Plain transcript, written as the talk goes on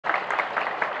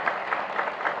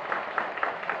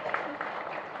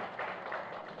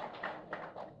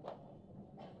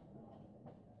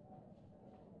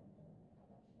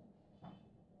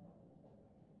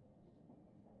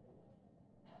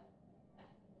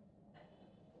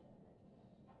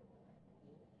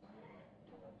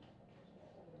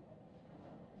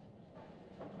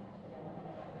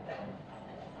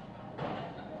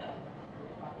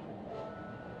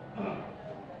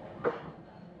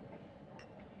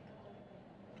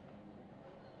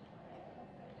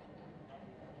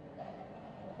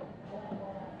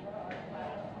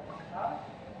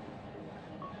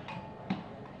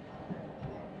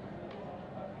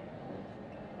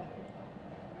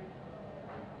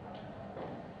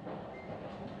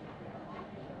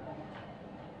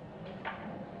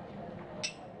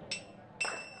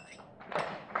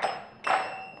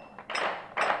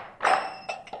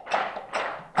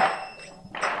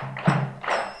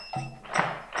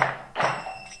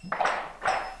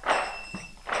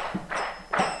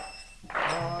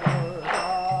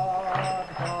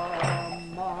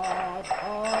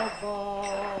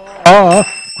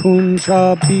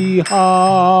Kunja Bihari.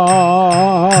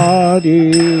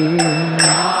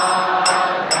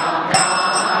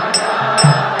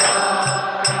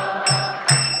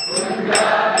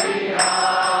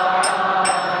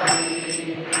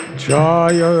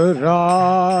 Jaya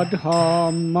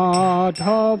Radha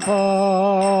Madhava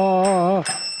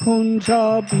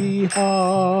Kunja Bihari.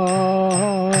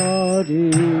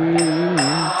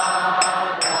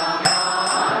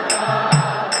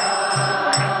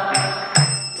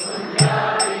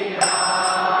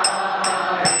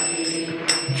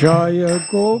 Jaya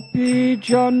Gopi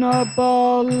Jana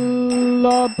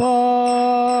Vallabha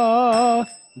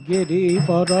Giri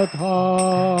Varadhari.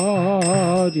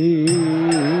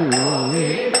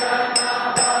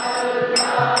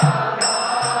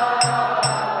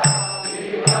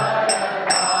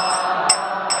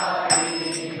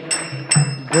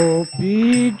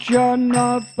 Gopi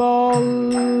Jana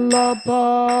Vallabha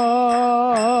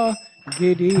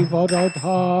Giri Varadhari.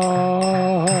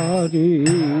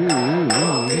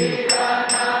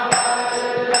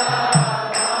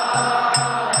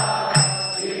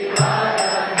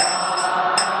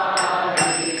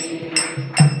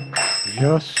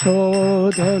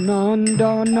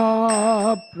 Yasodhanandana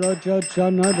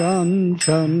Prajajana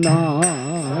Ranjana.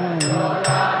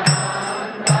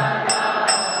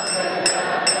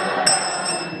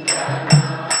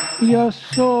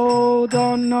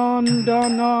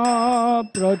 Yasodhanandana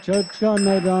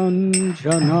Prajajana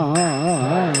Ranjana.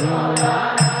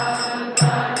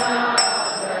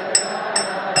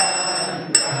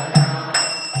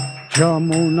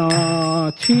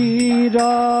 Jamuna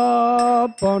Thira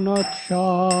Panachari.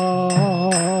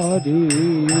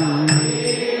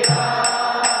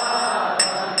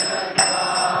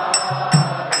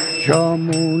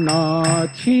 Jamuna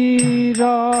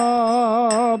Thira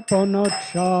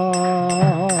Panachari.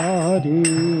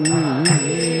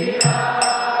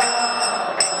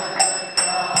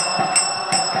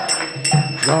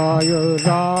 Jaya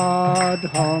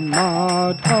Radha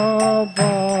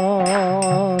Madhava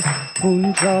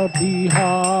Kunja Bihari.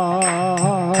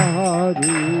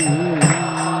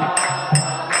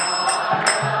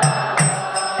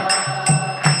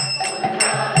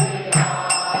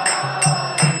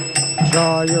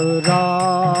 Jaya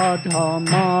Radha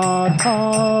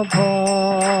Madhava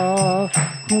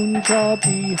Kunja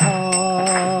Bihari.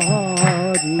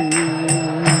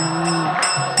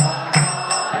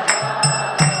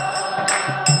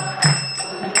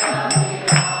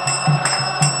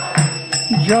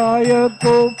 Jaya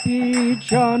Gopi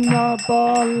Jana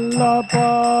Vallabha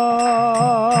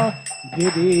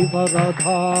Giri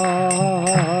Varadhari.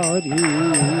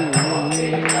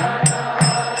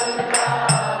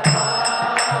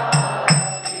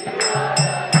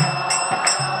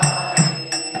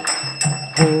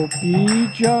 Gopi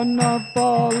Jana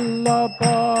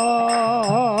Vallabha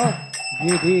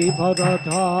Giri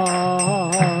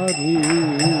Varadhari.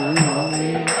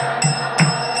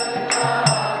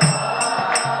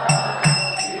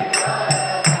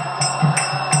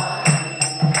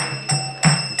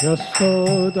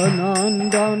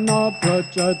 Yasodhanandana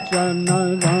Prajajana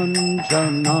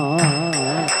Ranjana.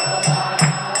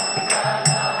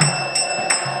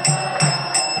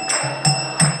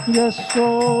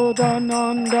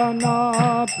 Yasodhanandana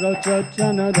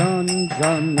Prajajana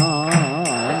Ranjana.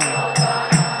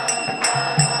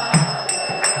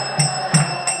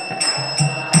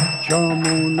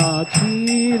 Jamuna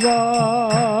Thira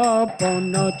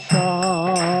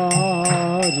Panachari.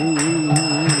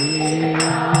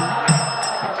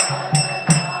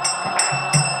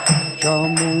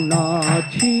 Jamuna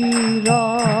Thira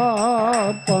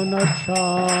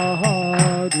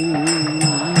Panachari.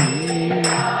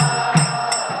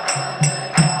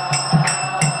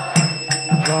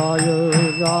 Jaya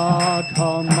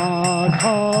Radha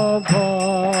Madhava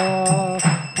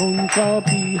Kunja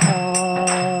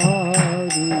Bihari.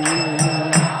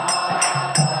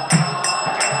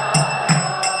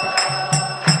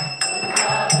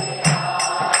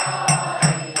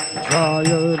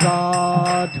 Jaya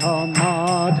Radha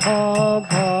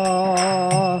Madhava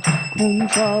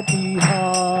Kunja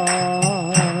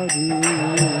Bihari.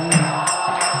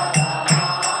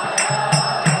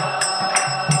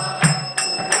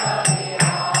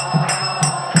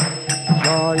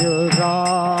 Jaya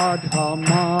Radha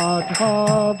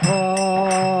Madhava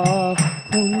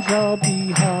Kunja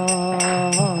Bihari.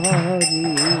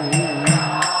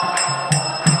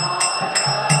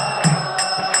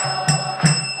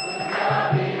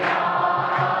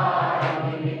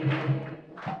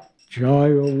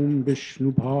 Jai Om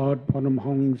Vishnupad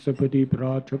Paramhamsapati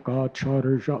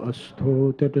Prachakacharya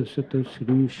Astho Tatasata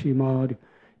Sri Srimad.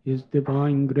 His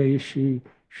Divine Grace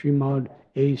Srimad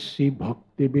A.C.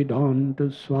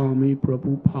 Bhaktivedanta Swami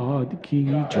Prabhupada Ki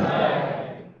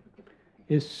Jai.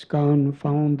 ISKCON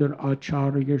founder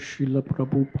Acharya Srila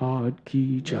Prabhupada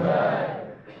Ki Jai.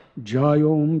 Jai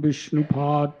Om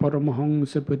Vishnupad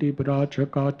Paramahansa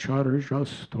Parivrajakacharya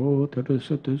Stotra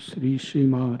Sata Sri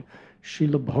Srimad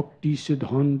Srila Bhakti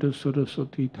Siddhanta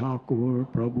Saraswati Thakur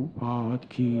Prabhupada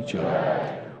Ki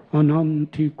Jai.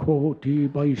 Ananti Koti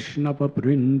Vaishnava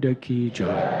Brinda Ki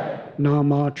Jai.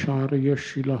 Namacharya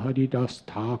Srila Haridas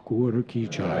Thakur Ki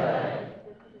Jai.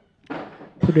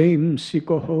 Prem si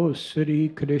kaho Sri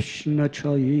Krishna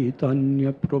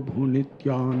Chaitanya Prabhu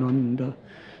Nityananda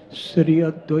Sri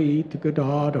Advait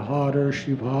Gadadhara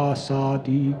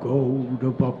Shivasadi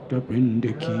Gaura Bhakta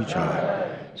Vrinda Ki Jai.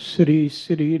 Sri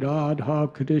Sri Radha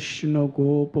Krishna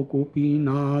Gopa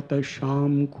Gopinath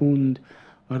Sham Kund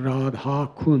Radha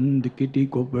Kund Gidi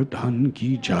Govardhan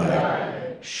Ki Jai.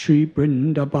 Shri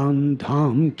Vrindavan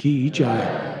Dham Ki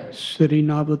Jai. Sri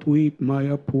Navadvip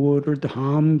Mayapur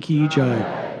Dham Ki Jai.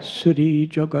 Sri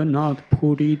Jagannath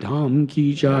Puri Dham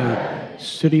Ki Jai.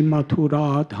 Sri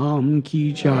Mathura Dham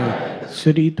Ki Jai.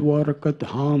 Sri Dwarka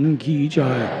Dham Ki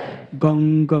Jai.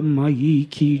 Ganga Mayi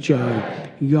Ki Jai.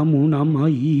 Yamuna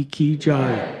Mayi Ki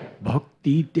Jai.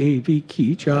 Bhakti Devi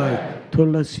Ki Jai.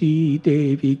 Tulasi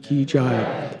Devi Ki Jai.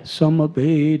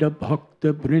 Samaveda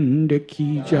Bhakta Brinda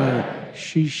Ki Jai.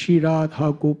 Shri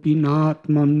Radha Gopinath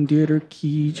Mandir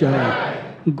Ki Jai.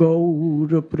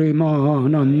 Gaura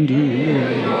Premanandi.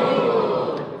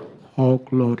 All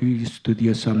glories to the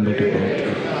assembled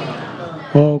devotees.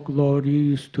 All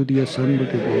glories to the assembled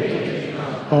devotees.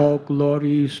 All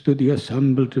glories to the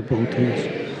assembled devotees.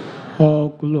 All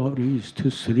glories to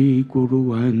Sri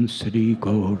Guru and Sri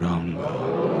Gauranga.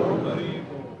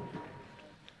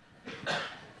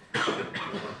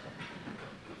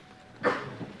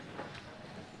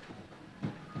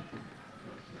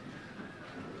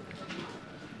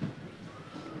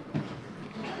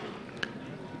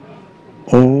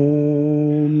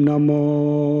 Om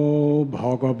Namo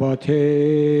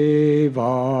Bhagavate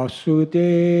Vasudevaya.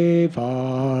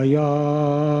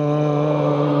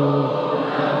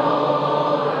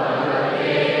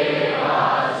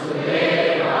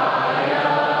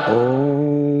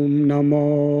 Om Namo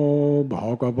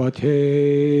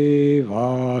Bhagavate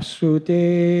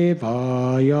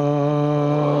Vasudevaya.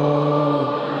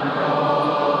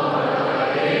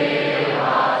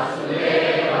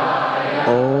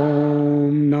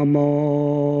 Namo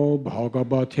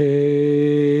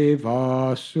Bhagavate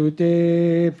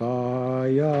Vasudevaya.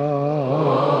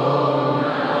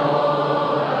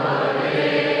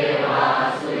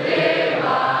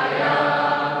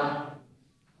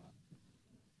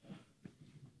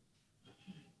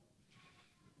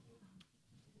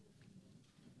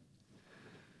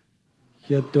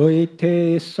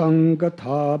 Yadoite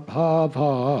Sangata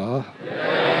Bhava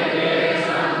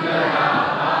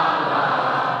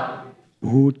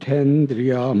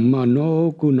Bhutendriya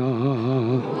Manoguna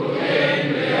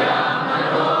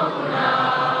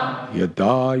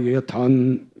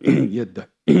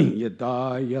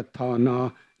Yadayatana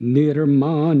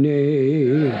Nirmane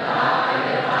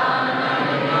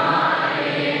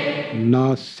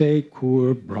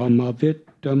Nasekur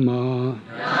Brahmavittama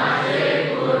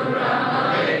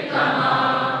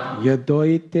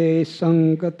Yadoite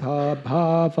Sangata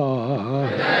Bhava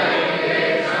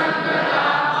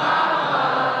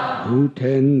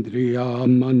Bhutendriya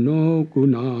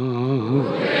Manoguna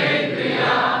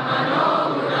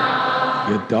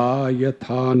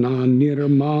Yadayatana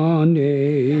Nirmane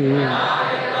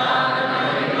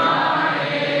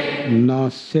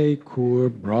Nasekur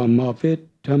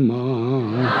Brahmavittama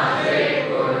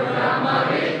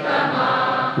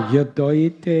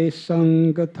Yadaite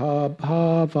Sangata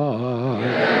Bhava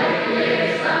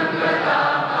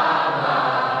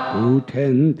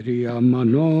Bhutendriya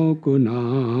Manoguna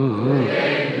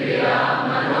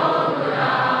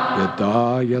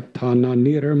Yadayatana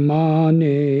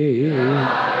Nirmane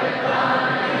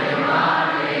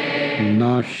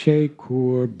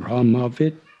Nashekur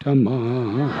Brahmavittama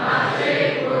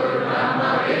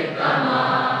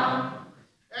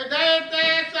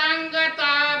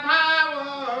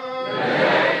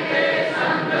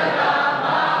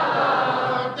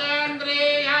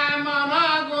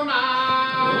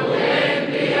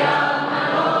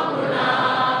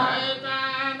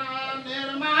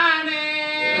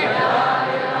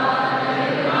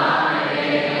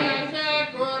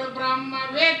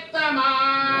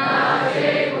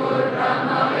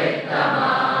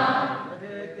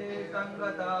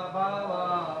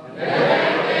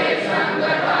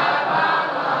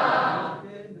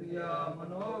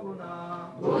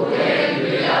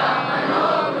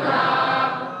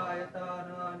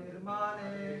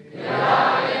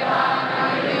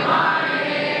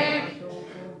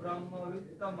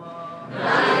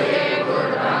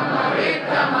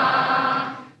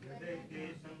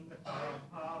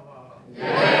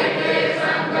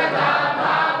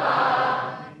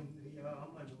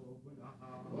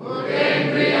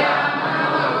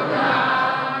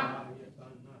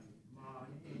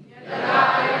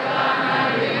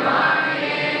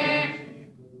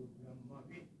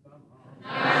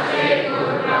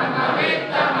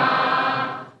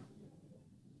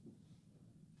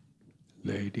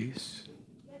ladies.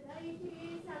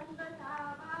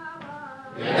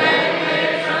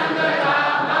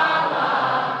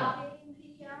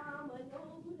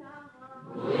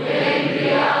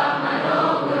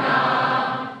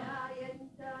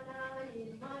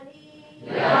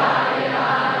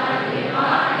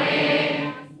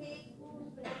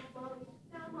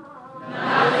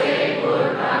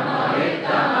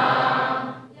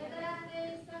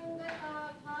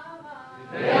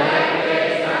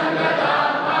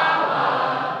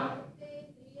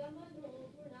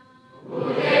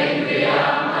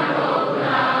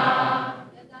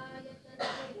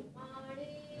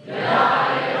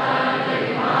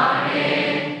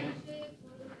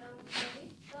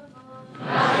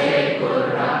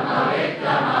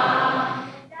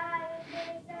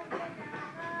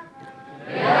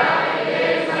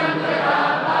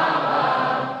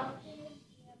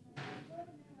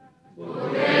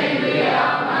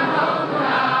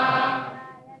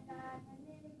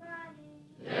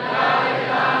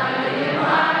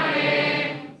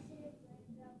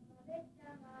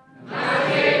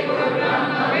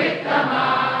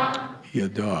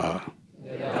 Yada.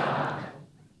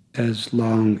 As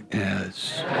long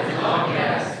as.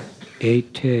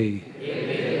 Ete.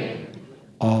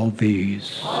 All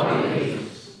these.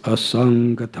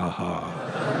 Asangataha.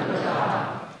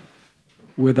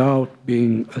 Without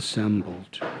being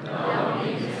assembled.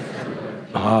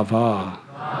 Bhava.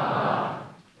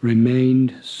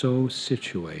 Remained so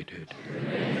situated.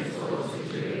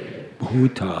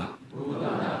 Bhuta.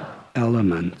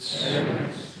 Elements.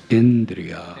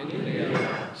 Indriya.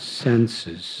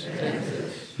 Senses.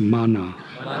 Mana.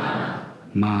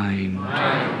 Mind.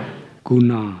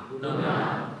 Guna.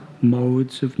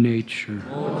 Modes of nature.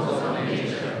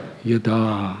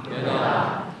 Yada.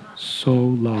 So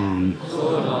long.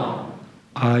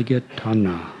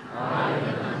 Ayatana.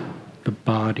 The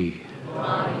body.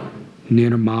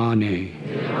 Nirmane.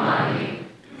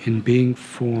 In being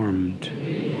formed.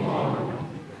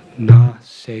 Na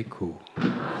seku.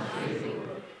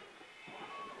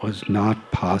 Was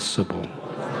not possible.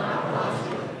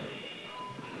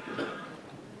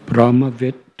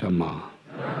 Brahmavittama.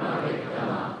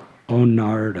 O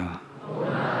Narada,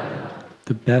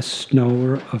 the best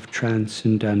knower of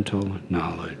transcendental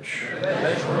knowledge.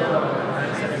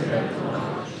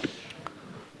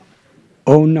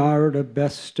 O Narada,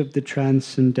 best of the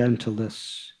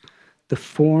transcendentalists, the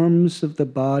forms of the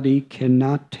body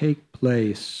cannot take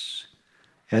place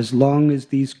as long as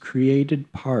these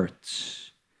created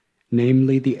parts,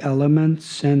 namely the elements,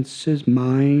 senses,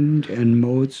 mind, and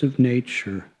modes of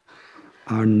nature,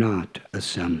 are not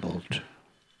assembled.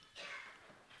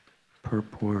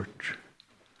 Purport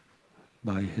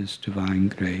by His Divine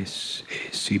Grace,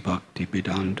 A.C.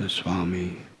 Bhaktivedanta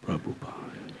Swami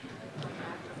Prabhupada.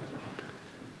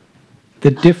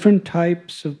 The different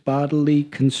types of bodily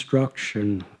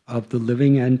construction of the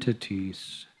living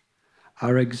entities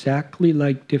are exactly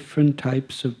like different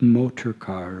types of motor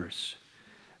cars,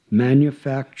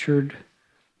 manufactured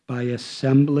by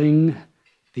assembling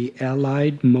the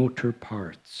allied motor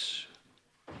parts.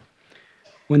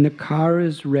 When the car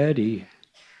is ready,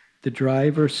 the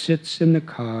driver sits in the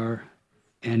car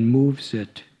and moves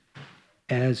it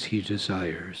as he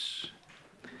desires.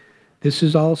 This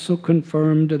is also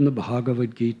confirmed in the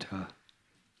Bhagavad Gita,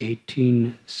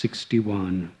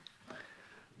 1861.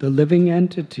 The living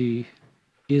entity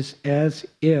is as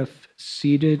if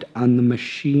seated on the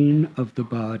machine of the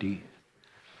body,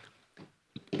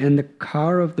 and the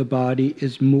car of the body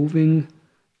is moving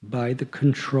by the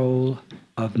control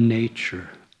of nature,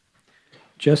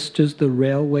 just as the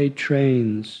railway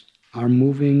trains are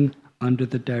moving under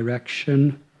the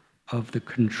direction of the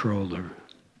controller.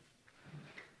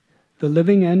 The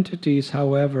living entities,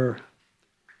 however,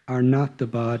 are not the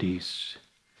bodies.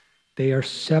 They are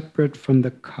separate from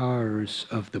the cars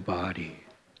of the body.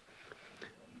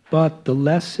 But the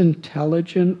less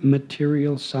intelligent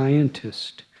material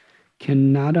scientist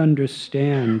cannot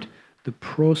understand the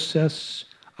process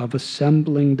of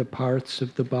assembling the parts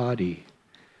of the body,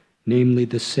 namely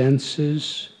the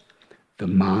senses, the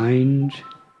mind,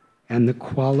 and the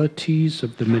qualities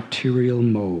of the material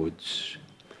modes.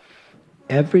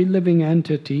 Every living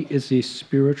entity is a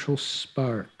spiritual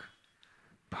spark,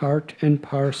 part and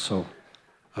parcel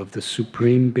of the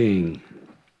Supreme Being.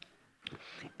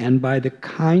 And by the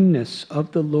kindness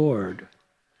of the Lord,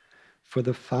 for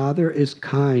the Father is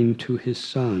kind to His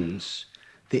sons,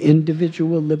 the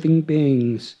individual living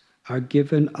beings are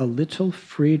given a little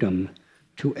freedom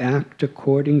to act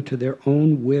according to their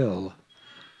own will,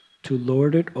 to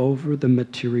lord it over the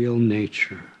material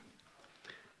nature.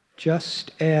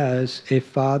 Just as a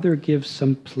father gives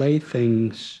some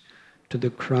playthings to the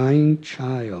crying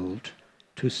child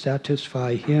to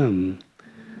satisfy him,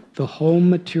 the whole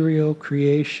material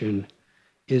creation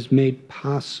is made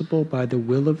possible by the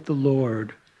will of the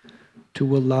Lord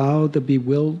to allow the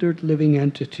bewildered living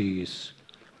entities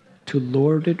to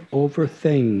lord it over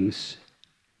things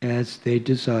as they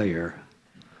desire,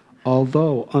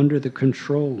 although under the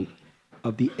control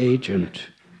of the agent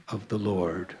of the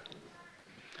Lord.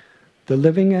 The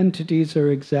living entities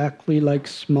are exactly like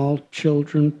small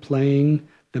children playing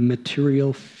the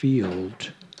material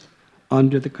field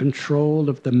under the control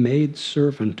of the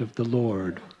maidservant of the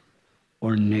Lord,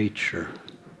 or nature.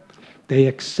 They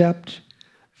accept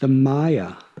the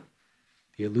Maya,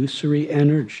 the illusory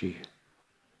energy,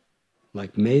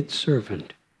 like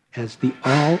maidservant, as the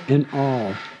all in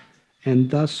all, and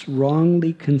thus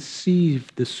wrongly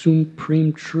conceive the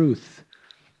supreme truth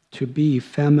to be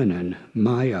feminine,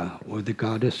 Maya, or the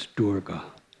goddess Durga.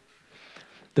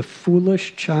 The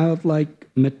foolish, childlike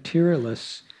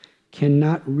materialists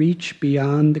cannot reach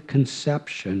beyond the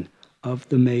conception of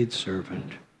the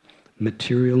maidservant,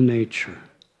 material nature.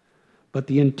 But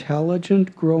the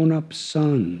intelligent grown-up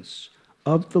sons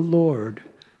of the Lord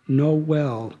know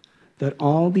well that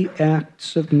all the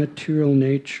acts of material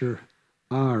nature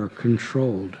are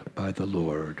controlled by the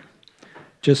Lord,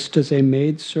 just as a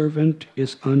maidservant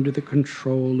is under the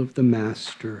control of the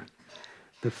master,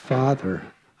 the father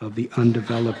of the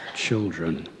undeveloped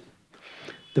children.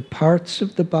 The parts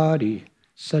of the body,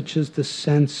 such as the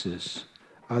senses,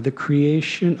 are the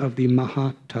creation of the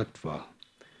Mahatattva,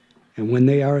 and when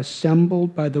they are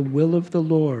assembled by the will of the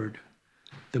Lord,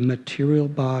 the material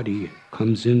body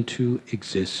comes into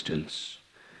existence,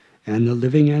 and the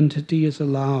living entity is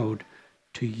allowed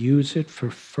to use it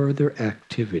for further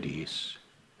activities.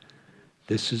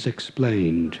 This is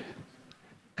explained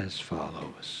as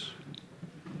follows.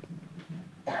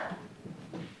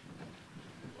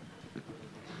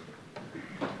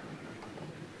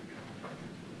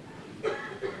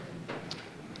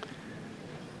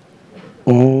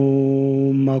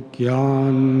 Om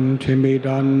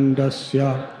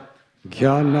Agyantimidandasya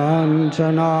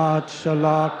Jnananjana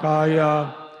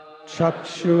Shalakaya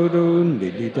Chakshurun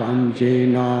Vididam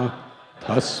Jena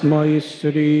Tasmai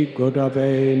Sri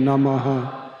Gurave Namaha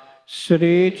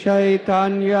Sri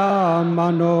Chaitanya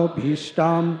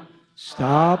Manobhishtam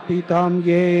Sthapitam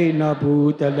Yena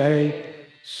Bhutale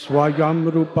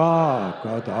Swayam Rupa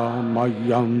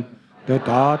Kadamayam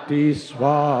Dadati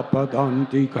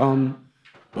Swapadantikam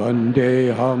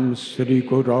Vandeham Sri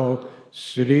Guru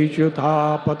Sri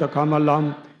Jutha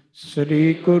Padakamalam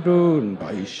Sri Gurun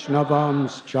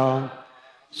Vaishnavamscha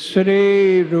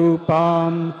Sri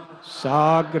Rupam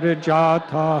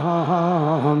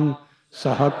Sagrajatham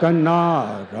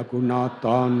Sahakana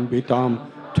Raghunathan Vitam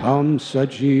Tam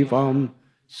Sajivam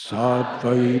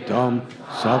Sadvaitam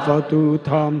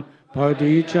Savadutam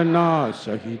Parijana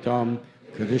Sahitam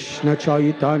Krishna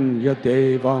Chaitanya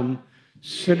Devam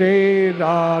Sri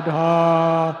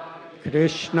Radha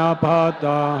Krishna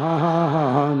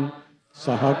Padam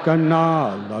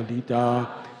Sahakana Lalita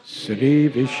Sri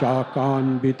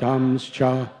Vishakan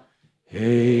Vitamscha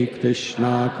He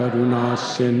Krishna Karuna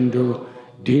Sindhu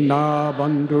Dina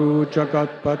Bandhu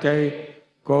Jagatpate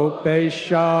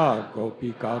Gopesha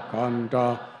Gopika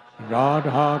Kanta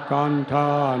Radha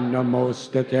Kanta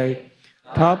Namostate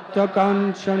Tapta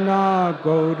Kanchana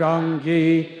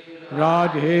Gaurangi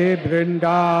Radhe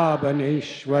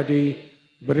Vrindavaneshwari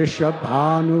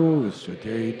Vrishabhanu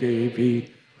Sute Devi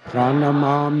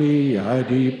Pranamami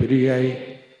Hari Priye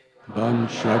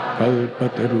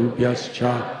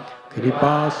Vanshakalpatarubhyascha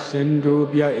Kripa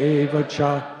Sindhubhya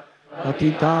Evacha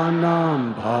Patitanam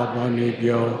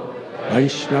Bhavanebhyo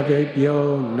Vaishnavebhyo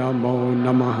Namo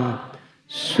Namaha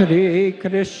Sri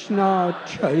Krishna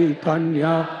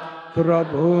Chaitanya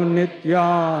Prabhu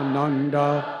Nityananda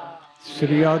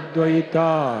Sri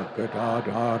Advaita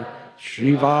Gadadhar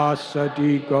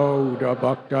Srivasadi Gaura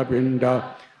Bhaktabinda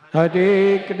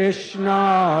Hare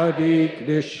Krishna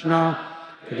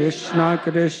Krishna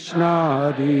Krishna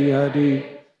Hare Hare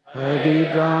Hare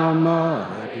Rama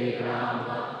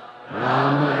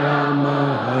Rama Rama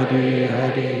Hare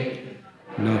Hare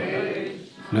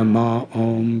Nama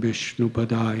Om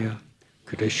Vishnupadaya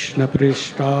Krishna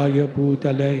Prishtaya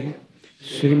Bhutale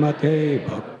Srimate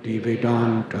Bhakti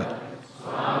Vedanta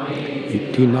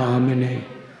Iti Namine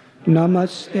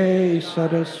Namaste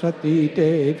Saraswati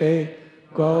Deve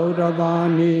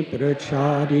Gauravani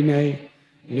Pracharine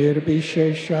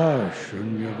Nirbhishesha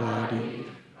Shunyavadi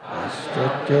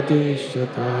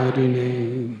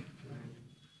Astratyadeshatarine.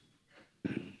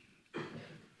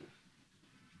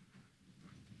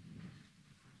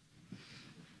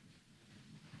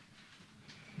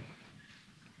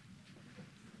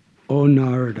 O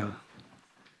Narada,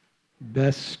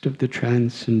 best of the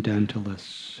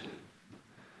transcendentalists,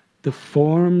 the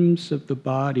forms of the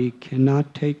body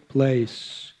cannot take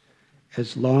place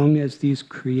as long as these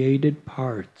created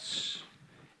parts,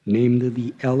 namely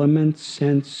the elements,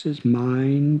 senses,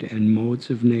 mind, and modes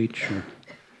of nature,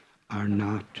 are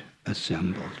not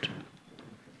assembled.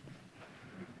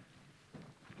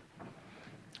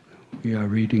 We are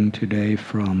reading today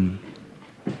from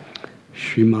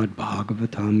Srimad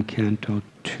Bhagavatam, Canto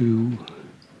 2,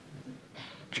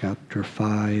 Chapter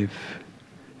 5,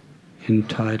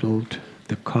 entitled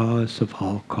The Cause of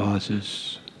All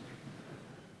Causes,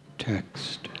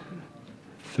 text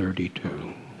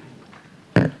 32.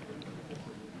 I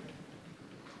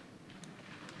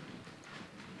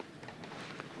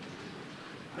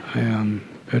am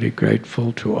very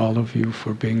grateful to all of you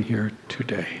for being here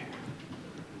today.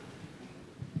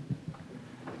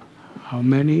 How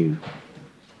many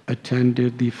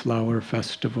attended the flower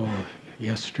festival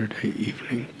yesterday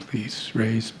evening? Please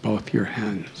raise both your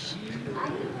hands.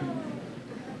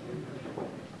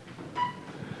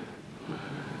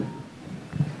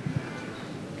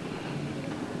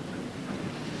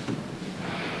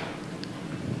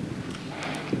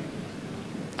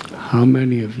 How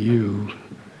many of you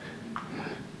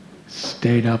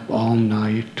stayed up all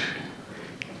night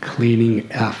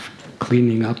cleaning up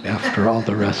after all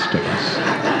the rest of us?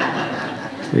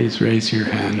 Please raise your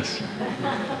hands.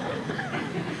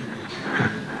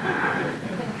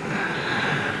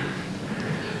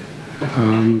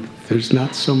 There's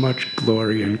not so much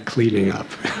glory in cleaning up.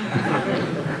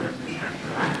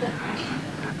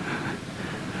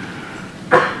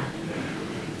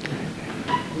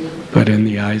 But in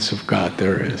the eyes of God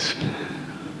there is.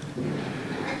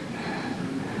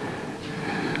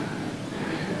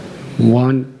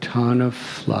 One ton of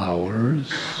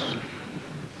flowers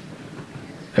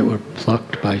that were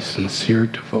plucked by sincere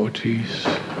devotees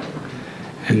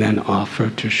and then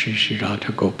offered to Shri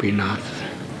Radha Gopinath,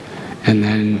 and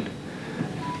then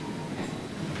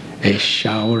a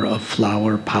shower of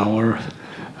flower power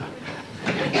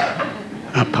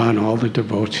upon all the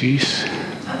devotees,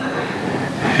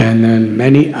 and then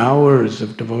many hours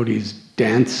of devotees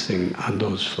dancing on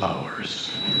those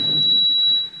flowers,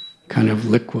 kind of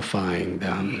liquefying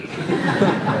them,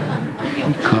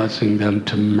 causing them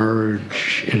to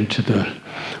merge into the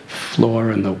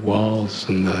floor and the walls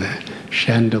and the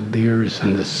chandeliers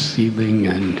and the ceiling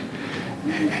and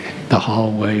the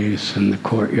hallways and the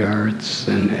courtyards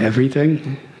and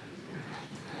everything.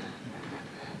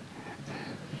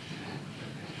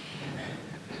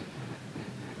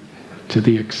 To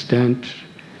the extent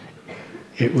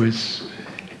it was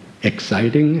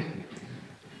exciting,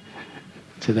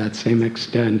 to that same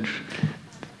extent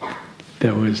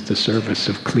there was the service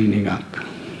of cleaning up.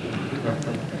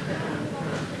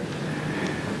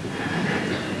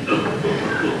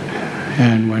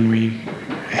 And when we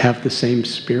have the same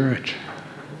spirit,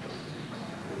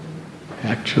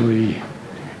 actually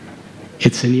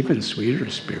it's an even sweeter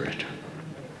spirit.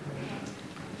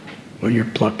 When you're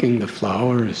plucking the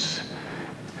flowers,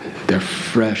 they're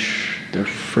fresh, they're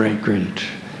fragrant,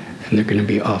 and they're going to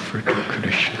be offered to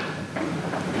Krishna.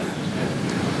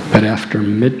 But after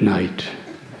midnight,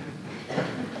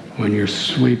 when you're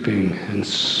sweeping and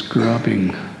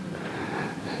scrubbing,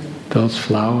 those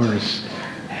flowers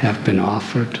have been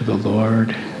offered to the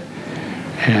Lord,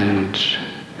 and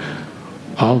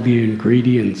all the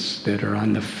ingredients that are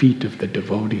on the feet of the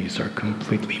devotees are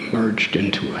completely merged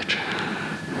into it.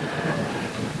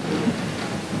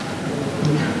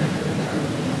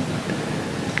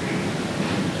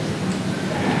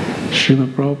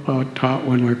 Srila Prabhupada taught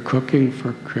when we're cooking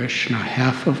for Krishna,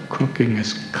 half of cooking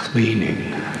is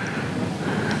cleaning.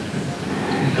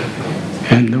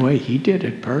 And the way he did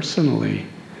it personally,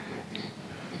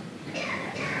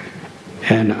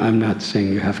 and I'm not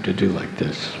saying you have to do like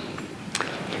this,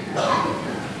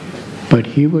 but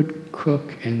he would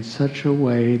cook in such a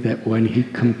way that when he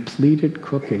completed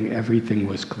cooking, everything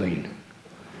was clean.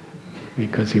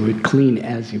 Because he would clean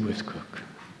as he was cooking.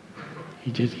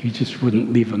 He just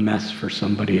wouldn't leave a mess for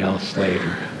somebody else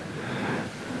later.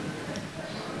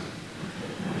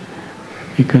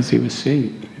 Because he was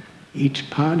saying each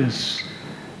pot is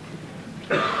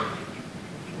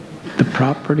the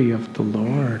property of the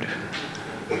Lord.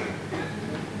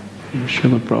 And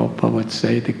Srila Prabhupada would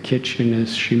say the kitchen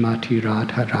is Srimati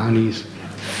Radharani's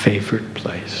favorite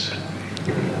place.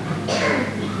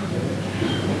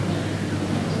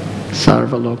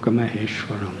 Sarvaloka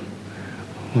Maheshwaram.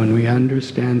 When we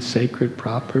understand sacred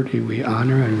property, we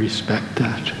honor and respect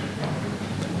that.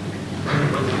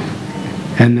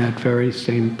 And that very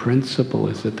same principle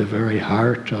is at the very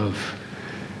heart of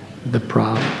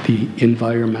the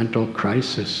environmental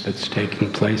crisis that's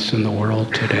taking place in the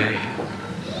world today.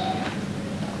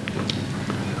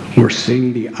 We're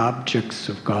seeing the objects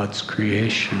of God's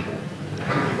creation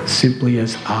simply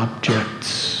as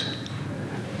objects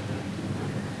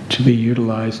to be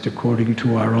utilized according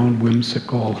to our own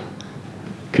whimsical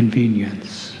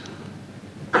convenience.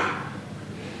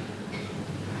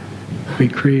 We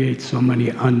create so many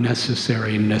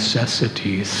unnecessary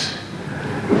necessities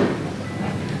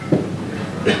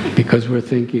because we're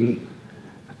thinking,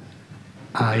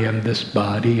 I am this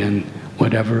body, and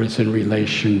whatever is in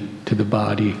relation to the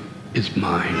body is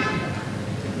mine.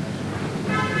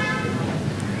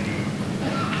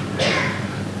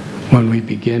 When we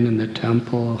begin in the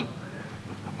temple,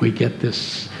 we get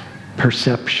this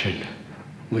perception.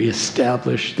 We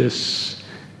establish this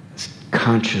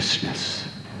consciousness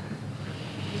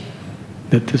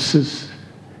that this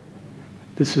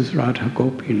is Radha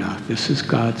Gopinath, this is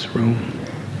God's room.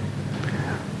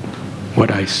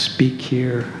 What I speak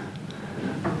here,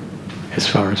 as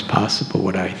far as possible,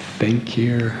 what I think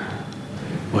here,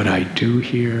 what I do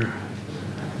here,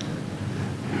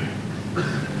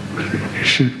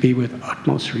 should be with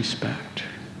utmost respect.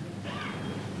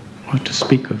 What to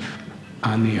speak of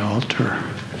on the altar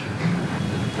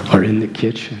or in the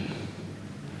kitchen.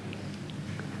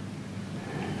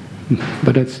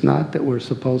 But it's not that we're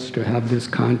supposed to have this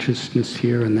consciousness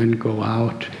here and then go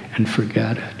out and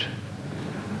forget it.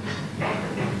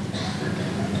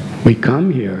 We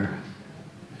come here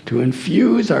to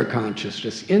infuse our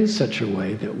consciousness in such a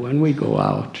way that when we go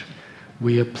out,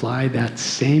 we apply that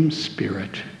same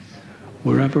spirit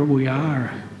wherever we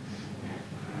are,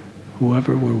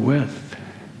 whoever we're with,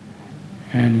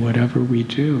 and whatever we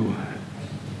do,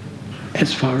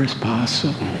 as far as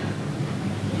possible.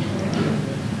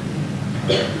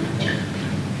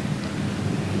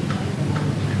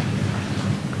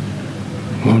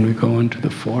 When we go into the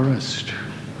forest,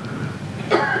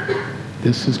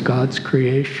 this is God's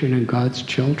creation and God's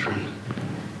children.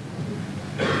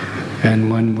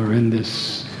 And when we're in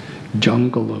this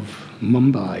jungle of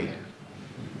Mumbai,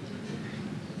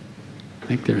 I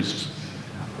think there's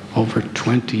over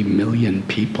 20 million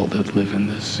people that live in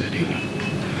this city.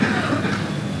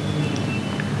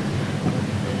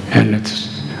 And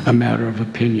it's a matter of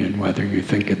opinion whether you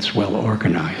think it's well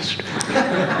organized.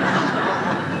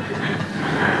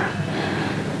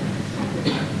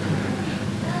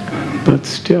 But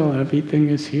still, everything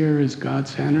is here is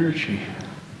God's energy.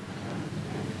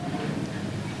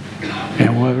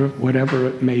 And whatever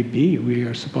it may be, we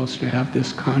are supposed to have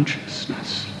this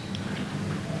consciousness.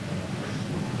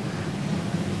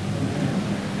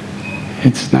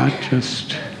 It's not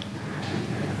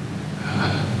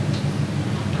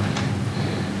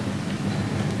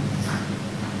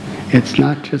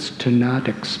just to not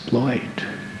exploit,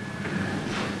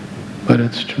 but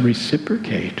it's to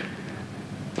reciprocate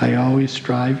by always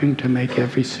striving to make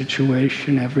every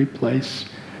situation, every place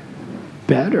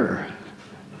better.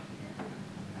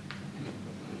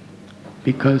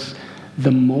 Because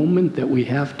the moment that we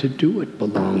have to do it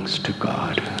belongs to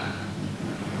God.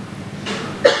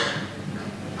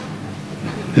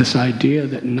 This idea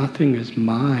that nothing is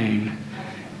mine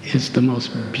is the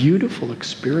most beautiful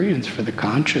experience for the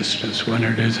consciousness when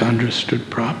it is understood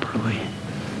properly.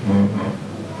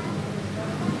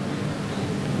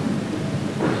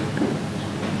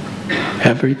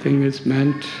 Everything is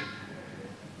meant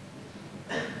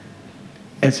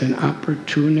as an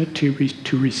opportunity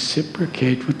to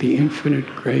reciprocate with the infinite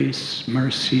grace,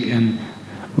 mercy, and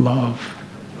love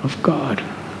of God.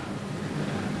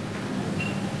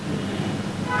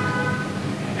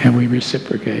 And we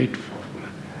reciprocate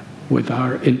with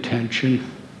our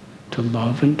intention to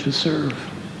love and to serve.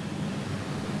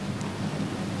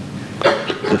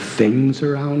 The things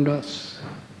around us,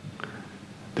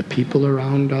 the people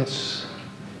around us,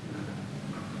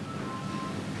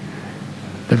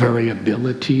 the very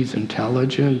abilities,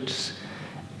 intelligence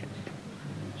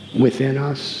within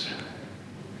us,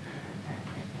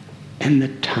 and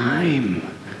the time,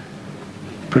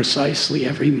 precisely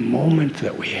every moment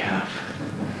that we have.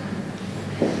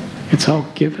 It's all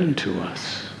given to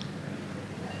us.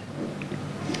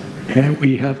 And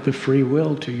we have the free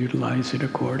will to utilize it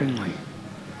accordingly.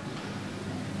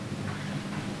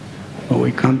 When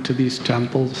we come to these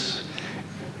temples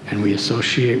and we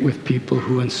associate with people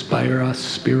who inspire us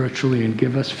spiritually and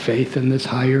give us faith in this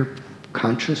higher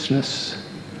consciousness,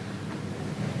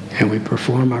 and we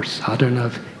perform our sadhana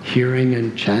of hearing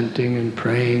and chanting and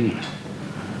praying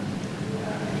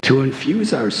to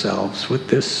infuse ourselves with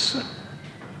this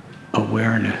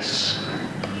awareness.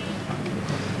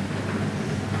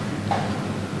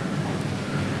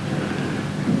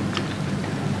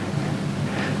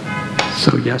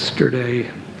 So yesterday,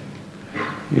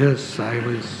 yes, I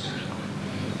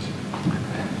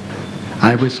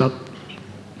was up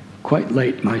quite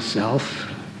late myself,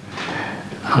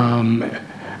 and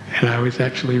I was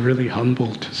actually really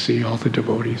humbled to see all the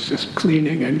devotees just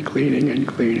cleaning and cleaning and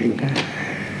cleaning.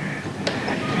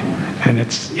 And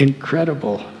it's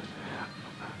incredible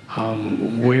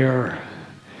where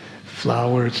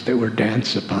flowers that were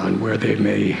danced upon, where they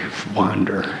may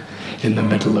wander in the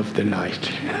middle of the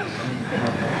night.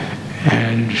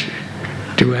 And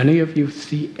do any of you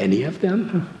see any of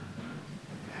them?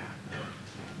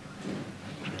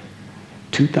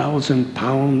 2,000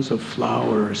 pounds of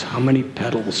flowers, how many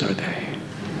petals are they?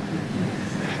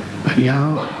 But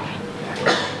yeah,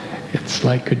 it's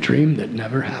like a dream that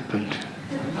never happened.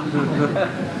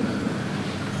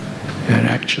 And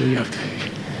actually,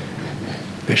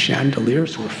 the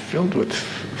chandeliers were filled with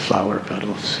flower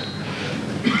petals.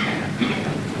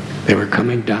 They were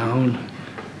coming down,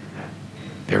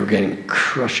 they were getting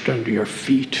crushed under your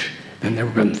feet, then they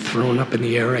were being thrown up in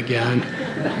the air again.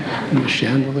 And the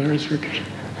chandeliers were,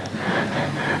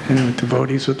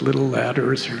 devotees with little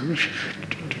ladders.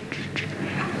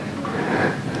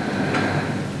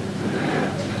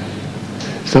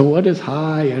 So what is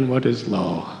high and what is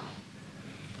low?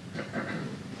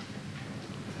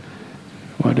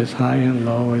 What is high and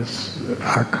low is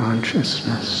our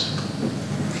consciousness,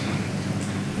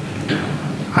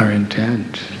 our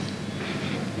intent,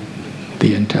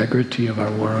 the integrity of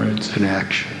our words and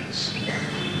actions,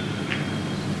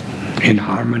 in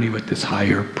harmony with this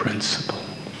higher principle.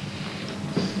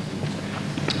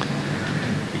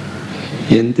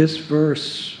 In this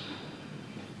verse,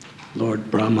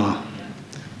 Lord Brahma,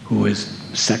 who is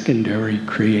secondary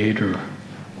creator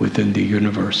within the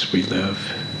universe we live,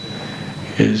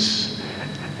 is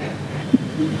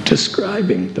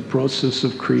describing the process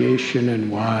of creation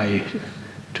and why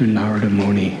to Narada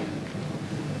Muni.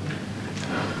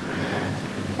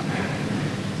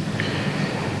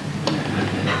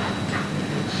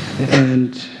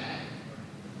 And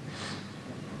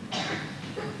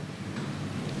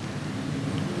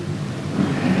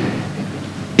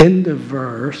in the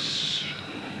verse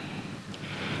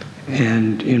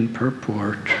and in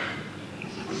purport,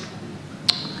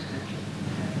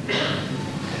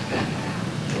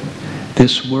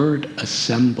 this word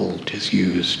assembled is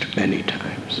used many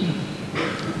times.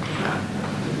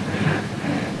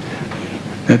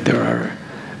 That there are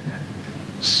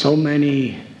so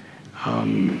many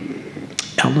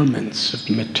elements of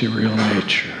material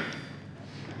nature.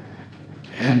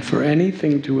 And for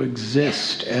anything to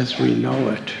exist as we know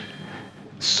it,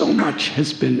 so much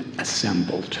has been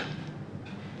assembled.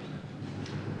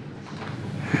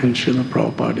 And Srila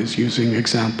Prabhupada is using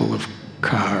example of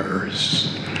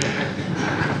cars.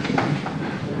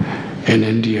 In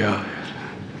India,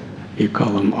 you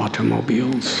call them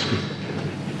automobiles.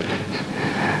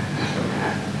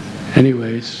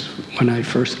 Anyways, when I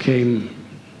first came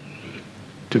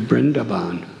to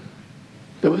Vrindavan,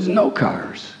 there was no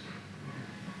cars.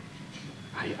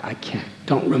 I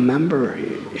don't remember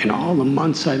in all the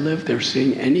months I lived there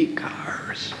seeing any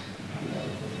cars.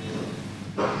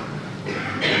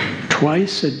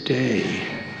 Twice a day,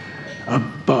 a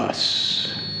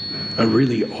bus, a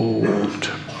really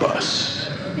old bus.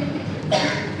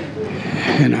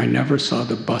 And I never saw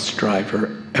the bus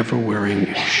driver ever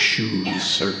wearing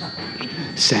shoes or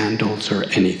sandals or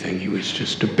anything. He was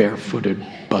just a barefooted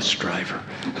bus driver.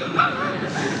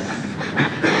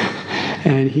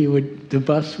 And the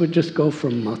bus would just go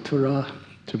from Mathura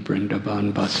to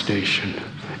Vrindavan bus station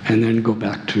and then go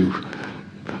back to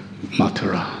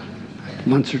Mathura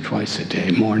once or twice a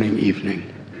day, morning,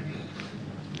 evening.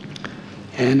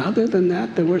 And other than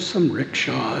that, there were some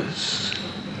rickshaws,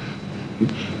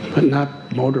 but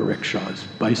not motor rickshaws,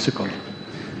 bicycle.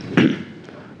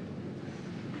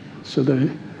 So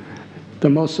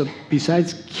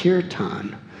besides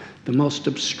kirtan, the most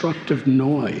obstructive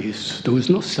noise, there was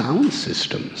no sound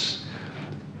systems.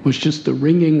 It was just the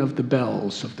ringing of the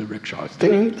bells of the rickshaws.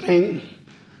 Ding, ding.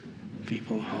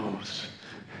 People,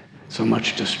 so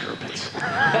much disturbance.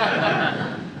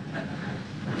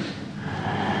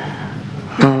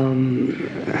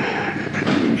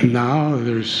 Now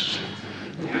there's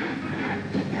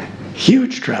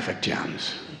huge traffic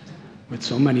jams with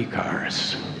so many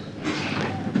cars.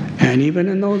 And even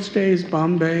in those days,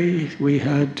 Bombay, we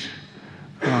had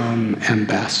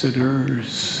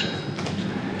ambassadors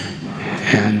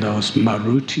and those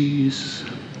Marutis.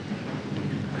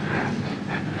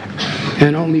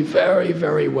 And only very,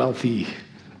 very wealthy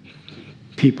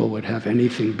people would have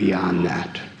anything beyond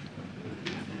that.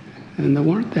 And there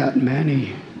weren't that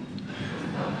many.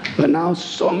 But now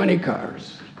so many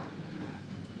cars.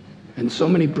 And so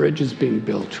many bridges being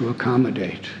built to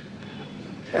accommodate,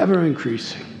 ever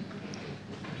increasing.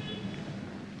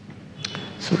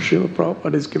 So Srila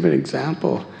Prabhupada has given an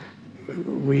example.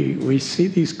 We see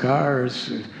these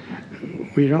cars,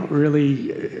 we don't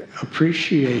really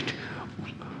appreciate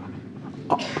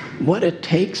what it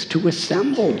takes to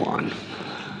assemble one.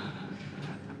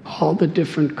 All the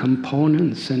different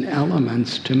components and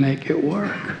elements to make it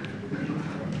work.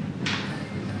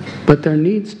 But there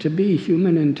needs to be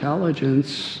human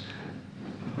intelligence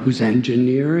who's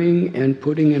engineering and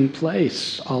putting in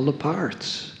place all the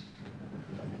parts.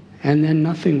 And then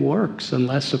nothing works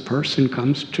unless a person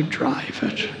comes to drive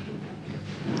it.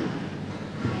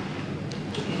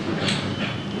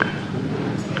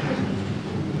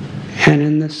 And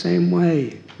in the same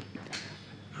way,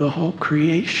 the whole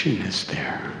creation is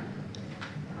there.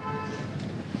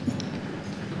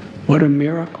 What a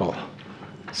miracle.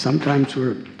 Sometimes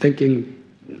we're thinking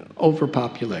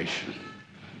overpopulation.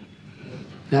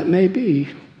 That may be,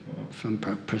 from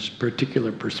a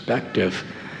particular perspective,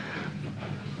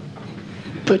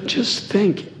 but just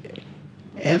think,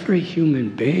 every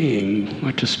human being,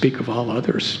 what to speak of all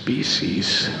other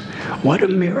species, what a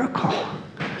miracle.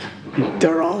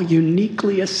 They're all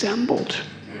uniquely assembled.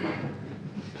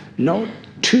 No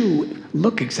two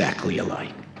look exactly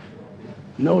alike.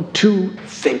 No two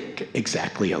think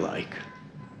exactly alike.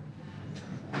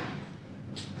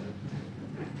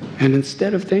 And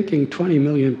instead of thinking 20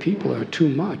 million people are too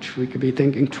much, we could be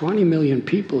thinking 20 million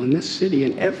people in this city,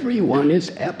 and everyone is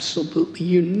absolutely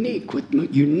unique, with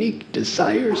unique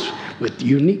desires, with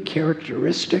unique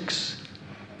characteristics.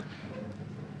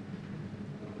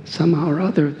 Somehow or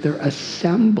other, they're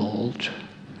assembled.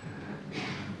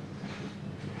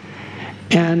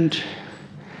 And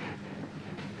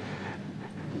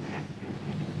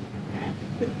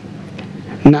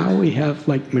now we have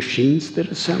like machines that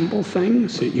assemble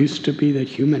things. It used to be that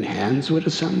human hands would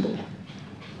assemble.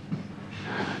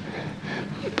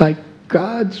 By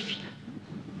God's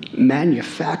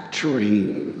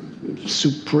manufacturing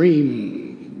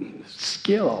supreme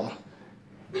skill,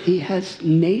 He has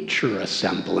nature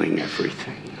assembling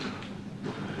everything.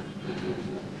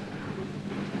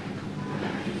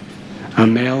 A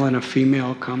male and a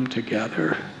female come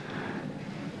together,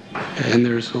 and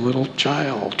there's a little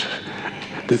child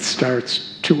that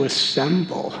starts to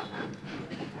assemble.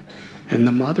 And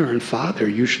the mother and father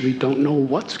usually don't know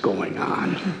what's going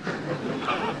on.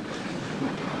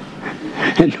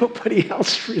 And nobody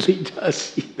else really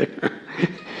does either.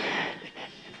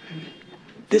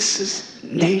 This is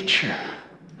nature.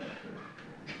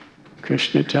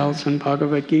 Krishna tells in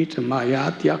Bhagavad Gita,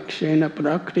 Mayat yakshena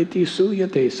prakriti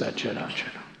suyate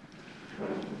sacharacharam.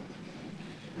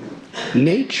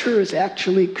 Nature is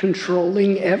actually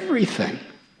controlling everything.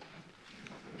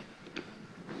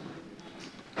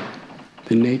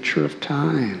 The nature of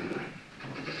time.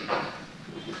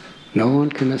 No one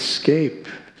can escape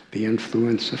the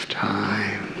influence of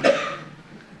time.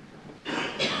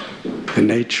 The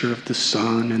nature of the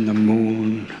sun and the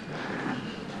moon,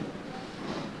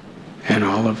 and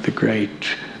all of the great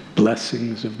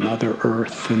blessings of Mother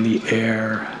Earth and the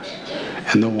air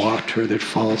and the water that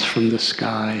falls from the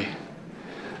sky.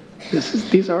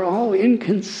 These are all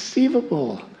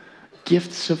inconceivable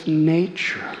gifts of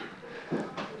nature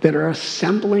that are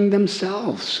assembling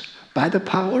themselves by the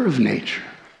power of nature.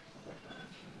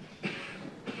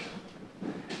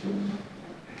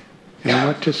 And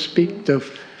what to speak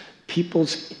of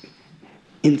people's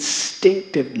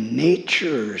instinctive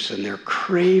natures and their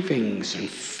cravings and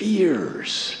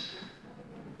fears.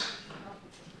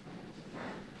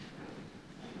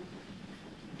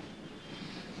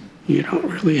 You don't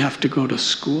really have to go to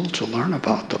school to learn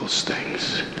about those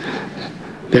things.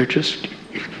 They're just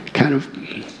kind of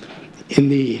in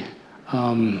the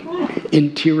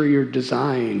interior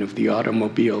design of the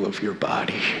automobile of your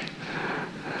body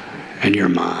and your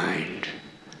mind.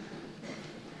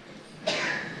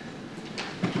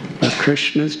 But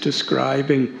Krishna is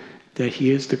describing that he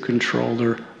is the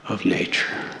controller of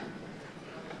nature.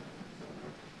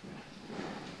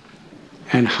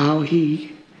 And how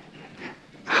he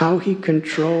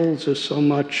controls is so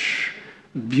much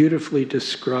beautifully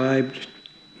described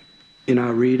in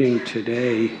our reading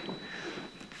today,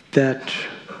 that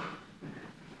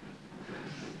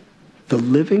the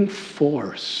living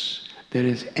force that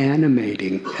is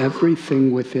animating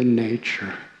everything within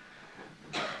nature,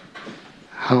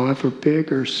 however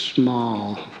big or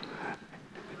small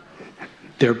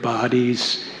their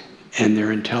bodies and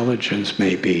their intelligence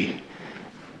may be,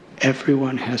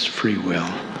 everyone has free will.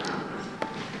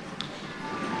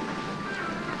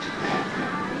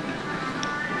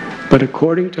 But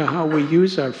according to how we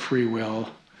use our free will,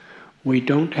 we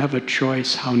don't have a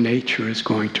choice how nature is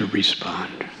going to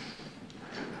respond.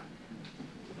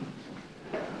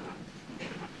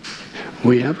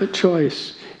 We have a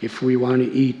choice if we want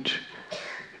to eat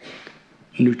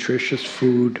nutritious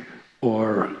food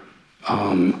or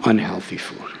unhealthy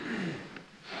food.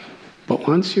 But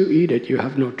once you eat it, you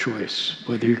have no choice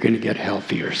whether you're going to get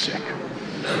healthy or sick.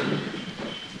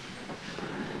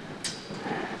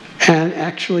 And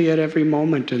actually, at every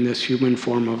moment in this human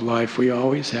form of life, we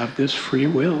always have this free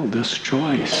will, this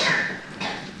choice.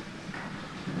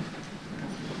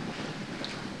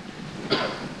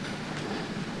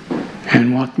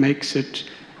 And what makes it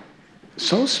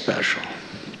so special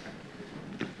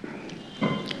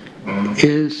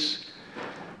is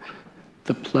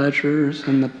the pleasures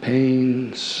and the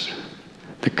pains,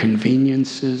 the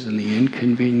conveniences and the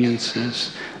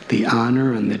inconveniences, the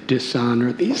honor and the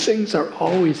dishonor. These things are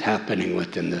always happening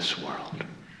within this world.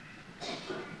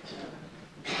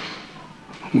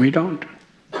 We don't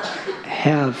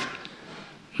have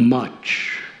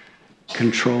much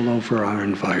control over our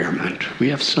environment. We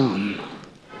have some.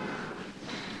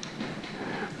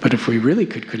 But if we really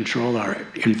could control our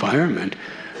environment,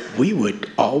 we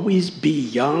would always be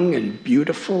young and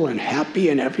beautiful and happy,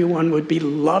 and everyone would be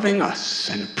loving us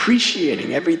and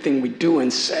appreciating everything we do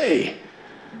and say.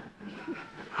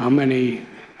 How many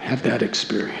have that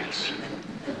experience?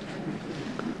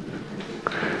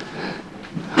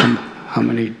 How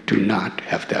many do not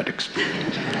have that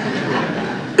experience?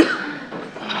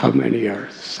 How many are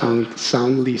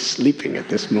soundly sleeping at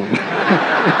this moment?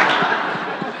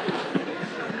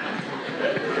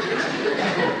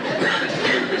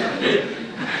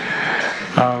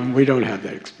 We don't have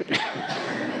that experience.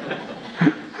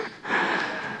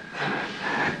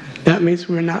 That means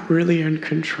we're not really in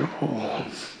control.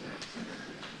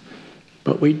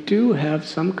 But we do have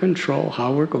some control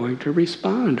how we're going to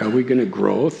respond. Are we going to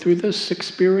grow through this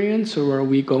experience, or are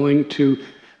we going to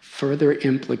further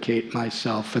implicate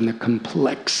myself in the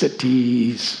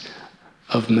complexities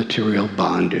of material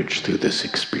bondage through this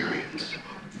experience?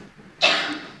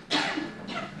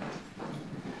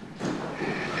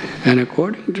 And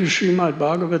according to Srimad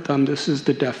Bhagavatam, this is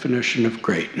the definition of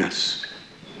greatness.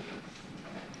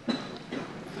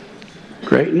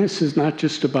 Greatness is not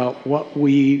just about what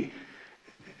we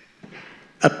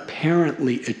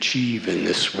apparently achieve in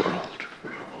this world.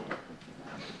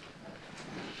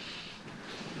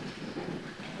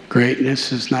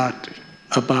 Greatness is not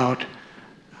about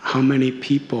how many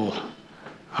people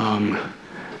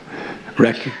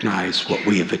recognize what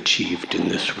we have achieved in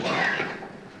this world.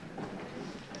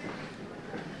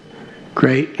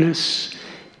 Greatness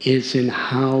is in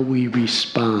how we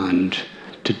respond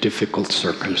to difficult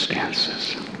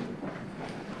circumstances.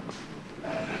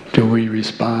 Do we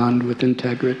respond with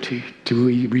integrity? Do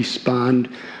we respond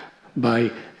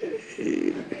by,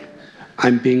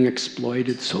 I'm being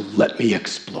exploited, so let me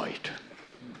exploit?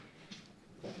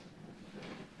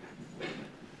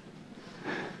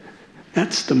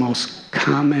 That's the most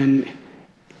common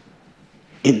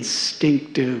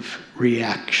instinctive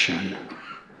reaction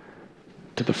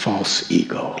to the false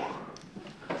ego.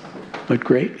 But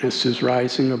greatness is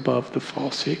rising above the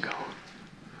false ego.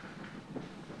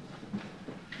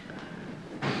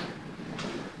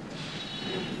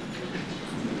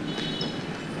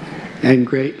 And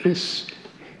greatness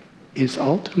is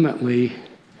ultimately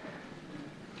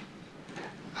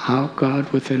how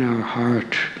God within our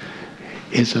heart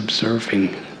is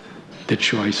observing the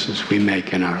choices we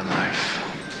make in our life.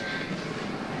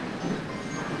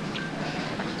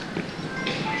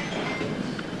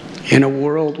 In a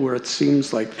world where it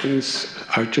seems like things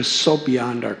are just so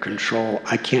beyond our control,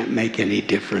 I can't make any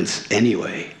difference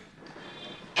anyway.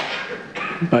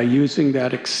 By using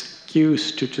that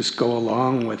excuse to just go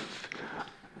along with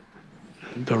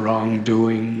the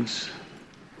wrongdoings,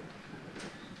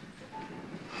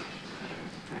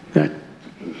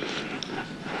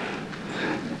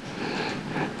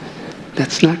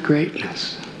 that's not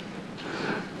greatness.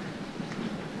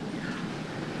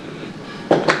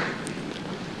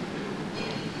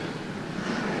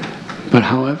 But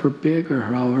however big or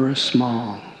however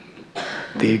small,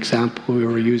 the example we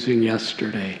were using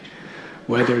yesterday,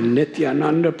 whether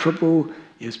Nityananda Prabhu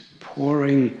is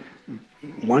pouring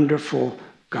wonderful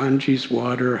Ganges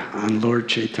water on Lord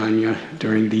Chaitanya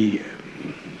during the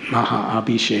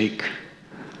Maha-Abhishek,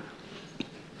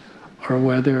 or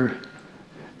whether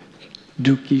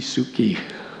Duki Suki,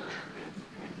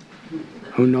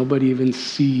 who nobody even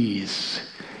sees,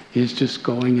 is just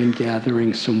going and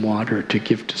gathering some water to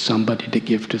give to somebody, to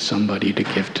give to somebody, to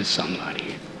give to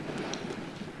somebody.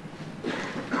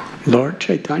 Lord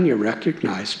Chaitanya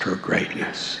recognized her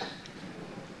greatness.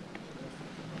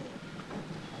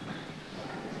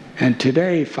 And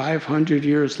today, 500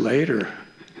 years later,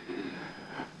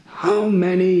 how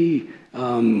many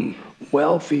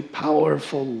wealthy,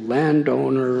 powerful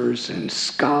landowners and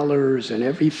scholars and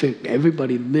everything,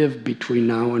 everybody lived between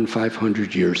now and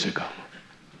 500 years ago.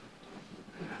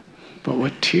 But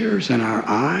with tears in our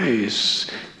eyes,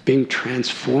 being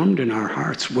transformed in our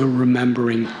hearts, we're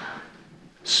remembering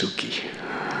Sukhi.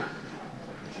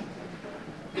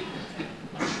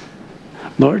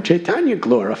 Lord Chaitanya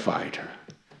glorified her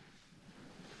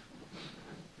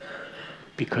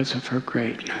because of her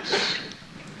greatness.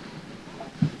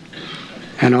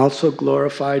 And also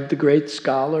glorified the great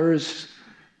scholars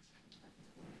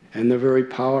and the very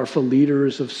powerful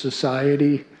leaders of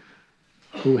society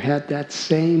who had that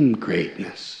same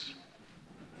greatness.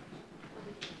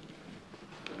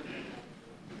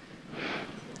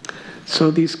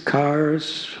 So these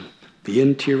cars, the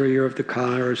interior of the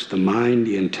cars, the mind,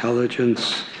 the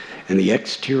intelligence, and the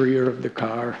exterior of the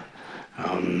car,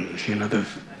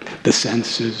 the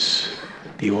senses,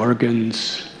 the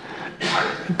organs,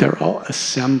 they're all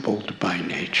assembled by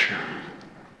nature.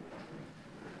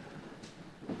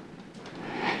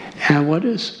 And what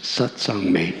does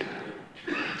satsang mean?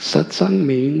 Satsang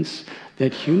means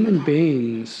that human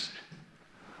beings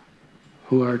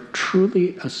who are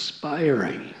truly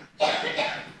aspiring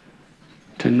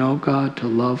to know God, to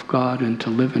love God, and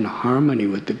to live in harmony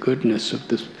with the goodness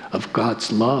of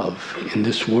God's love in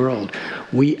this world,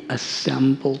 we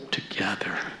assemble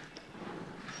together.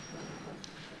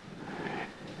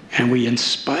 And we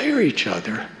inspire each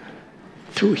other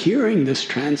through hearing this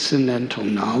transcendental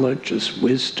knowledge, this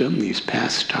wisdom, these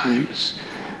pastimes,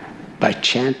 by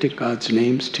chanting God's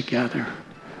names together.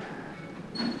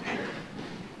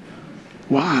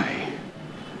 Why?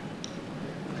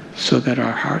 So that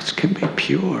our hearts can be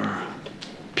pure,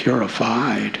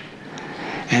 purified,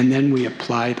 and then we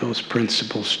apply those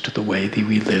principles to the way that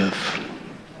we live.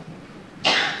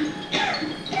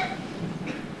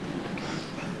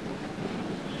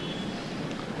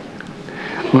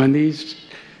 When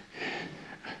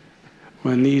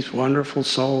these wonderful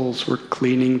souls were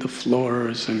cleaning the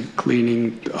floors and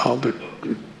cleaning all the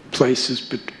places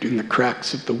between the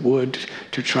cracks of the wood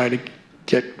to try to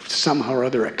somehow or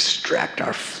other extract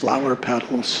our flower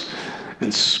petals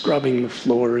and scrubbing the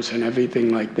floors and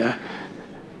everything like that,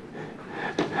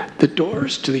 the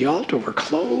doors to the altar were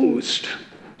closed.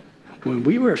 When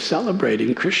we were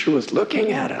celebrating, Krishna was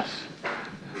looking at us.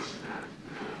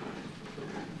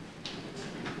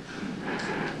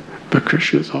 But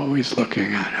Krishna's always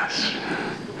looking at us.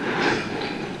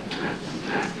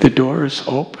 The doors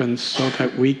open so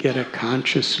that we get a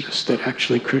consciousness that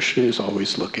actually Krishna is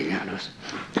always looking at us.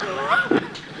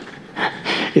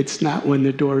 It's not when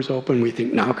the doors open we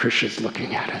think, now Krishna's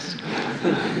looking at us.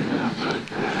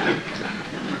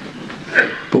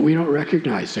 But we don't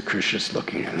recognize that Krishna's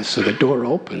looking at us. So the door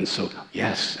opens, so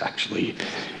yes, actually,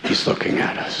 he's looking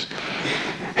at us.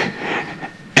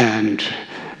 And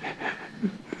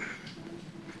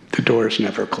the doors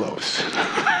never close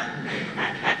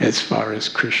as far as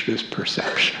Krishna's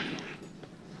perception.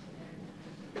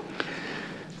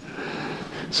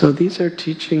 So these are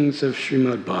teachings of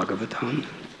Srimad Bhagavatam.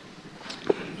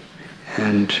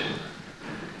 And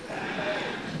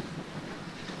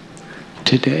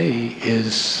today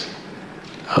is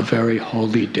a very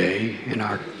holy day in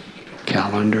our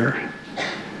calendar.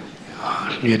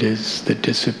 It is the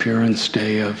disappearance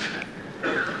day of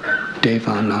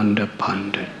Devananda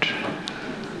Pandit.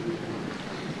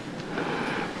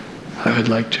 I would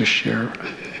like to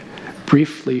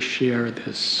briefly share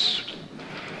this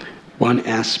one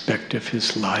aspect of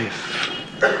his life,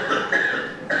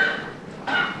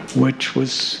 which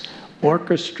was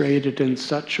orchestrated in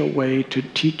such a way to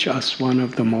teach us one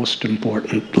of the most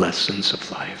important lessons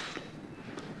of life,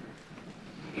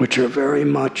 which are very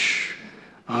much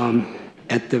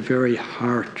at the very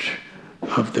heart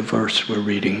of the verse we're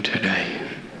reading today.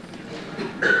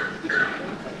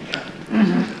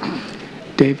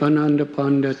 Devananda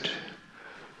Pandit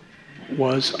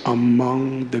was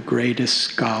among the greatest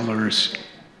scholars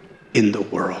in the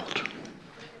world.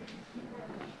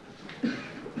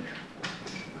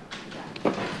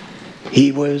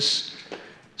 He was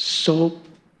so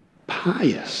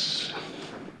pious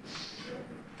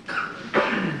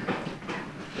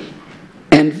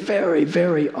and very,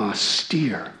 very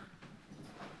austere.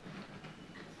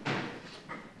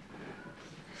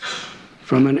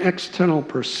 From an external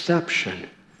perception,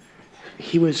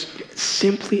 he was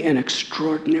simply an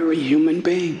extraordinary human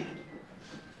being.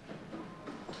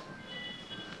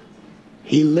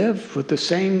 He lived with the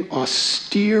same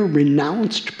austere,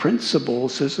 renounced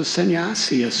principles as a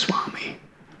sannyasi, a Swami.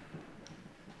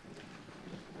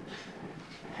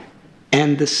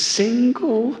 And the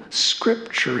single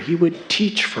scripture he would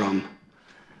teach from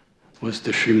was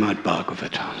the Srimad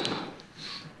Bhagavatam,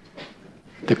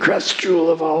 the crest jewel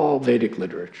of all Vedic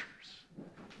literatures.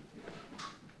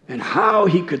 And how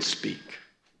he could speak.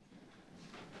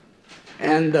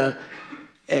 And the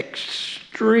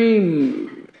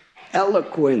extreme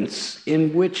eloquence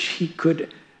in which he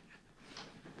could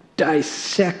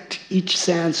dissect each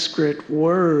Sanskrit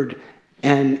word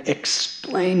and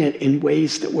explain it in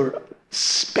ways that were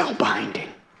spellbinding.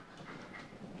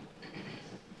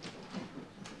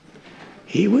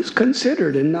 He was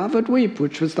considered in Navadvip,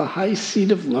 which was the high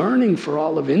seat of learning for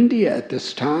all of India at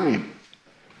this time.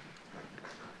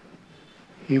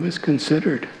 He was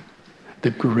considered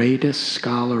the greatest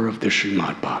scholar of the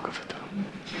Srimad Bhagavatam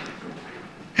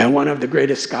and one of the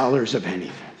greatest scholars of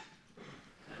anything.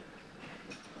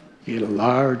 He had a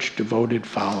large, devoted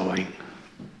following.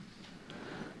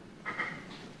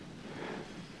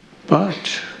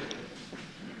 But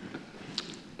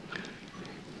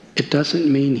it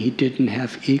doesn't mean he didn't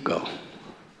have ego.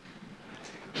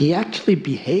 He actually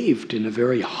behaved in a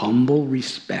very humble,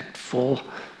 respectful,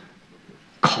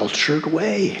 cultured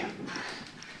way.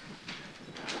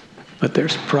 But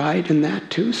there's pride in that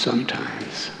too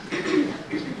sometimes.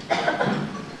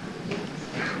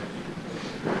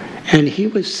 And he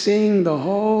was seeing the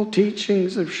whole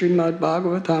teachings of Srimad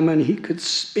Bhagavatam, and he could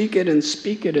speak it and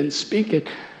speak it and speak it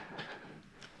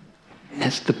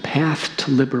as the path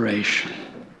to liberation.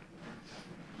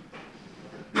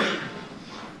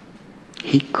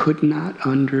 He could not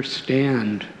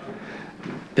understand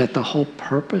that the whole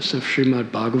purpose of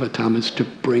Srimad Bhagavatam is to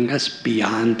bring us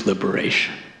beyond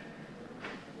liberation.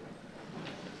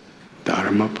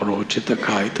 Dharma parochita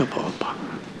kaita bhava.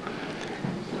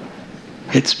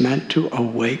 It's meant to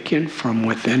awaken from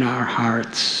within our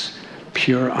hearts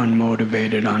pure,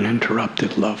 unmotivated,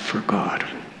 uninterrupted love for God,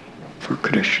 for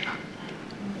Krishna.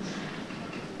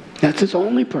 That's his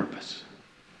only purpose.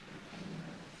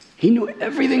 He knew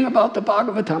everything about the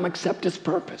Bhagavatam except its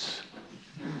purpose.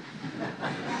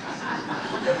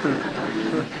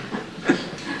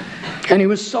 And he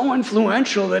was so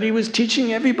influential that he was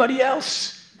teaching everybody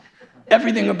else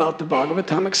everything about the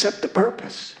Bhagavatam except the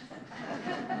purpose.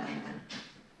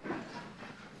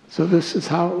 So this is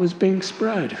how it was being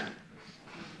spread.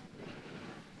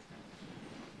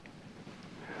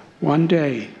 One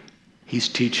day, he's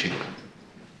teaching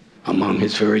among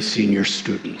his very senior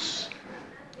students.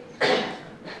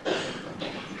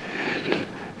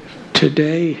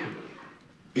 Today,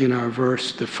 in our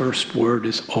verse, the first word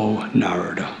is O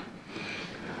Narada.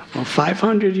 Well,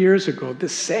 500 years ago, the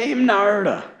same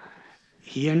Narada,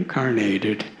 he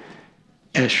incarnated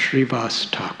as Srivas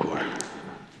Thakur,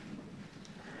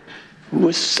 who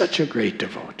was such a great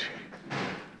devotee.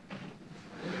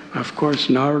 Of course,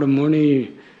 Narada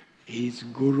Muni, he's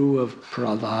guru of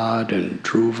Prahlad and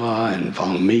Dhruva and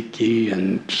Valmiki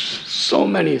and so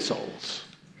many souls.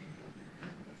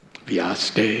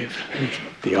 Vyasadeva,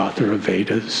 the author of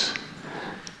Vedas.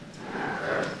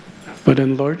 But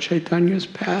in Lord Chaitanya's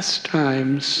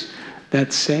pastimes,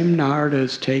 that same Narada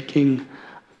is taking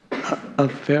a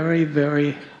very,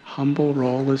 very humble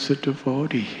role as a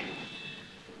devotee.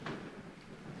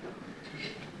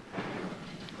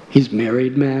 He's a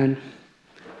married man.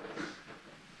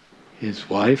 His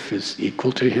wife is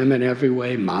equal to him in every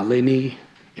way, Malini,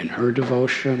 in her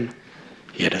devotion.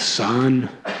 He had a son.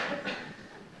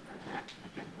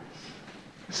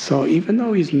 So even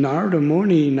though he's Narada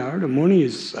Muni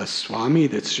is a Swami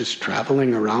that's just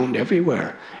traveling around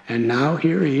everywhere. And now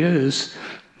here he is,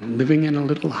 living in a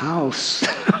little house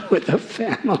with a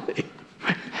family.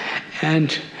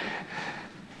 And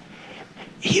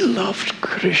he loved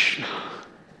Krishna.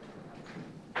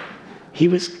 He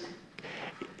was,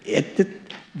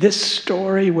 this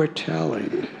story we're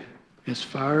telling, as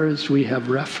far as we have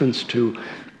reference to,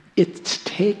 it's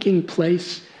taking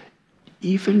place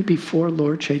even before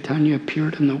Lord Chaitanya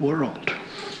appeared in the world.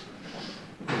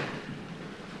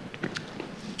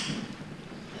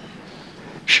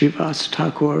 Srivas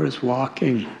Thakur is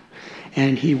walking,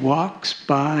 and he walks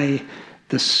by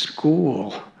the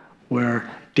school where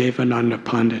Devananda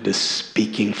Pandit is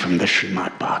speaking from the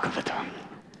Srimad Bhagavatam.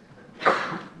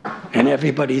 And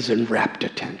everybody's in rapt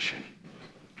attention,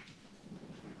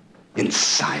 in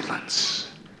silence.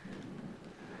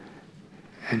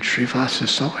 And Srivas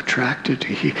is so attracted to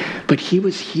hear, but he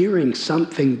was hearing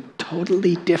something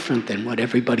totally different than what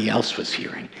everybody else was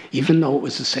hearing, even though it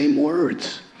was the same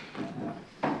words.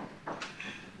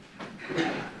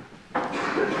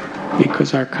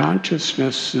 Because our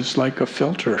consciousness is like a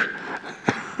filter.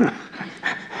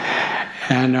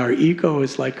 And our ego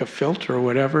is like a filter.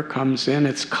 Whatever comes in,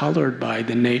 it's colored by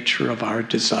the nature of our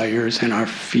desires and our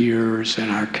fears and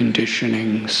our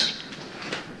conditionings.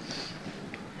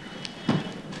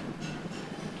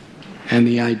 And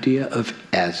the idea of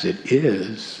as it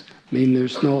is, I mean,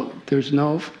 there's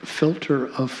no filter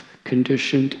of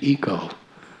conditioned ego.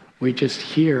 We just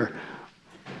hear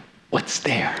what's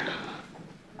there.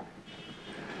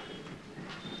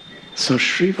 So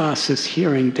Srivas is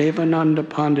hearing Devananda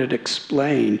Pandit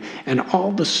explain, and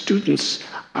all the students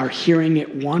are hearing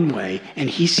it one way, and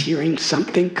he's hearing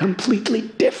something completely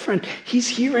different. He's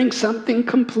hearing something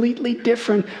completely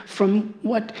different from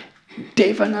what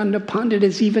Devananda Pandit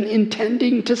is even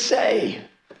intending to say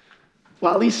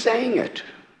while he's saying it.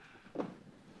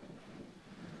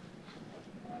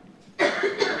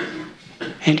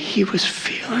 And he was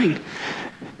feeling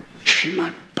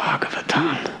Srimad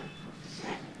Bhagavatam.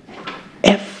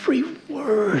 Every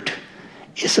word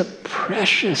is a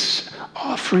precious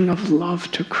offering of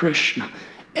love to Krishna.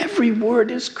 Every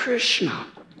word is Krishna.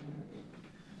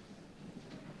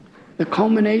 The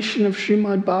culmination of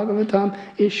Srimad Bhagavatam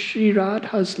is Sri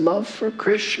Radha's love for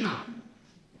Krishna.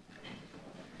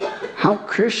 How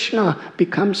Krishna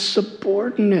becomes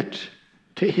subordinate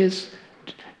to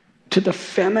the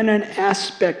feminine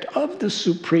aspect of the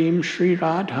Supreme Sri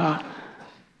Radha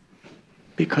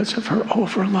because of her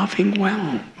overwhelming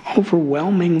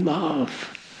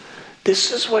love.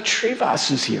 This is what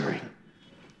Srivas is hearing.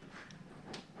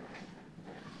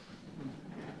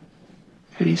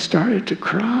 And he started to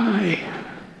cry.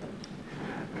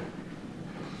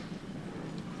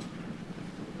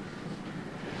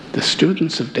 The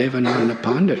students of Devananda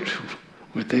Pandit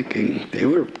were thinking they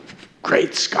were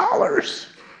great scholars.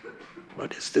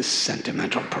 What is this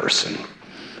sentimental person?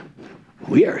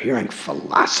 We are hearing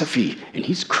philosophy and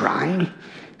he's crying.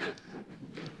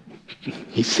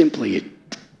 He simply,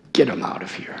 get him out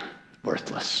of here,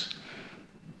 worthless.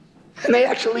 And they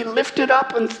actually lifted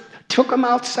up and took him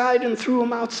outside and threw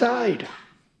him outside.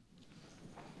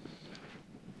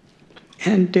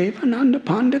 And Devananda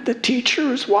Pandit, the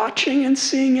teacher, is watching and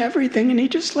seeing everything, and he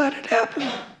just let it happen.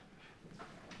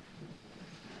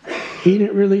 He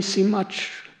didn't really see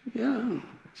much. Yeah,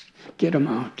 get him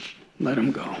out, let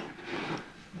him go.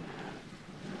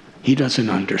 He doesn't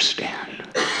understand.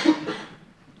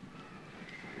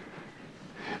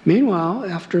 Meanwhile,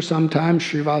 after some time,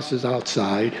 Srivas is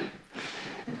outside,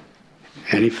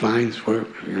 and he finds where,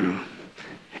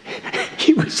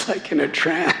 he was like in a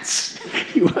trance.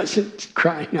 He wasn't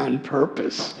crying on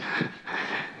purpose.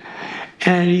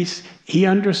 And he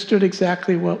understood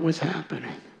exactly what was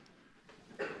happening.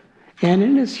 And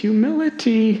in his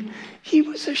humility, he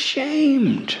was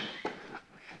ashamed.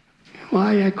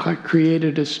 Why I created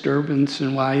a disturbance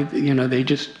and why, they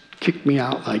just kicked me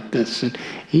out like this. And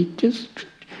he just,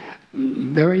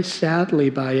 very sadly,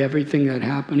 by everything that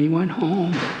happened, he went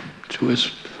home to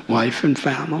his wife and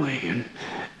family and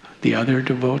the other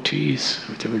devotees.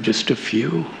 There were just a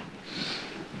few.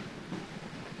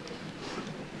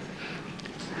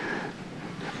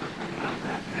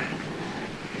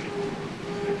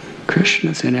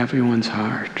 Krishna's in everyone's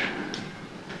heart,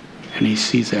 and he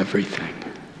sees everything.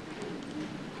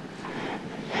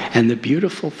 And the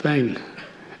beautiful thing,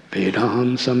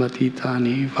 Vedaham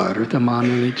samatitani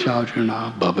vardhamanani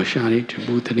chaujana babashani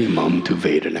chubhutani mam tu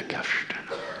vedana kashtana.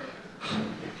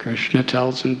 Krishna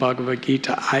tells in Bhagavad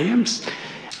Gita, I'm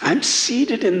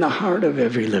seated in the heart of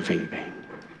every living being.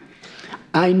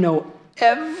 I know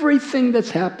everything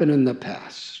that's happened in the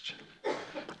past.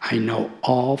 I know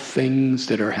all things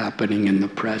that are happening in the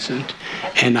present,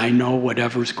 and I know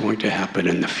whatever's going to happen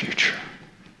in the future.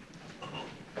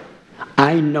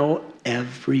 I know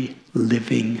every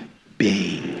living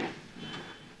being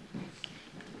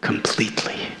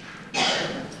completely.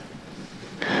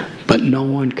 But no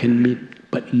one can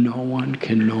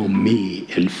know me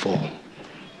in full.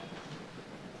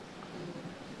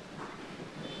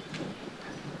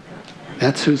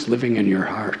 That's who's living in your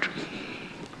heart.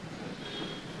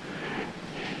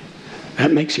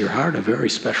 That makes your heart a very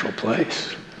special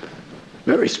place.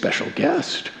 Very special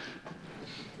guest.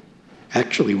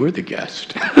 Actually, we're the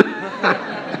guest.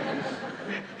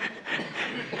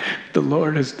 The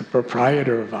Lord is the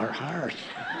proprietor of our heart.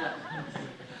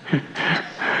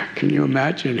 Can you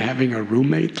imagine having a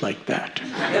roommate like that?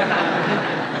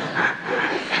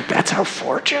 That's how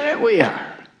fortunate we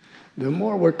are. The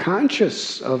more we're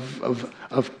conscious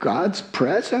of God's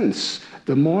presence,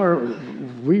 the more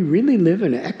we really live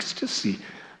in ecstasy.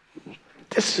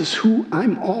 This is who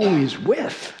I'm always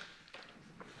with.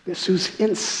 This is who's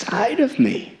inside of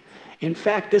me. In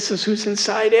fact, this is who's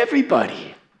inside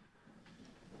everybody.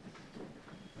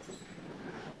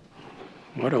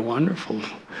 What a wonderful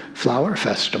flower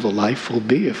festival life will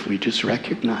be if we just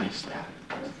recognize that.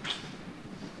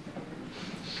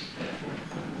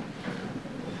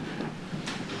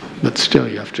 But still,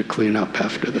 you have to clean up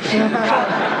after the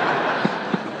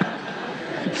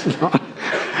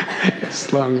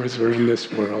as long as we're in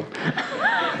this world.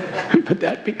 But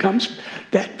that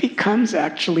becomes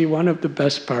actually one of the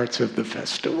best parts of the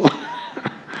festival.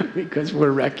 Because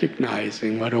we're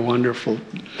recognizing what a wonderful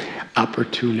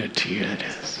opportunity it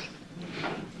is.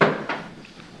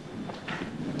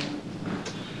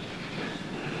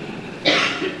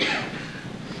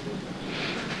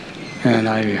 And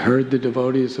I heard the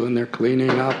devotees when they're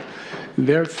cleaning up,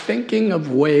 they're thinking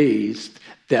of ways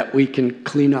that we can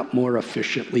clean up more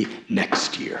efficiently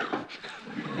next year.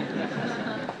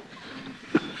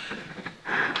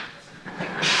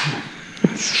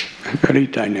 It's very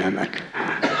dynamic.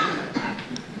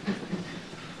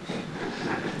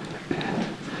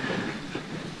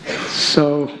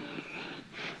 So,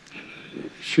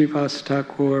 Srivas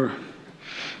Thakur,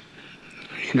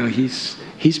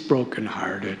 he's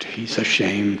brokenhearted, he's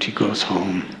ashamed, he goes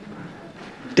home.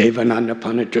 Devananda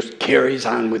Pandit just carries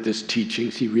on with his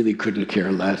teachings, he really couldn't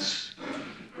care less.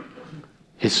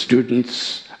 His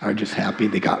students are just happy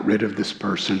they got rid of this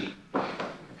person.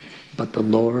 But the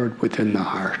Lord within the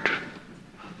heart.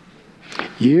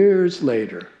 Years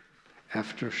later,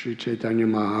 after Sri Chaitanya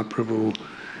Mahaprabhu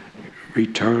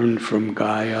returned from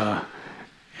Gaya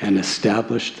and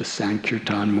established the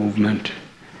Sankirtan movement,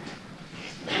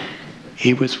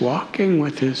 he was walking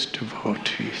with his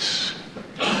devotees.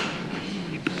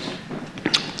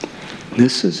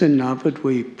 This is in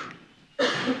Navadvip,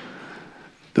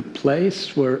 the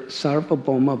place where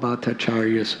Sarvabhauma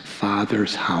Bhattacharya's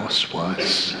father's house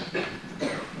was.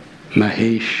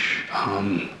 Mahesh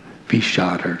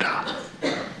Visharada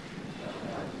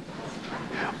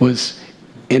was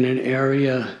in an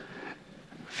area,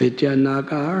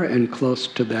 Vidyanagar, and close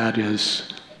to that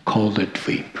is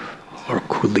Koladvip, or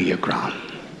Kuliagram.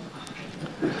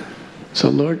 So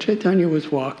Lord Chaitanya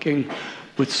was walking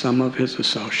with some of his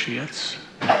associates,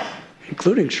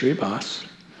 including Srivas,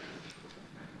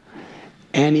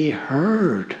 and he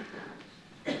heard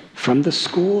from the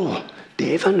school,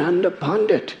 Devananda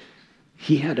Pandit.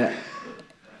 He had a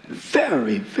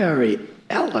very, very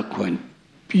eloquent,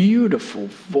 beautiful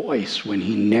voice when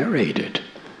he narrated.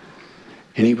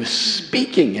 And he was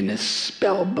speaking in his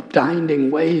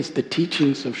spellbinding ways the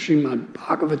teachings of Srimad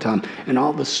Bhagavatam, and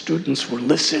all the students were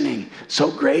listening, so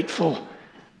grateful.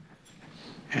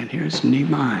 And here's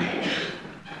Nimai.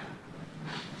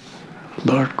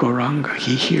 Lord Gauranga,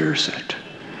 he hears it.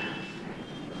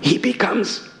 He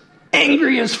becomes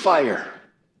angry as fire.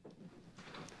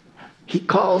 He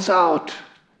calls out,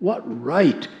 "What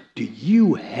right do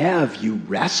you have, you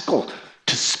rascal,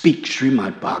 to speak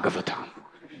Srimad Bhagavatam?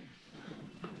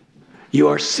 You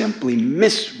are simply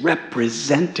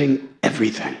misrepresenting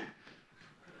everything.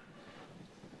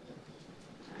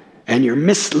 And you're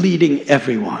misleading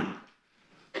everyone."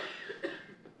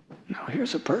 Now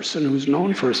here's a person who's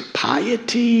known for his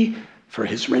piety, for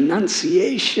his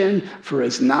renunciation, for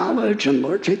his knowledge, and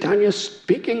Lord Chaitanya is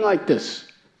speaking like this.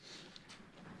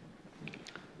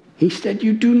 He said,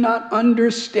 "You do not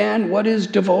understand what is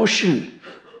devotion,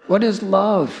 what is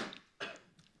love.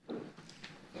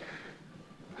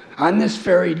 On this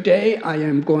very day, I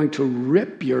am going to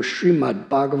rip your Srimad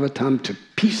Bhagavatam to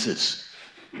pieces."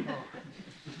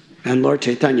 And Lord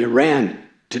Chaitanya ran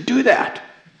to do that.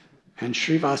 And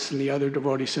Srivas and the other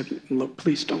devotees said, "Look,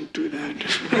 please don't do that."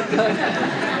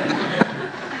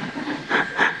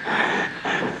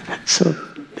 So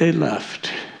they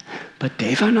left. But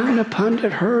Devananda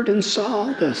Pandit heard and saw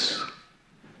all this.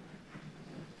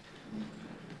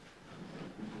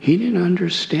 He didn't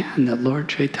understand that Lord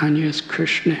Chaitanya is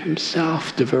Krishna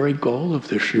himself, the very goal of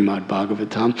the Srimad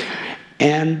Bhagavatam,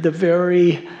 and the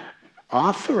very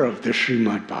author of the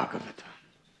Srimad Bhagavatam.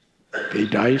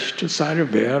 Vedaishta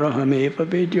sarverahameva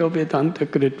vedyo vedanta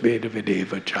krit veda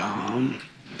vedeva chaham.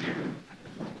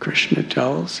 Krishna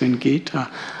tells in Gita,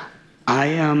 I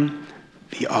am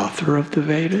the author of the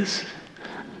Vedas,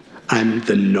 I'm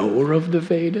the knower of the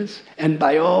Vedas, and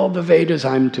by all the Vedas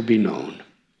I'm to be known.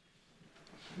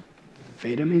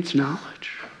 Veda means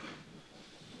knowledge.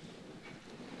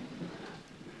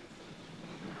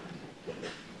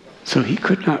 So he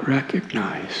could not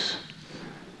recognize,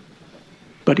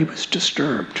 but he was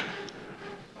disturbed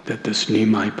that this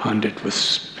Nimai Pandit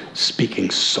was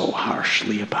speaking so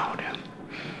harshly about him.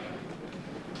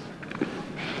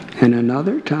 And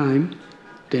another time,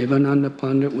 Devananda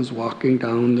Pandit was walking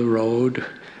down the road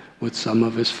with some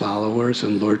of his followers,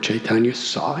 and Lord Chaitanya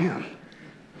saw him.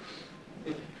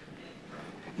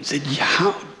 He said,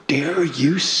 how dare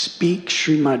you speak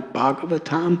Srimad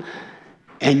Bhagavatam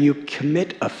and you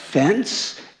commit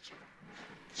offense?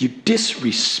 You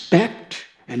disrespect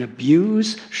and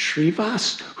abuse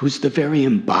Srivas, who's the very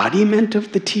embodiment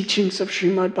of the teachings of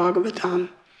Srimad Bhagavatam.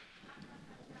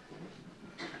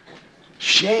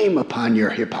 Shame upon your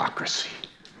hypocrisy.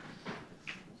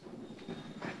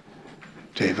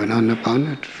 Devananda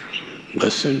Pandit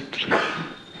listened,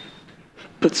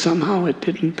 but somehow it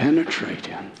didn't penetrate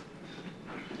him.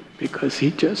 Because he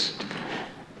just,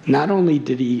 not only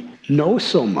did he know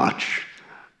so much,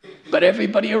 but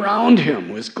everybody around him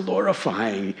was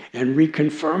glorifying and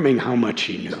reconfirming how much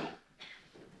he knew.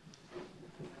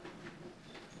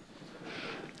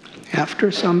 After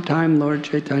some time, Lord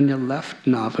Chaitanya left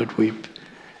Navadvip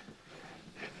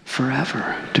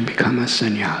forever to become a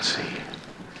sannyasi.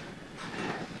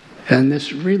 And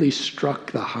this really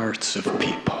struck the hearts of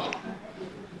people.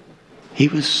 He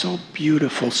was so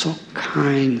beautiful, so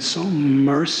kind, so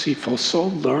merciful, so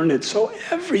learned, so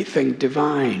everything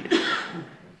divine.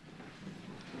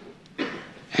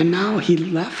 And now he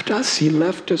left us, he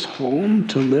left his home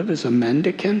to live as a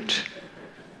mendicant.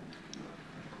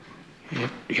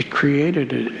 It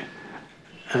created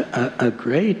a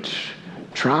great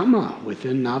trauma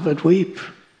within Navadvip.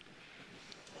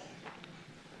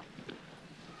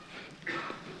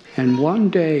 And one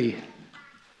day,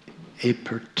 a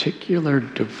particular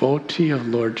devotee of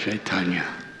Lord Chaitanya,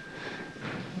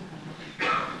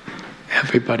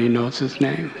 everybody knows his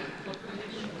name?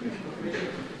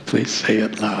 Please say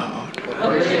it loud.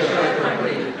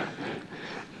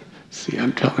 See,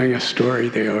 I'm telling a story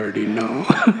they already know.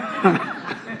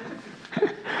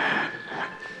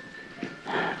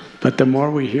 But the more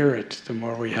we hear it, the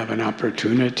more we have an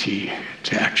opportunity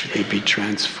to actually be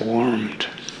transformed.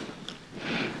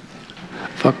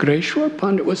 Vakreshwar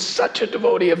Pandit was such a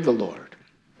devotee of the Lord.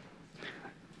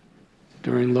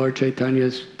 During Lord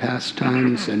Chaitanya's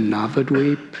pastimes in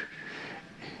Navadvip,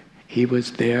 he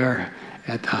was there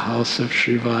at the house of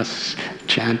Srivas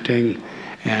chanting,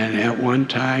 and at one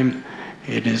time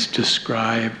it is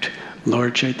described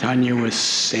Lord Chaitanya was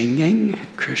singing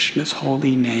Krishna's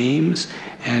holy names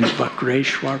and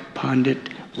Vakreshwar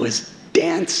Pandit was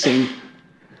dancing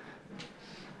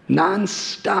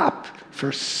non-stop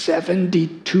for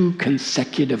 72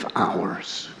 consecutive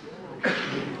hours.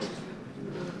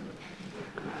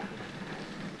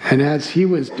 And as he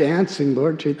was dancing,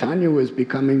 Lord Chaitanya was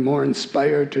becoming more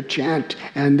inspired to chant,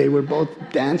 and they were both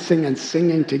dancing and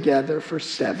singing together for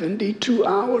 72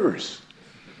 hours.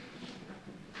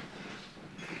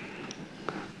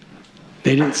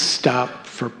 They didn't stop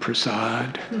for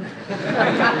prasad.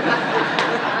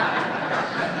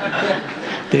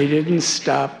 They didn't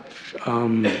stop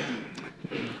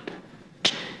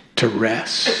to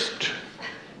rest.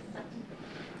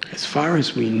 As far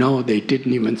as we know, they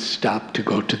didn't even stop to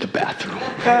go to the bathroom.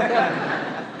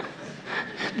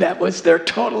 That was their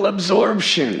total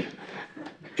absorption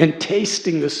in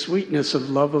tasting the sweetness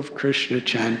of love of Krishna,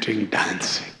 chanting,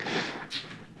 dancing.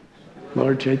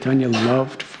 Lord Chaitanya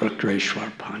loved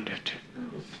Vakreshwar Pandit.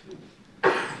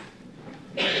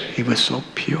 He was so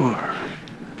pure.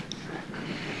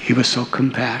 He was so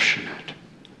compassionate.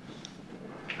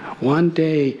 One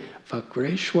day,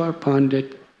 Vakreshwar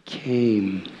Pandit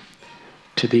came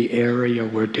to the area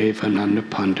where Devananda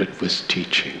Pandit was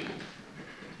teaching,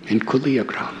 in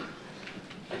Kuliyagram.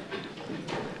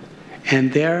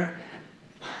 And there,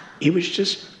 he was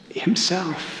just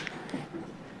himself.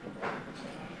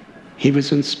 He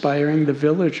was inspiring the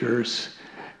villagers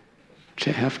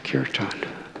to have kirtan.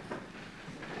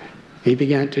 He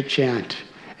began to chant,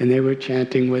 and they were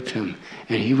chanting with him,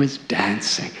 and he was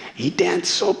dancing. He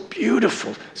danced so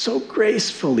beautiful, so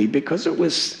gracefully, because it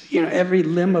was, every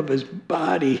limb of his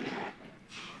body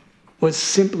was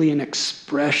simply an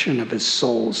expression of his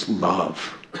soul's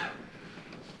love.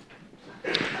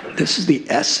 This is the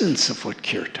essence of what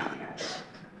kirtan is.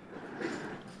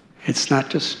 It's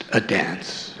not just a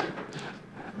dance.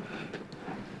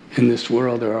 In this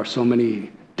world, there are so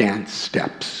many dance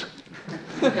steps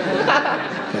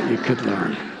that you could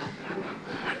learn.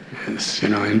 Yes,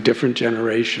 in different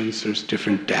generations, there's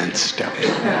different dance steps.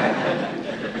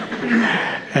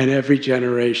 And every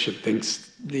generation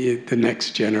thinks the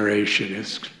next generation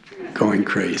is going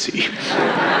crazy.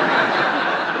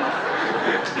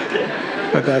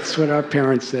 But that's what our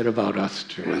parents said about us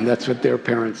too, and that's what their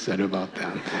parents said about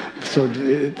them. So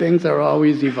things are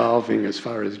always evolving as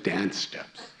far as dance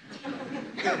steps.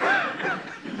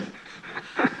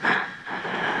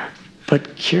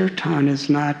 But kirtan is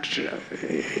not,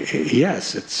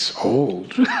 yes, it's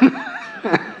old.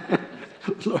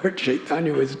 Lord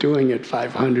Chaitanya was doing it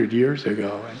 500 years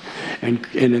ago. And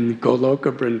in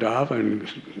Goloka Vrindavan,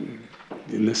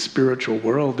 in the spiritual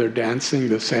world, they're dancing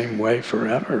the same way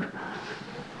forever.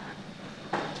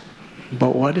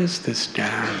 But what is this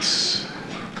dance?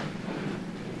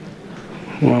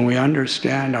 When we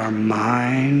understand our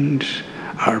mind,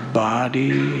 our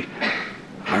body,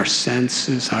 our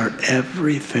senses, our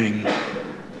everything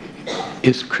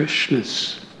is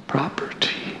Krishna's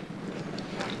property.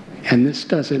 And this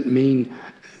doesn't mean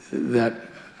that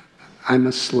I'm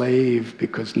a slave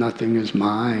because nothing is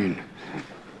mine.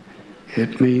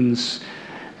 It means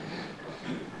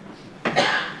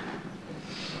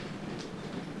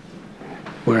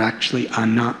we're actually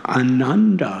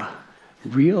ananda,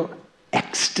 real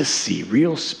ecstasy,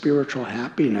 real spiritual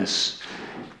happiness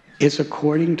is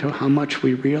according to how much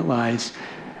we realize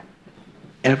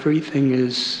everything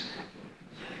is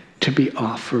to be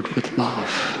offered with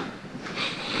love.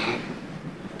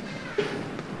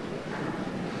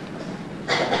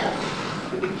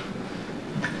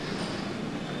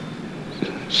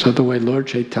 So the way Lord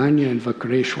Chaitanya and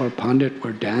Vakreshwar Pandit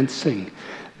were dancing,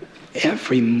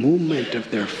 every movement of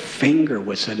their finger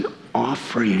was an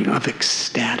offering of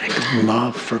ecstatic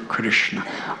love for Krishna,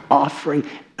 offering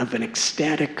of an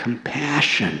ecstatic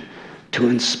compassion to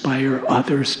inspire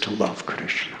others to love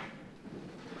Krishna.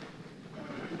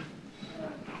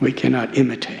 We cannot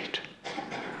imitate.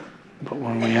 But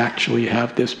when we actually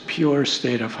have this pure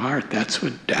state of heart, that's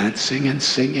what dancing and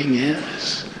singing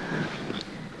is.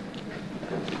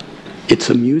 It's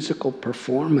a musical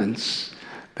performance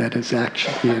that is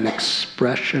actually an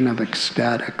expression of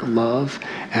ecstatic love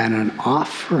and an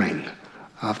offering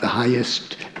of the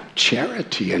highest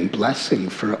charity and blessing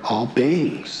for all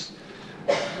beings.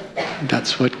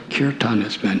 That's what kirtan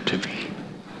is meant to be.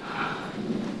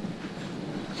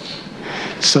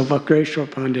 So Vakreshwar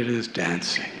Pandit is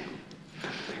dancing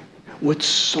with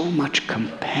so much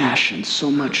compassion,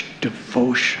 so much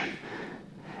devotion.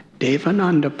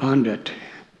 Devananda Pandit,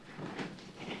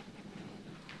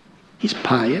 he's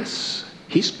pious,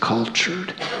 he's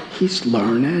cultured, he's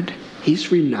learned,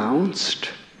 he's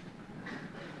renounced.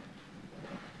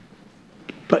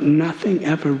 But nothing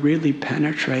ever really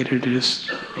penetrated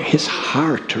his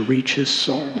heart to reach his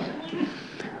soul.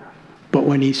 But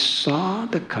when he saw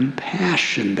the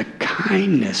compassion, the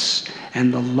kindness,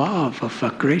 and the love of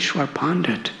Vakreshwar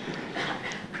Pandit,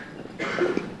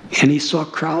 and he saw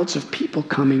crowds of people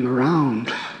coming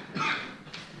around,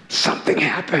 something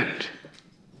happened.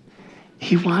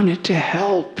 He wanted to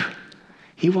help.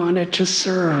 He wanted to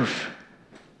serve.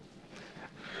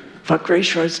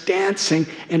 Vakreshwar is dancing,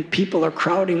 and people are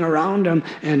crowding around him,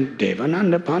 and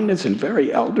Devananda Pandit's a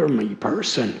very elderly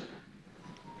person.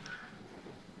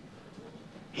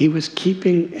 He was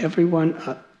keeping everyone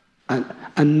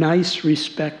a nice,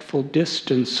 respectful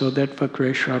distance so that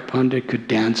Vakreshwar Pandit could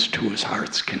dance to his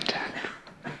heart's content.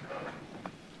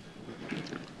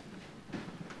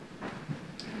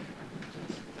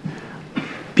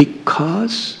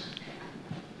 Because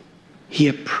he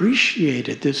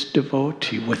appreciated this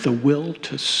devotee with a will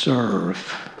to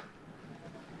serve,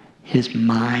 his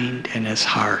mind and his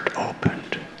heart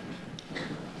opened.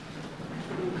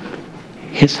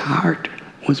 His heart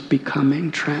was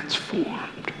becoming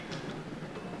transformed.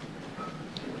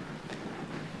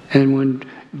 And when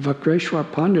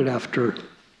Vakreshwar Pandit, after,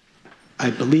 I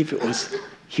believe it was,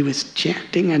 he was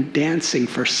chanting and dancing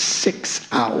for 6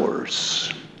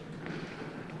 hours.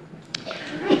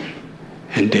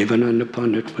 And Devananda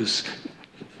Pandit was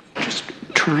just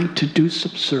trying to do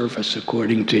some service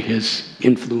according to his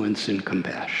influence and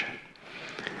compassion.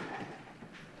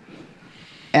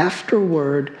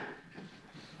 Afterward,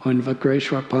 when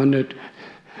Vakreshwar Pandit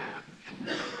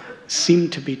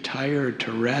seemed to be tired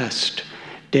to rest,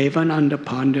 Devananda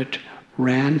Pandit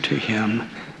ran to him,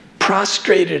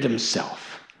 prostrated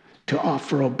himself to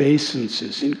offer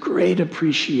obeisances in great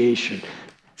appreciation.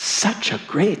 Such a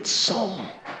great soul,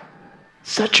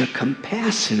 such a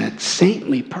compassionate,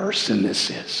 saintly person this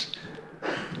is.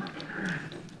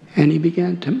 And he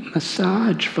began to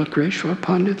massage Vakreshwar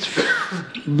Pandit's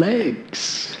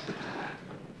legs,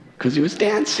 because he was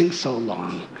dancing so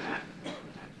long.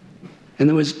 And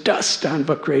there was dust on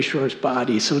Vakreshwar's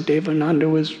body, so Devananda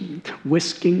was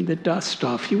whisking the dust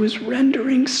off. He was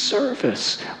rendering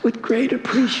service with great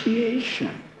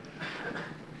appreciation.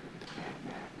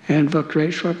 And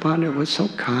Vakreshwar Pandit was so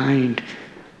kind.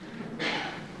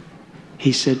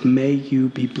 He said, "May you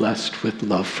be blessed with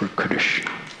love for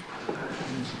Krishna."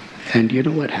 And you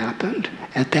know what happened?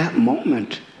 At that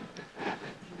moment,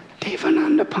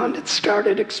 Devananda Pandit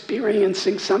started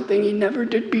experiencing something he never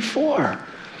did before.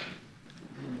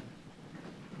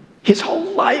 His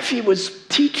whole life he was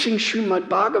teaching Srimad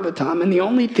Bhagavatam, and the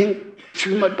only thing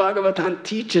Srimad Bhagavatam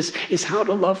teaches is how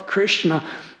to love Krishna.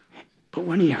 But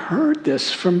when he heard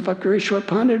this from Vakreshwar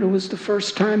Pandit, it was the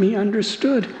first time he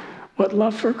understood what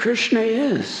love for Krishna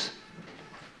is.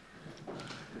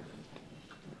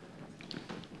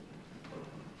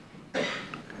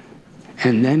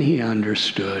 And then he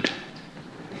understood,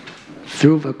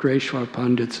 through Vakreshwar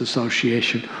Pandit's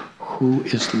association, who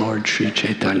is Lord Sri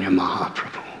Chaitanya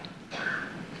Mahaprabhu.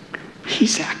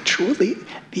 He's actually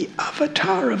the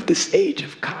avatar of this age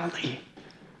of Kali.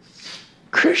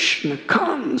 Krishna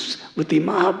comes with the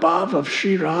Mahabhava of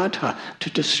Sri Radha to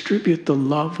distribute the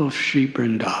love of Sri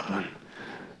Vrindavan,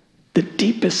 the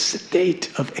deepest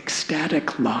state of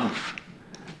ecstatic love.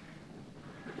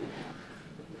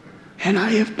 And I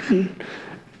have been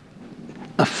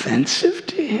offensive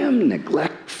to him,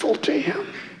 neglectful to him.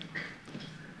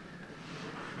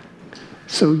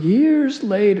 So years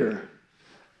later,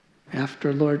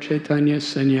 after Lord Chaitanya's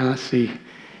sannyasi,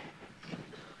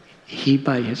 he,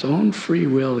 by his own free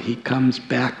will, he comes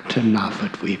back to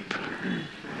Navadvip.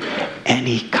 And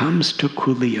he comes to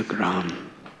Kuliyagram.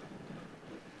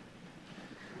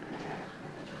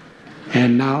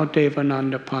 And now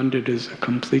Devananda Pandit is a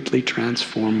completely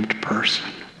transformed person.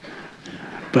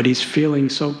 But he's feeling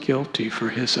so guilty for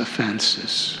his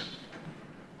offenses.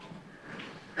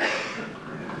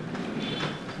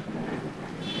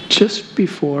 Just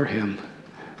before him,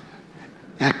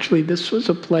 actually this was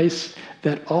a place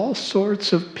that all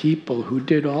sorts of people who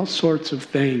did all sorts of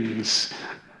things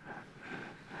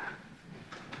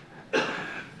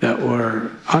that were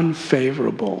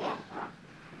unfavorable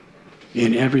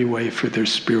in every way for their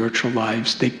spiritual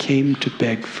lives, they came to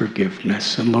beg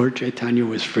forgiveness. And Lord Chaitanya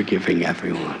was forgiving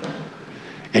everyone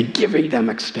and giving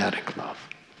them ecstatic love.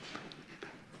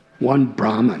 One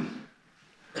Brahmin,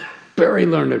 very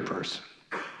learned person,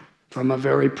 from a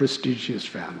very prestigious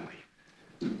family.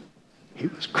 He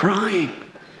was crying.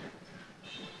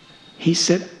 He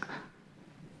said,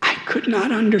 I could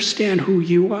not understand who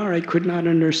you are. I could not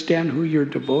understand who your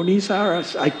devotees are.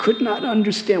 I could not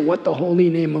understand what the holy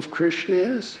name of Krishna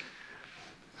is.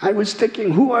 I was thinking,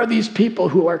 who are these people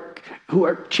who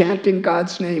are chanting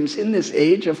God's names in this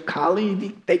age of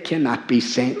Kali? They cannot be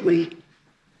saintly.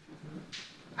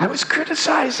 I was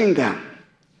criticizing them.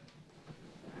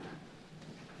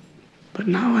 But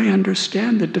now I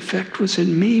understand the defect was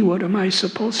in me. What am I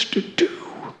supposed to do?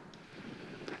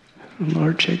 And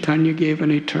Lord Chaitanya gave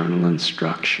an eternal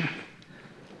instruction.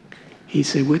 He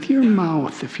said, with your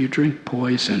mouth, if you drink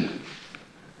poison,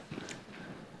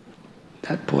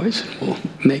 that poison will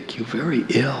make you very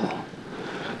ill.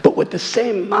 But with the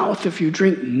same mouth, if you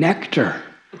drink nectar,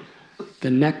 the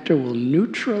nectar will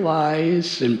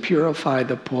neutralize and purify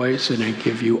the poison and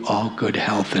give you all good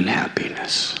health and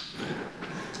happiness.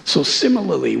 So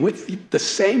similarly, with the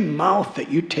same mouth that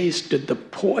you tasted the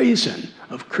poison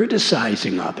of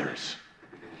criticizing others,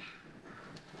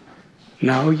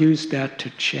 now use that to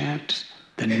chant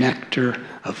the nectar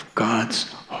of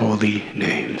God's holy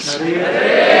names.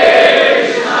 Hare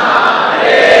Krishna,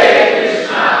 Hare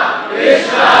Krishna,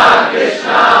 Krishna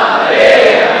Krishna,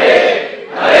 Hare Hare,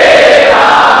 Hare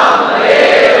Ram,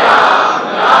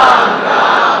 Ram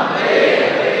Ram, Hare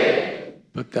Hare.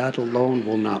 But that alone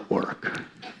will not work.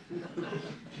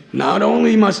 Not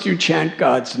only must you chant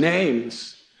God's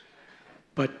names,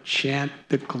 but chant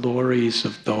the glories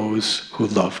of those who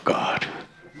love God.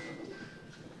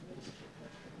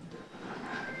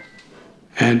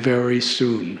 And very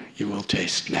soon you will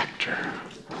taste nectar.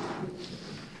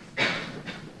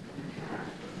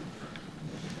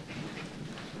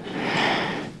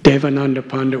 Devananda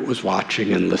Pandit was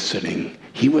watching and listening.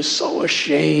 He was so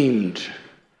ashamed.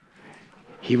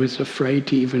 He was afraid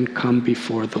to even come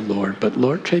before the Lord. But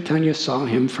Lord Chaitanya saw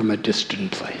him from a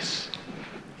distant place.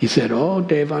 He said, oh,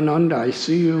 Devananda, I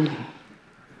see you.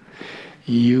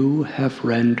 You have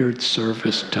rendered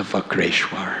service to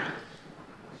Vakreshwar.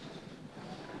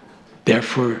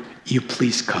 Therefore, you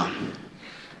please come.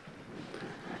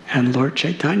 And Lord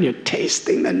Chaitanya,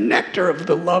 tasting the nectar of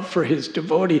the love for his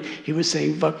devotee, he was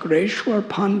saying, Vakreshwar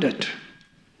Pandit,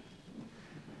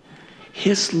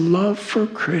 his love for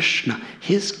Krishna,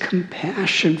 his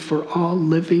compassion for all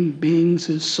living beings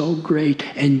is so great,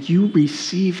 and you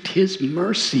received his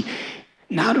mercy.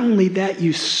 Not only that,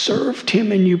 you served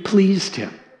him and you pleased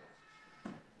him.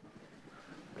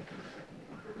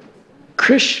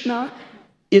 Krishna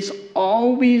is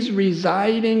always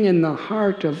residing in the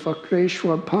heart of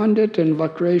Vakreshwar Pandit, and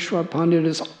Vakreshwar Pandit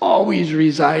is always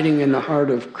residing in the heart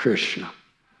of Krishna.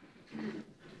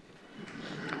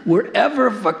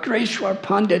 Wherever Vakreshwar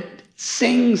Pandit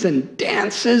sings and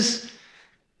dances,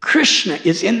 Krishna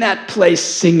is in that place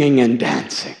singing and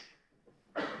dancing.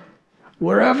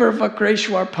 Wherever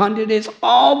Vakreshwar Pandit is,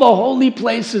 all the holy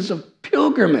places of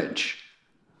pilgrimage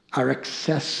are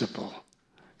accessible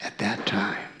at that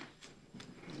time.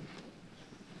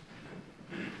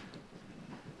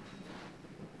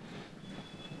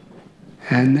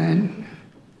 And then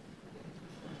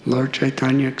Lord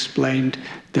Chaitanya explained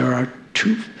there are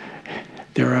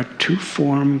two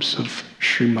forms of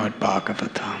Srimad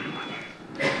Bhagavatam.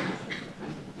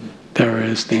 There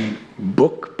is the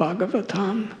book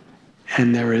Bhagavatam,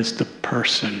 and there is the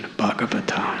person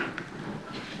Bhagavatam.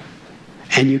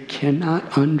 And you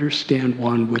cannot understand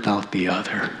one without the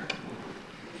other.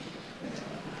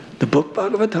 The book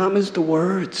Bhagavatam is the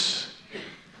words,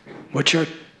 which are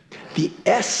the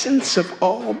essence of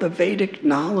all the Vedic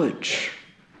knowledge.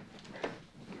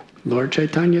 Lord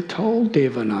Chaitanya told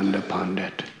Devananda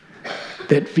Pandit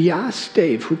that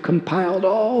Vyasadeva, who compiled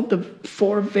all the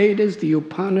 4 Vedas, the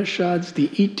Upanishads, the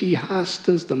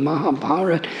Itihastas, the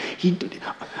Mahabharata,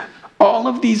 all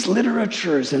of these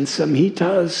literatures and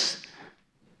samhitas,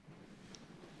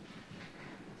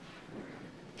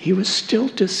 he was still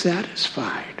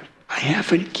dissatisfied. I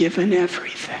haven't given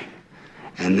everything.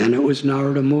 And then it was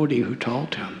Narada Muni who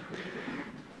told him,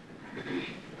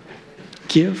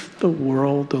 give the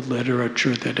world the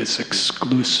literature that is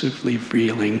exclusively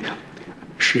revealing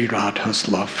Sri Radha's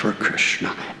love for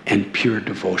Krishna and pure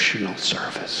devotional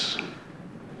service.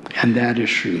 And that is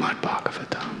Srimad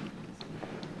Bhagavatam.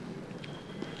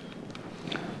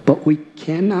 But we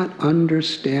cannot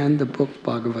understand the book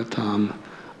Bhagavatam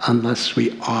unless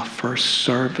we offer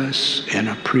service and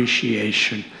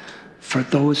appreciation for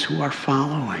those who are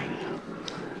following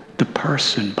the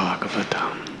person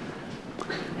Bhagavatam.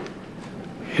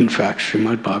 In fact,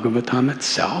 Srimad Bhagavatam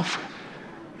itself,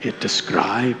 it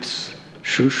describes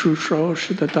Shushusho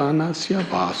Shadatanasya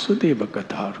Vasudeva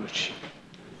Gataruchi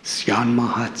Syan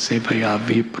Mahat Sevaya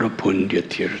Viprapundya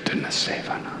Tirthana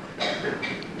Sevana.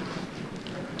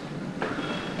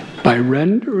 By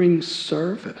rendering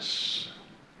service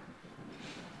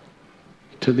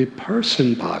to the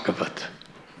person Bhagavat,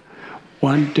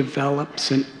 one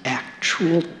develops an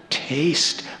actual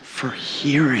taste for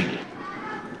hearing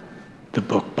the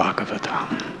book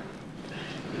Bhagavatam.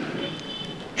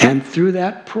 And through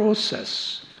that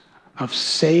process of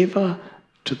seva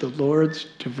to the Lord's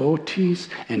devotees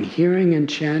and hearing and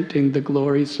chanting the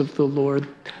glories of the Lord,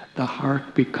 the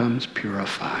heart becomes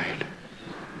purified.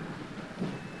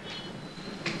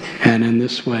 And in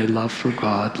this way, love for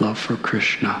God, love for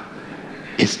Krishna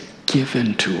is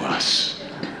given to us.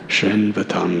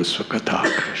 Shenvatam Sukata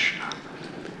Krishna.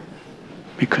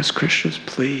 Because Krishna is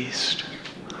pleased.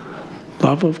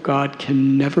 Love of God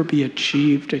can never be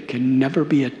achieved. It can never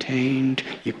be attained.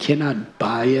 You cannot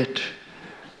buy it.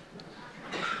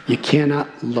 You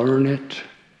cannot learn it.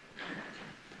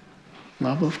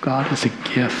 Love of God is a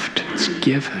gift. It's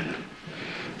given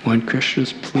when Krishna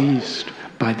is pleased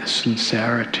by the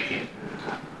sincerity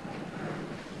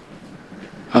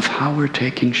of how we're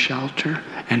taking shelter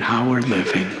and how we're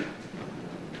living.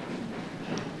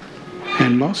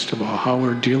 And most of all, how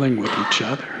we're dealing with each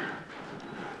other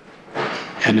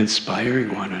and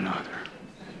inspiring one another.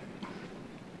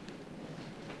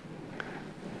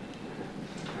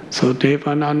 So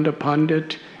Devananda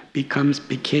Pandit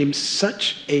became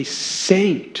such a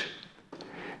saint.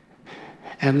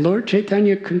 And Lord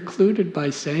Chaitanya concluded by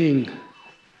saying,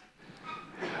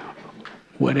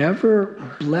 whatever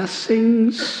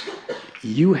blessings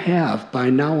you have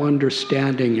by now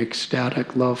understanding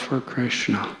ecstatic love for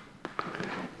Krishna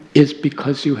is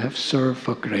because you have served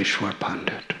Vakreshwar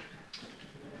Pandit.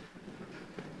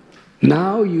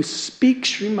 Now you speak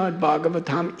Srimad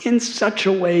Bhagavatam in such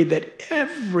a way that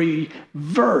every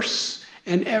verse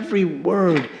and every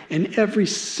word and every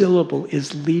syllable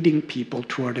is leading people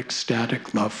toward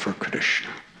ecstatic love for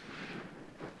Krishna.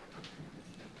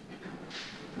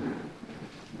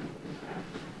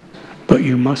 But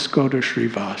you must go to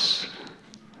Srivas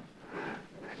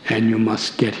and you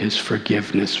must get his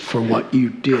forgiveness for what you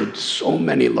did so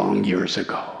many long years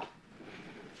ago.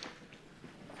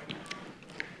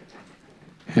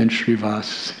 And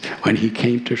Srivas, when he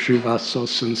came to Srivas so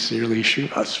sincerely,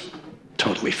 Srivas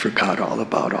totally forgot all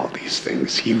about all these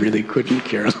things. He really couldn't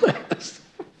care less.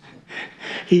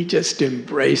 He just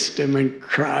embraced him and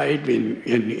cried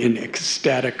in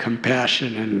ecstatic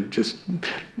compassion and just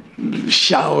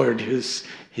showered his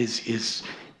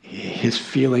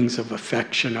feelings of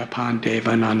affection upon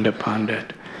Devananda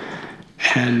Pandit.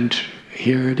 And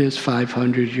here it is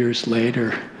 500 years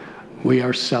later. We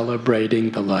are celebrating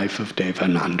the life of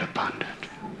Devananda Pandit.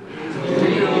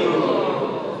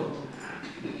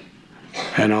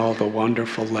 and all the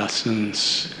wonderful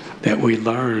lessons that we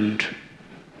learned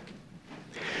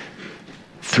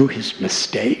through his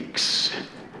mistakes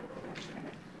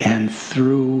and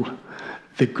through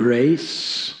the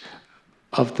grace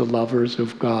of the lovers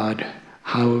of God,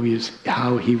 how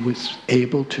he was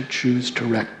able to choose to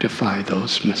rectify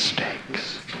those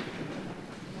mistakes.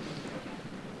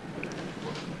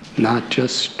 Not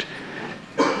just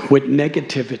with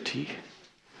negativity,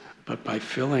 but by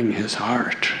filling his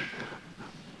heart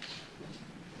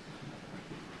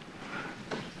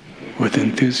with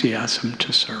enthusiasm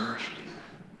to serve.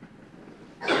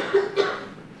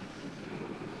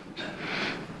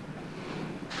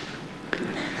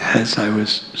 As I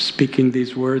was speaking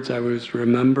these words, I was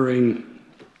remembering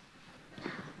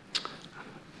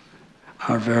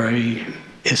our very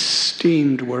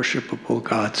esteemed, worshipable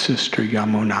God Sister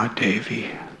Yamuna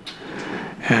Devi,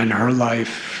 and her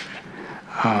life.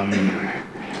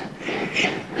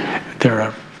 There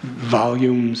are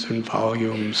volumes and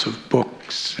volumes of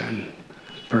books, and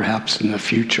perhaps in the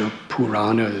future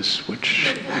Puranas,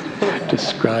 which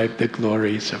describe the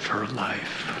glories of her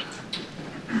life.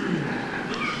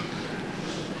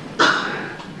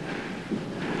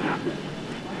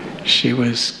 She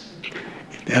was,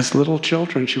 as little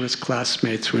children, she was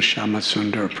classmates with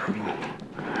Shyamasundar Prabhu.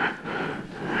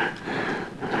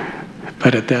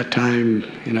 But at that time,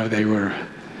 they were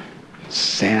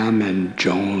Sam and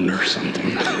Joan or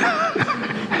something.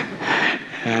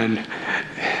 And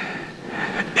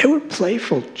they were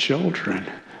playful children,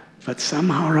 but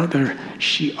somehow or other,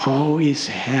 she always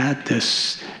had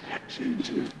this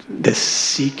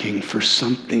seeking for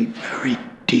something very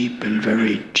deep and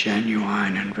very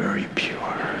genuine and very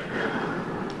pure.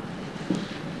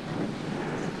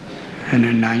 And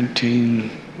in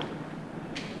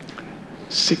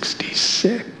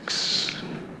 1966,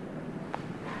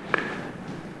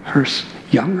 her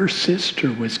younger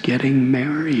sister was getting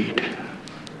married.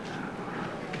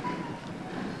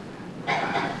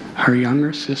 Her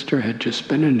younger sister had just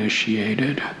been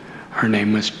initiated. Her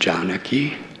name was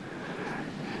Janaki.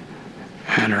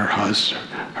 And her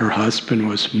husband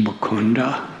was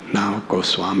Mukunda, now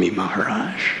Goswami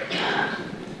Maharaj.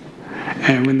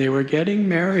 And when they were getting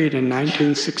married in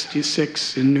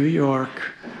 1966 in New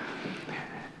York,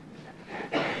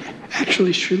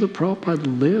 actually Srila Prabhupada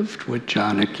lived with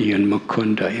Janaki and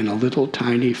Mukunda in a little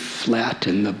tiny flat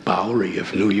in the Bowery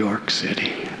of New York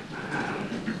City.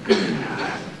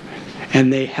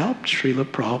 And they helped Srila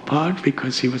Prabhupada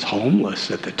because he was homeless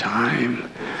at the time.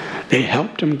 They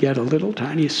helped him get a little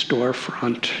tiny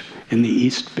storefront in the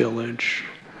East Village.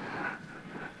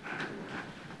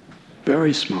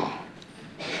 Very small.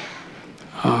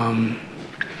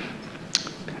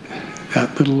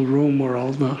 That little room where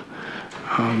all the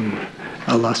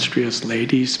illustrious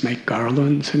ladies make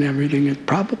garlands and everything,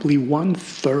 probably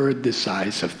 1/3 the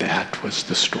size of that was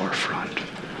the storefront.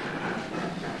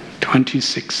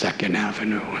 26 2nd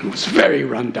Avenue. It was a very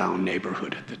run-down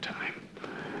neighborhood at the time.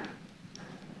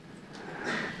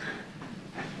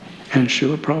 And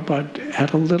Srila Prabhupada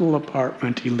had a little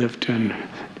apartment he lived in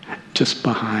just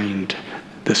behind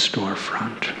the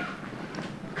storefront.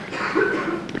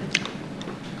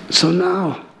 So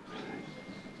now,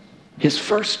 his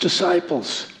first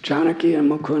disciples, Janaki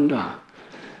and Mukunda,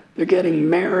 they're getting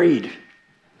married.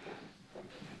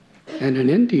 And in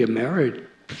India,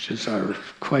 marriages are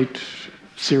quite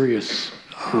serious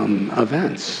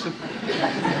events.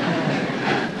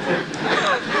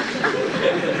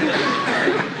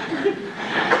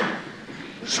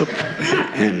 So,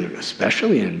 and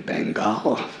especially in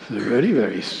Bengal, they're very,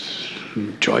 very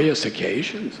joyous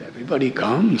occasions. Everybody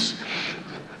comes.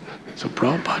 So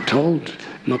Prabhupada told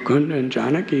Mukunda and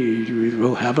Janaki,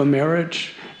 we'll have a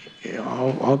marriage.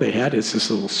 All they had is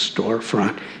this little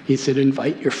storefront. He said,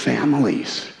 invite your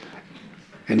families.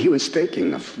 And he was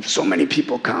thinking of so many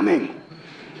people coming.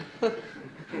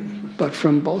 But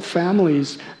from both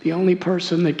families, the only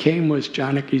person that came was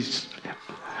Janaki's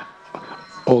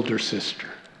older sister.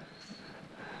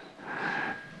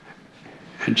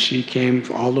 And she came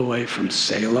all the way from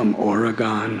Salem,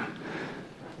 Oregon,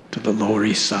 to the Lower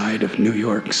East Side of New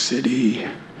York City,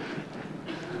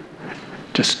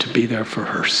 just to be there for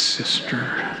her sister.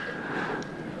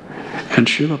 And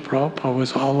Srila Prabhupada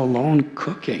was all alone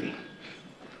cooking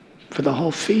for the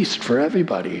whole feast, for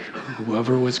everybody,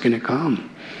 whoever was going to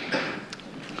come.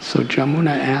 So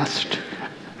Jamuna asked,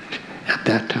 at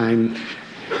that time,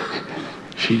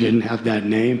 she didn't have that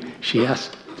name, she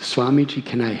asked, Swamiji,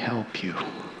 can I help you?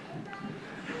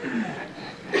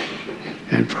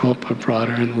 And Prabhupada brought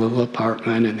her in a little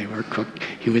apartment and they were cooking.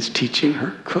 He was teaching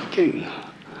her cooking.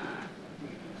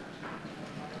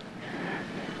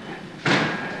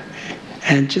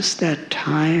 And just that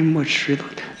time with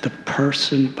the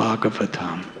person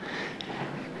Bhagavatam,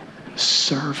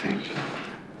 serving,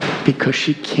 because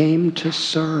she came to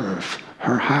serve.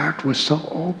 Her heart was so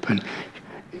open.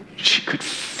 She could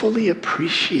fully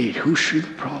appreciate who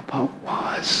Srila Prabhupada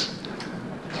was,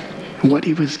 what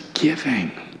he was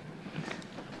giving.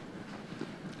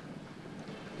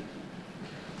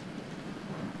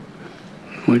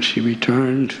 When she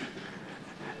returned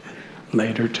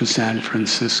later to San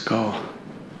Francisco,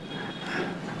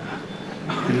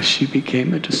 and she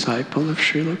became a disciple of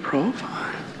Srila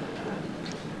Prabhupada.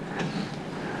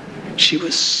 She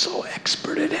was so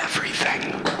expert at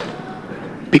everything,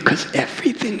 because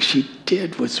everything she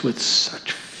did was with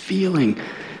such feeling.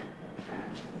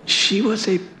 She was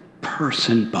a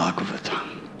person Bhagavatam.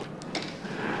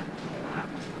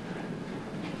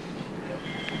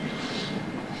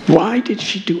 Why did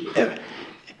she do it?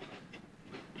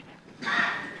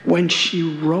 When she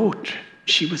wrote,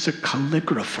 she was a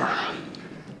calligrapher.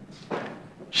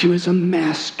 She was a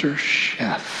master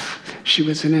chef. She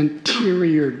was an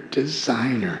interior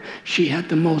designer. She had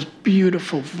the most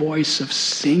beautiful voice of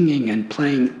singing and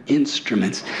playing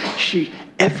instruments.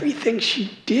 Everything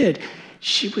she did,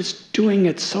 she was doing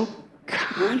it so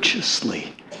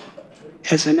consciously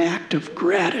as an act of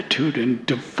gratitude and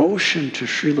devotion to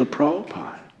Srila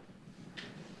Prabhupada.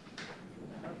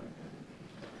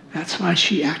 That's why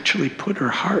she actually put her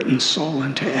heart and soul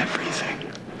into everything.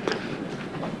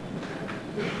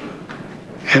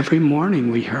 Every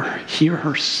morning we hear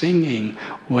her singing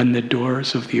when the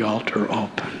doors of the altar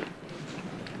open.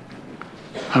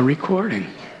 A recording.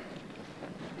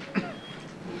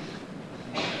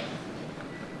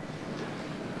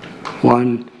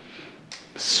 One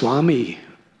Swami,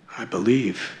 I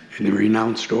believe, in the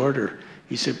renounced order,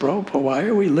 he said, Prabhupada, why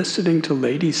are we listening to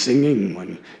ladies singing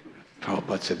when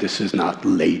Prabhupada said, this is not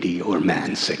lady or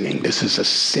man singing. This is a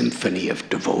symphony of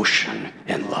devotion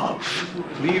and love.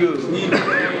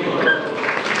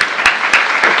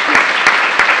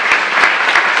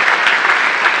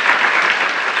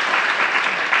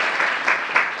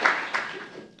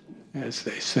 As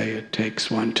they say, it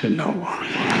takes one to know one.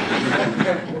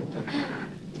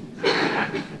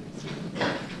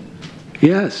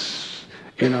 Yes.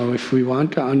 If we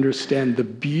want to understand the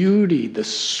beauty, the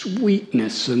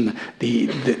sweetness, and the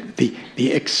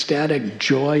ecstatic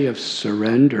joy of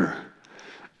surrender,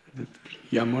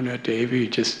 Yamuna Devi,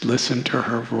 just listen to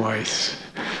her voice.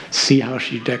 See how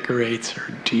she decorates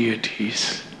her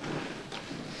deities.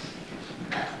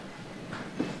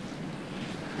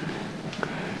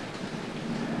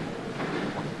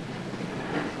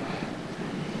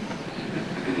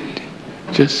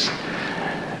 Just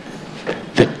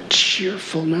the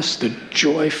cheerfulness, the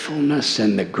joyfulness,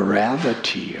 and the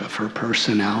gravity of her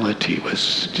personality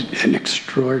was an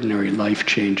extraordinary,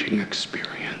 life-changing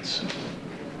experience.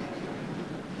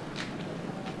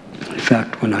 In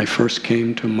fact, when I first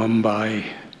came to Mumbai,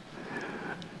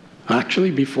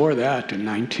 actually before that, in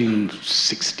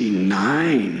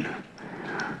 1969,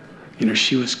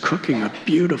 she was cooking a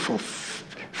beautiful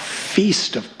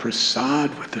feast of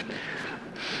prasad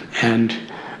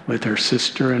with her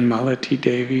sister and Malati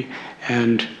Devi,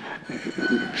 and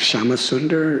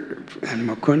Shamasundar and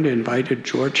Mukunda invited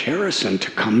George Harrison to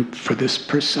come for this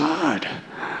prasad.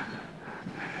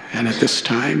 And at this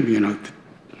time,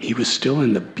 he was still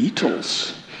in the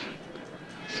Beatles,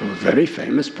 so a very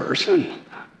famous person.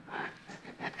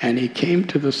 And he came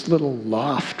to this little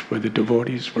loft where the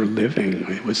devotees were living.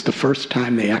 It was the first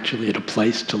time they actually had a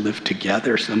place to live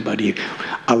together. Somebody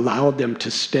allowed them to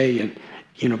stay in,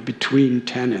 between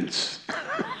tenants.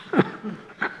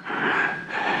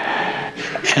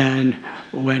 And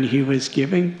when he was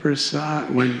giving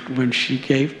prasad, when she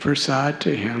gave prasad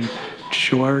to him,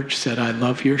 George said, I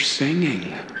love your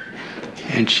singing.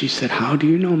 And she said, how do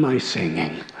you know my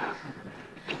singing?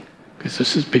 Because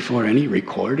this is before any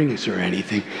recordings or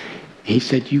anything. He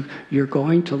said, you're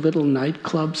going to little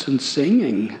nightclubs and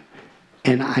singing,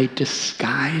 and I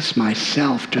disguise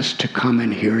myself just to come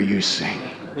and hear you sing.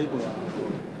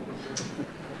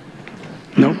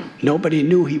 Nobody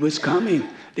knew he was coming.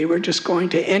 They were just going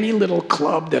to any little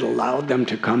club that allowed them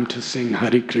to come to sing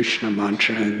Hare Krishna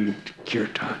mantra and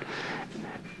kirtan.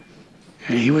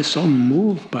 And he was so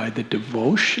moved by the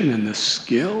devotion and the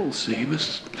skills, he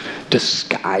was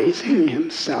disguising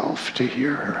himself to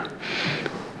hear her.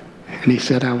 And he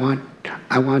said, I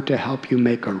want to help you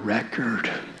make a record.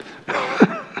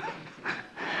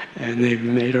 And they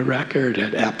made a record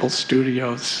at Apple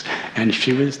Studios, and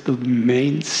she was the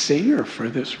main singer for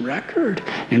this record.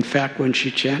 In fact, when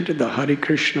she chanted the Hare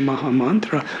Krishna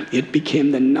Mahamantra, it became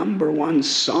the #1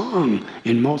 song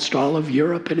in most all of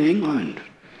Europe and England.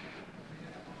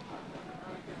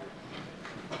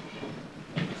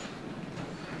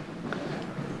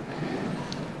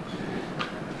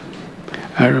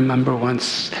 I remember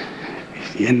once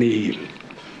in the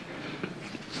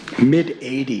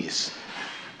mid-'80s,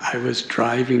 I was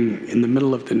driving in the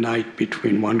middle of the night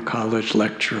between one college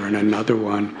lecture and another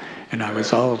one, and I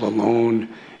was all alone,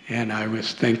 and I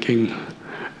was thinking,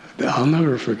 I'll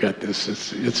never forget this.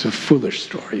 It's a foolish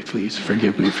story. Please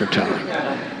forgive me for telling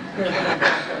it.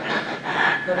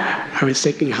 I was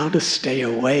thinking how to stay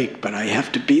awake, but I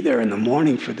have to be there in the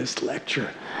morning for this lecture.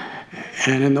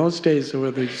 And in those days, there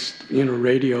were these,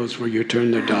 radios where you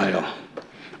turn the dial.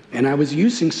 And I was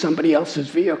using somebody else's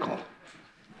vehicle.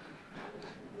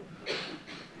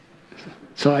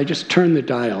 So I just turned the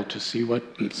dial to see what,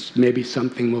 maybe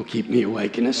something will keep me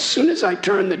awake. And as soon as I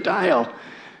turned the dial,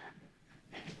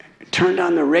 turned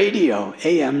on the radio,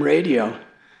 AM radio,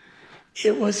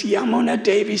 it was Yamuna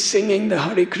Devi singing the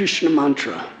Hare Krishna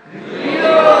mantra.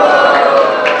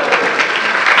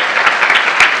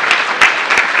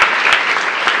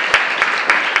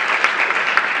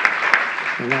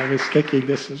 And I was thinking,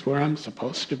 this is where I'm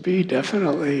supposed to be,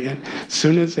 definitely. And as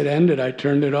soon as it ended, I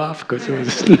turned it off because it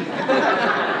was...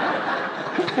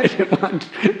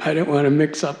 I didn't want to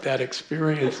mix up that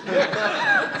experience.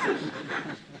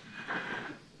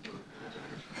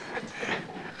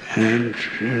 And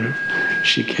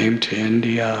she came to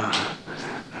India.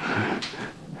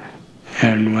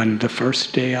 And when the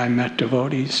first day I met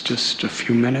devotees, just a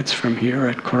few minutes from here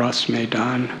at Cross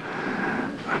Maidan,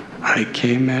 I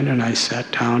came in and I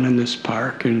sat down in this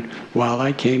park, and while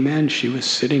I came in, she was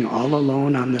sitting all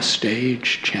alone on the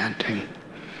stage chanting.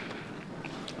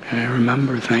 And I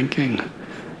remember thinking,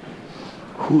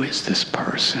 who is this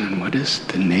person? What is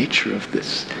the nature of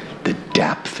this, the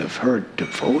depth of her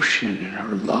devotion and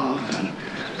her love? And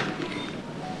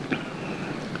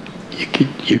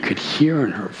you could hear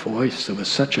in her voice, there was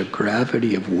such a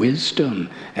gravity of wisdom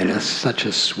and such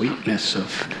a sweetness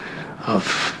of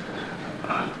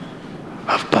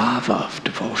bhava, of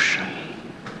devotion.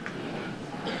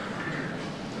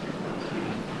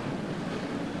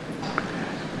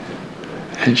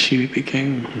 And she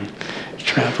began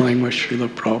traveling with Srila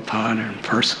Prabhupada,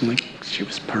 and she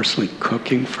was personally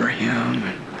cooking for him.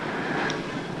 And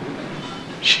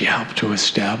she helped to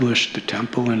establish the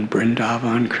temple in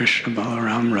Vrindavan, Krishna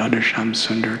Balaram Radhasham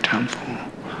Sundar temple.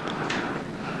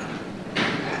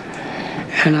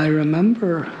 And I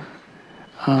remember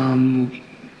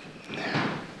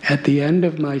at the end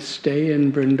of my stay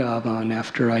in Vrindavan,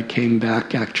 after I came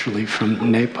back actually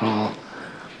from Nepal,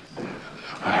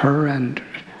 her and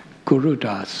Guru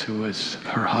Das, who was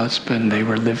her husband, they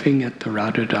were living at the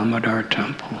Radha Damodar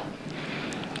temple.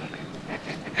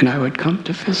 And I would come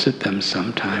to visit them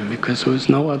sometime because there was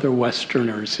no other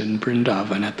Westerners in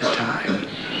Vrindavan at the time.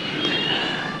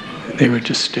 They were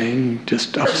just staying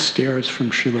just upstairs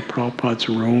from Srila Prabhupada's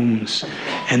rooms,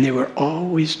 and they were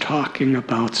always talking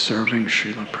about serving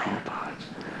Srila Prabhupada.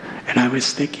 And I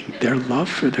was thinking, their love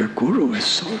for their guru is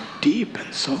so deep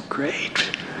and so great.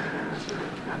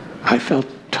 I felt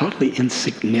totally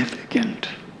insignificant.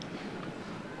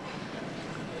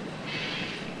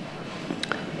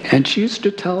 And she used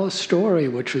to tell a story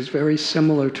which was very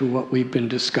similar to what we've been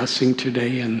discussing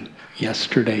today and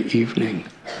yesterday evening.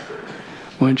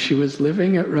 When she was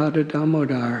living at Radha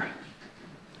Damodar,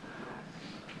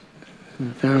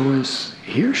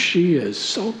 here she is,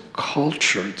 so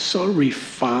cultured, so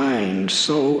refined,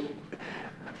 so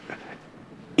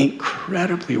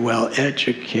incredibly well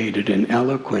educated and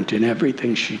eloquent in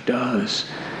everything she does.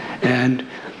 And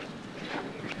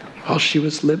while she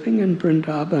was living in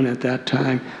Vrindavan at that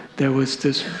time, there was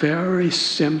this very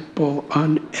simple,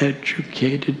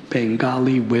 uneducated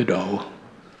Bengali widow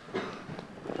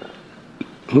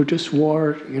who just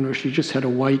wore, she just had a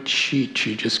white sheet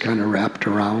she just kind of wrapped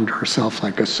around herself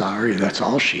like a sari. That's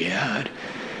all she had.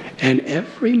 And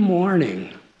every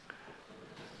morning,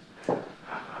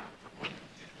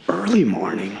 early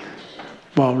morning,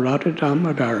 while Radha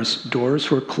Damodar's doors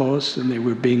were closed and they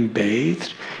were being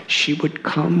bathed, she would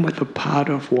come with a pot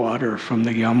of water from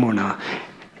the Yamuna.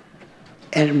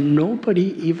 And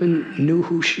nobody even knew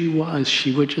who she was.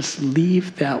 She would just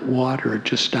leave that water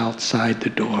just outside the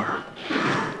door.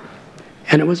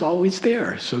 And it was always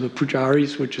there. So the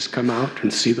pujaris would just come out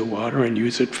and see the water and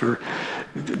use it for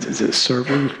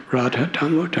serving Radha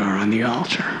Damodar on the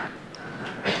altar.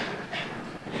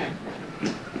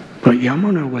 But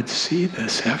Yamuna would see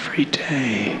this every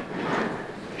day.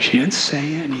 She didn't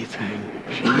say anything.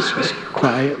 She was just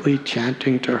quietly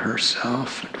chanting to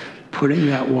herself, putting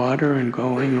that water and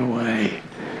going away.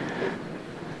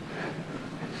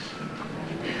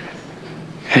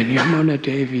 And Yamuna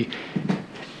Devi,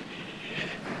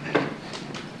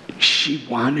 she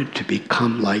wanted to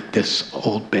become like this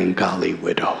old Bengali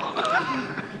widow.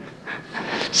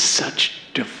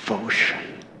 such devotion.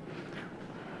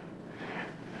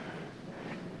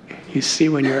 You see,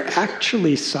 when you're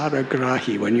actually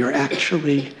saragrahi, when you're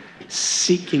actually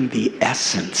seeking the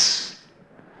essence,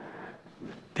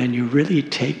 then you really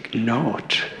take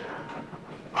note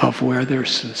of where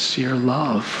there's sincere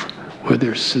love, where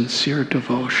there's sincere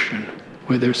devotion,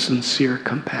 where there's sincere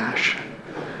compassion,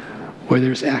 where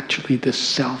there's actually this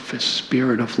selfish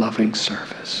spirit of loving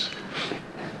service.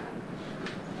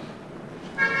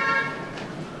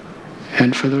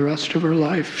 And for the rest of her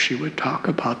life, she would talk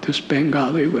about this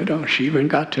Bengali widow. She even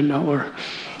got to know her.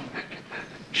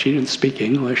 She didn't speak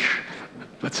English,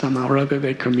 but somehow or other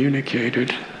they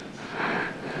communicated.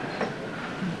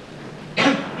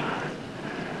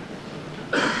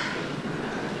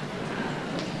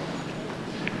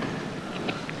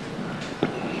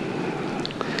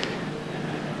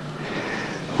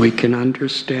 We can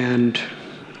understand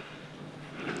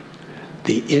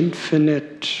the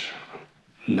infinite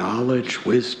knowledge,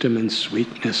 wisdom, and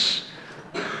sweetness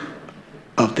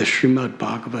of the Srimad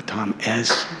Bhagavatam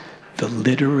as the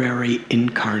literary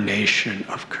incarnation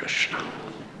of Krishna.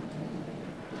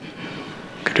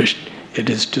 It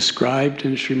is described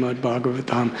in Srimad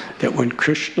Bhagavatam that when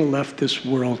Krishna left this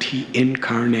world, he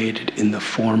incarnated in the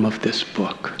form of this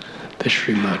book, the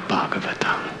Srimad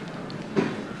Bhagavatam.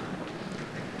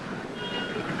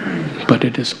 But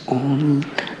it is only,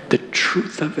 the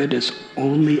truth of it is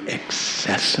only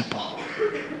accessible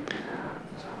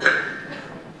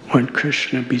when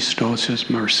Krishna bestows his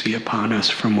mercy upon us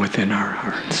from within our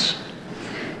hearts.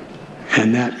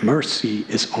 And that mercy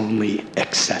is only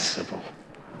accessible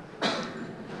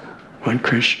when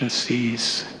Krishna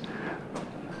sees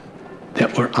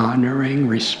that we're honoring,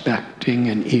 respecting,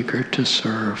 and eager to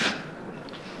serve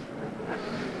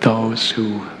those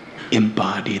who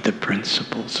embody the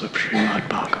principles of Srimad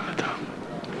Bhagavatam.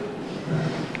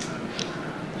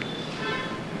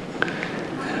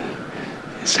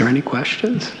 Is there any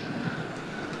questions?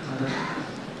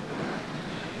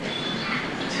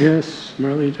 Yes,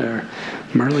 Muralidhar.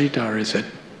 Muralidhar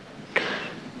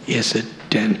is a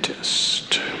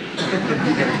dentist.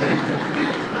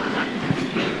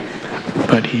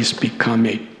 But he's become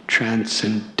a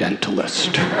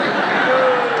transcendentalist.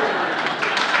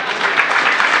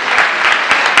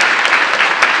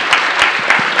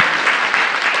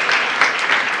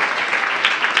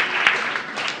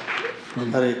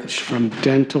 From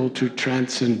dental to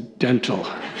transcendental.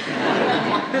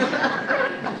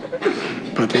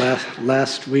 But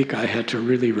last week I had to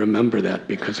really remember that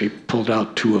because he pulled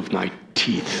out 2 of my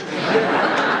teeth.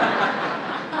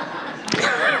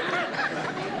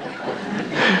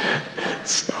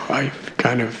 So I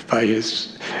kind of, by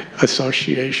his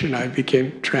association, I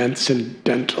became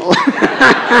transcendental.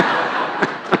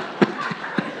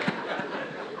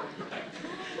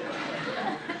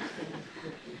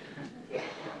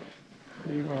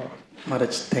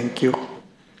 Maharaj, thank you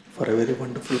for a very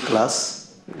wonderful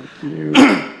class. Thank you.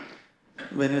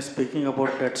 When you're speaking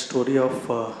about that story of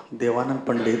Devanand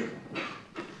Pandit,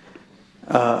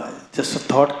 just a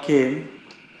thought came,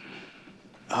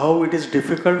 how it is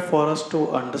difficult for us to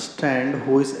understand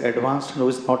who is advanced and who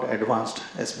is not advanced,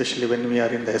 especially when we are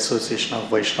in the association of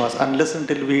Vaishnavas. Unless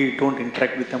until we don't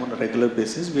interact with them on a regular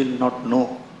basis, we will not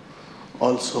know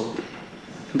also.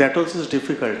 That also is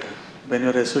difficult. When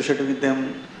you're associated with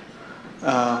them,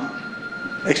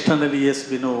 externally, yes,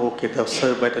 we know, okay, by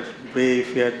the way,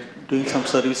 if we are doing some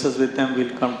services with them,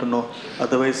 we'll come to know.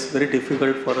 Otherwise, very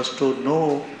difficult for us to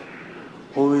know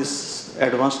who is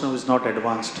advanced and who is not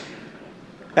advanced.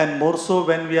 And more so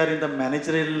when we are in the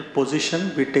managerial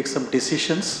position, we take some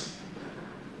decisions.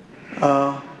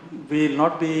 We will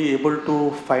not be able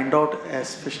to find out,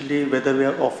 especially whether we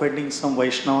are offending some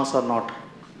Vaishnavas or not.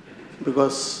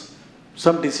 Because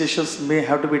some decisions may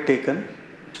have to be taken,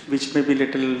 which may be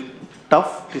little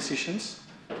tough decisions,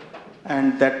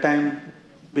 and that time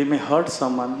we may hurt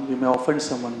someone, we may offend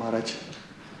someone, Maharaj.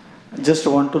 Just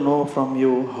want to know from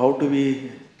you, how do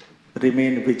we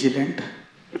remain vigilant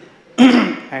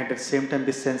and at the same time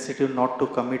be sensitive not to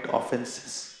commit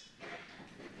offenses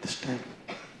this time?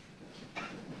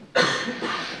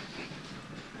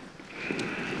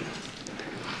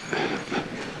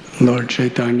 Lord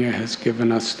Chaitanya has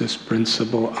given us this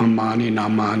principle, amani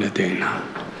namanadena.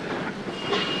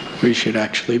 We should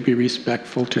actually be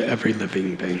respectful to every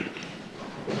living being.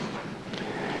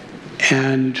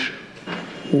 And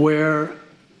where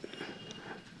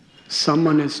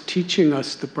someone is teaching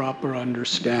us the proper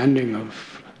understanding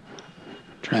of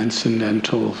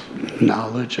transcendental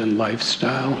knowledge and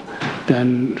lifestyle,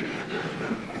 then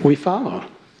we follow.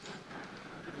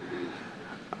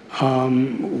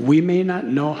 We may not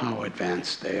know how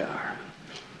advanced they are,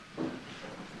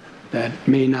 that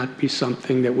may not be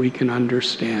something that we can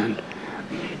understand.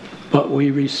 But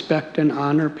we respect and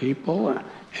honor people,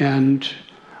 and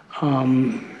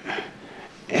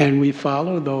we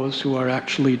follow those who are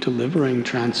actually delivering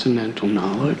transcendental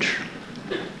knowledge.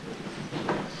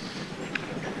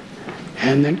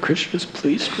 And then Krishna's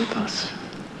pleased with us.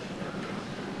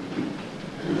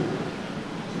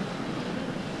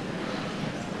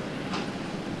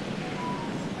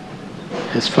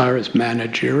 As far as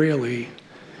managerially,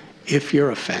 if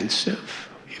you're offensive,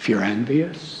 if you're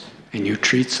envious, and you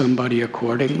treat somebody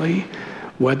accordingly,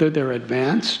 whether they're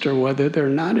advanced or whether they're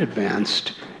not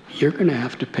advanced, you're going to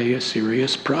have to pay a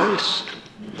serious price.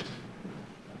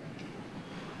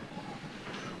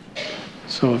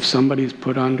 So if somebody's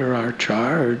put under our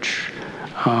charge,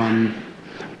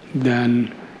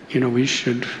 then we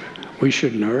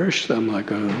should nourish them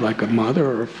like a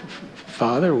mother or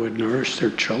father would nourish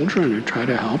their children and try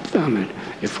to help them. And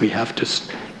if we have to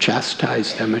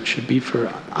chastise them, it should be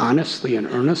for honestly and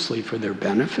earnestly for their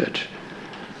benefit,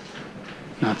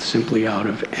 not simply out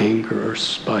of anger or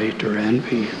spite or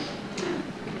envy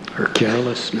or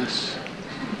carelessness.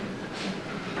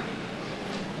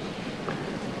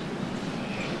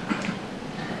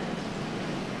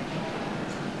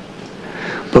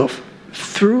 But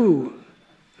through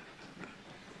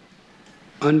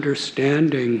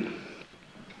understanding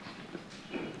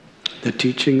the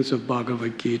teachings of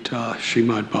Bhagavad Gita,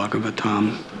 Srimad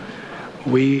Bhagavatam,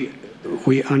 we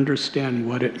understand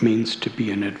what it means to be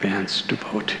an advanced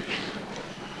devotee.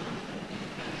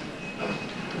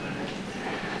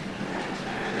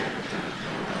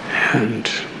 And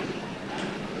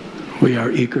we are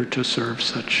eager to serve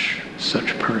such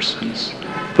persons.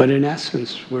 But in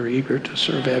essence, we're eager to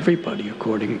serve everybody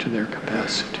according to their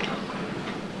capacity.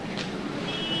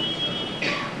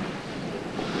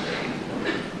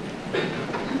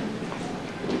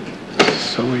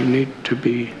 So we need to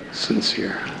be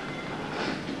sincere.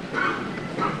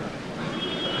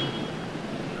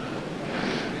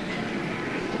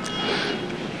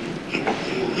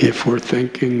 If we're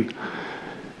thinking,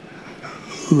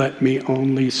 let me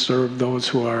only serve those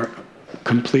who are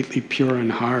completely pure in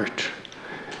heart,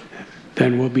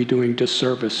 then we'll be doing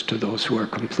disservice to those who are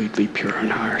completely pure in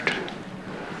heart.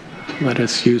 Let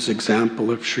us use example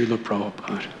of Srila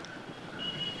Prabhupada.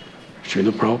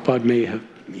 Srila Prabhupada may have,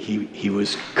 he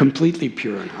was completely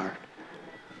pure in heart.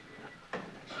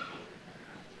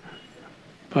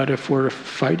 But if we're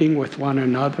fighting with one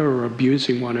another or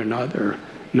abusing one another,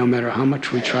 no matter how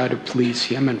much we try to please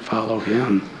him and follow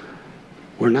him,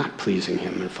 we're not pleasing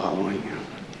him and following him.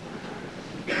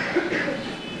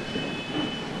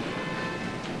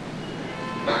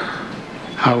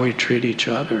 How we treat each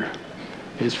other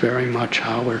is very much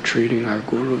how we're treating our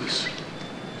gurus.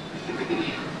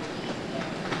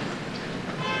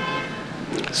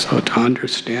 So to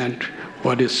understand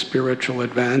what is spiritual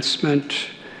advancement,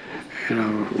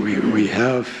 we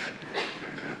have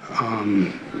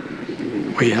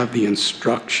the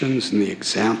instructions and the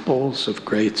examples of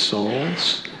great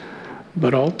souls,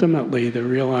 but ultimately the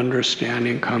real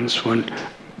understanding comes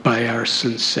by our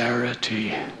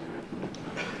sincerity.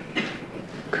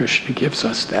 Krishna gives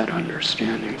us that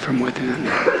understanding from within.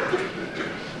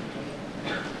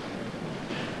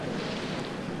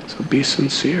 So be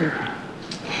sincere.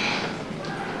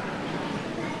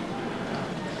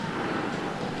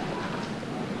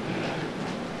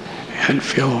 And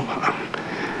feel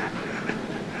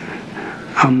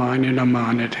amanina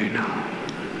manadena.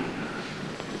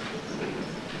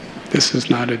 This is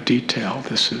not a detail,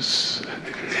 this is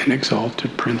an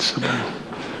exalted principle.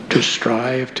 To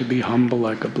strive to be humble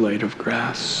like a blade of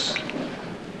grass,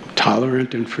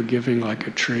 tolerant and forgiving like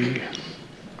a tree,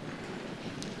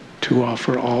 to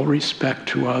offer all respect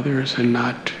to others and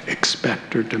not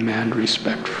expect or demand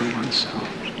respect for oneself.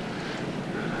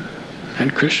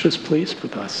 And Krishna is pleased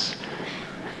with us,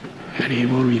 and he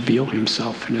will reveal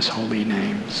himself in his holy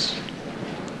names.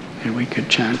 And we could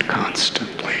chant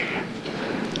constantly.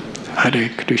 Hare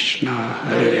Krishna,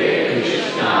 Hare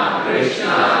Krishna,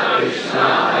 Krishna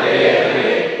Krishna, Hare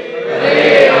Hare,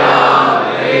 Hare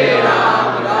Ram,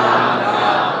 Ram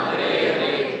Ram, Hare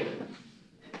Hare.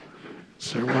 Is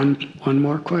there one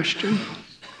more question?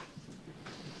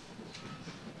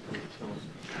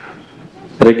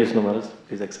 Hare Krishna Maharaj,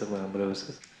 please accept my humble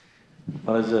obeisances.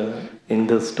 Maharaj, in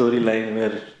the storyline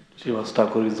where Srivas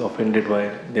Thakur is offended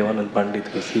by Devanand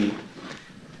Pandit, we see,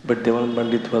 but Devanand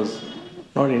Pandit was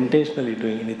not intentionally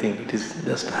doing anything, it is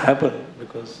just happened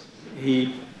because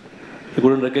he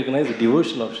couldn't recognize the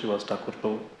devotion of Srivas Thakur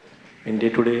Prabhu. In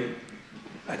day-to-day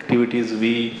activities,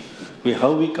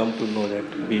 how we come to know that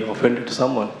we offended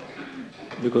someone,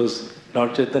 because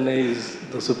Lord Chaitanya is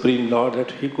the Supreme Lord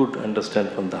that he could understand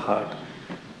from the heart.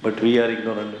 But we are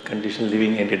ignorant, conditioned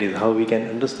living entities. How we can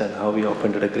understand how we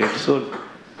offended a great soul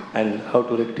and how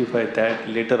to rectify that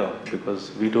later on,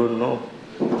 because we don't know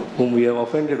whom we have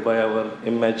offended by our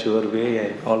immature way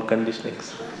and all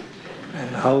conditionings.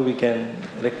 And how we can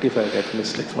rectify that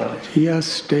mistakes, Maharaj.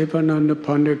 Yes, Devananda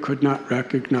Pandit could not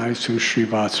recognize who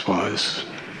Srivas was,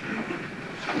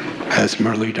 as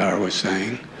Muralidhar was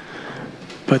saying.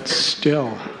 But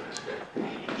still,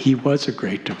 he was a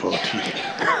great devotee.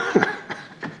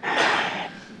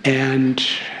 And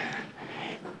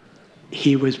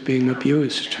he was being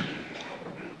abused.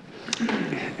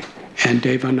 And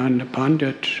Devananda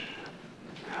Pandit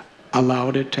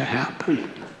allowed it to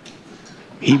happen.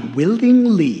 He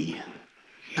willingly,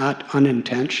 not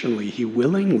unintentionally, he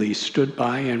willingly stood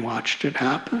by and watched it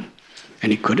happen.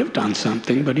 And he could have done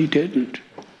something, but he didn't.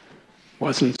 It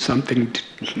wasn't something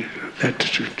that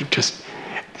just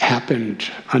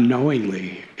happened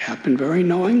unknowingly. It happened very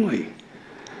knowingly.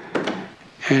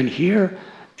 And here,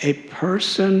 a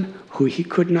person who he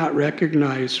could not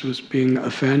recognize was being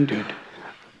offended.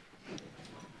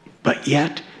 But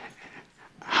yet,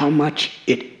 how much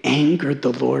it angered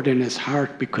the Lord in his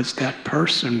heart because that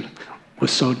person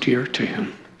was so dear to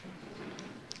him.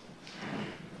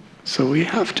 So we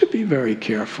have to be very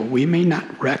careful. We may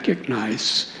not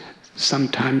recognize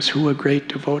sometimes who a great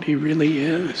devotee really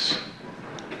is.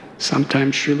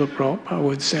 Sometimes Srila Prabhupada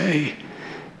would say,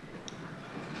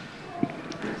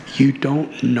 you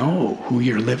don't know who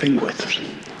you're living with.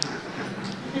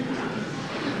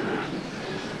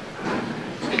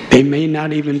 They may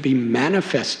not even be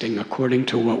manifesting according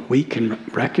to what we can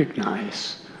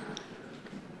recognize.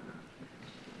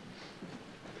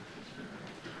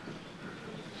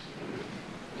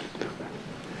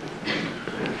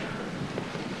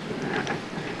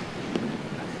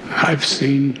 I've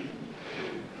seen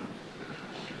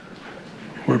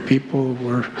where people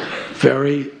were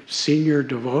very senior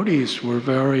devotees were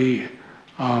very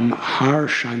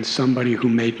harsh on somebody who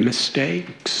made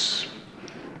mistakes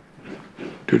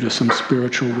due to some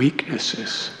spiritual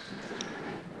weaknesses.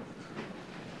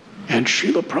 And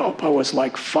Srila Prabhupada was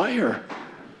like fire,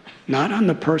 not on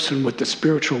the person with the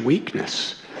spiritual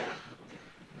weakness,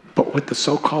 but with the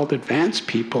so-called advanced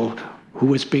people who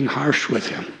was being harsh with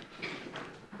him.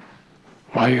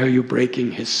 Why are you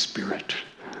breaking his spirit?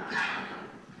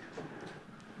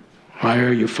 Why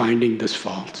are you finding this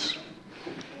faults?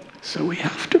 So we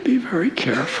have to be very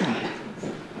careful.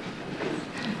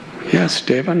 Yes,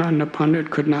 Devananda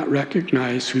Pandit could not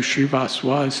recognize who Srivas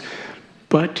was,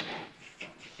 but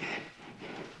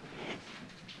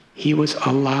he was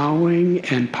allowing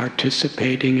and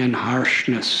participating in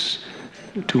harshness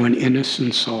to an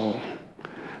innocent soul,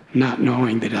 not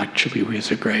knowing that actually he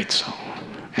was a great soul.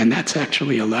 And that's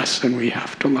actually a lesson we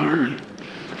have to learn.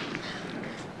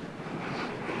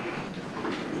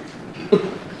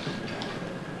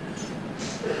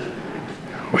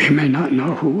 We may not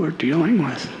know who we're dealing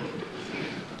with.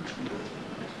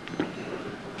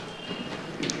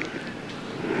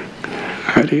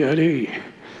 Hari Hari.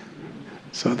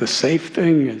 So the safe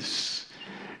thing is,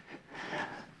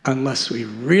 unless we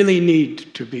really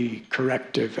need to be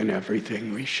corrective in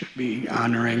everything, we should be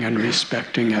honoring and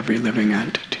respecting every living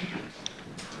entity.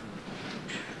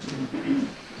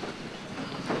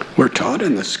 We're taught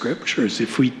in the scriptures,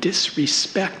 if we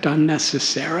disrespect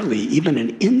unnecessarily, even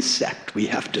an insect, we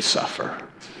have to suffer.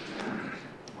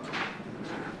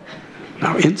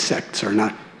 Now, insects are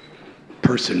not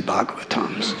person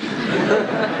Bhagavatams.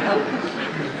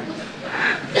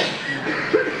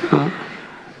 Huh?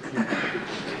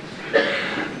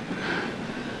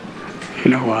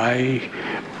 You know why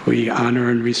we honor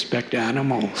and respect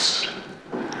animals?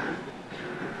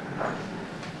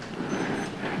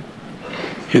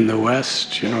 In the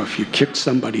West, if you kick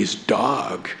somebody's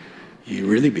dog, you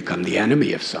really become the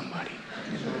enemy of somebody.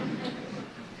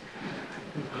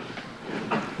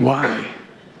 Why?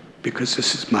 Because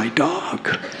this is my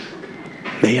dog.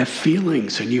 They have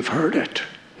feelings, and you've heard it.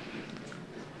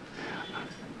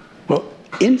 Well,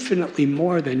 infinitely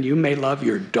more than you may love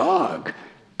your dog,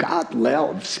 God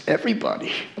loves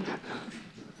everybody.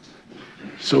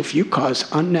 So if you cause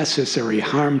unnecessary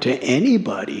harm to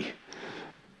anybody,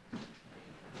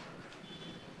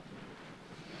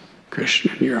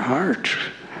 Krishna in your heart,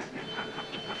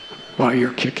 why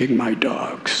you're kicking my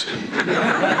dogs.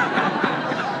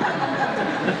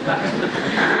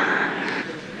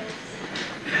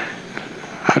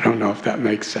 I don't know if that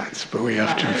makes sense, but we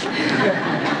have to.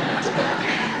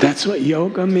 That's what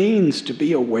yoga means, to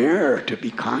be aware, to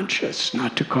be conscious,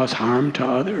 not to cause harm to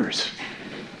others.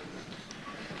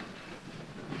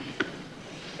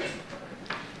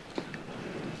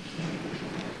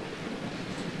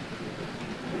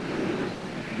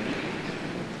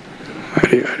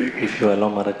 Hari Hari. If you allow,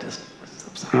 Maharaj, just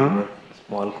a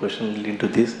small question into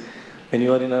this. When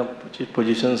you are in a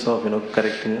positions of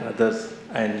correcting others,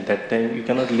 and that time you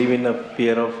cannot live in a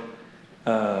fear of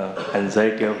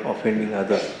anxiety of offending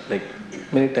others, like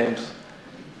many times.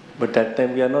 But that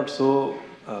time we are not so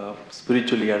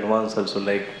spiritually advanced also,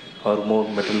 like or more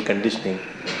mental conditioning.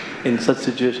 In such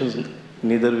situations,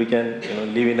 neither we can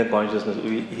live in a consciousness.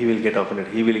 He will get offended.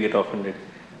 He will get offended.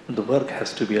 The work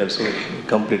has to be also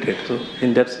completed. So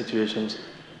in that situations,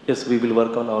 yes, we will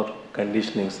work on our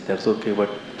conditionings. That's okay. But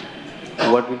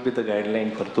what will be the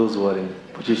guideline for those who are in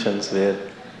positions where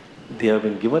they have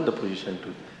been given the position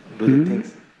to do the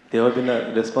things? They have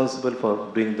been responsible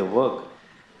for doing the work,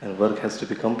 and work has to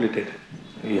be completed.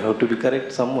 You have to be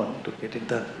correct someone to get it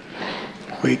done.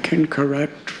 We can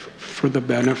correct for the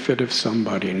benefit of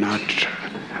somebody, not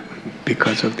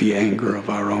because of the anger of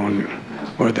our own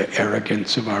or the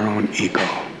arrogance of our own ego.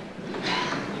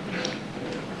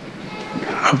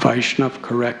 A Vaishnav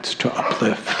corrects to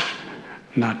uplift,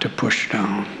 not to push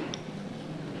down.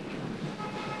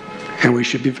 And we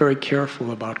should be very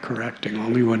careful about correcting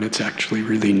only when it's actually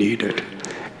really needed.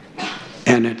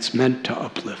 And it's meant to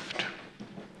uplift.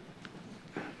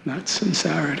 That's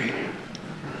sincerity.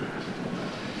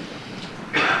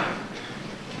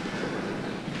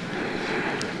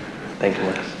 Thank you,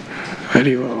 Maharaj.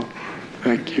 Very well.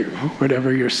 Thank you.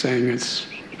 Whatever you're saying is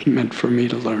meant for me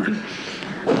to learn.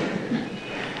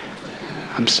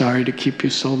 I'm sorry to keep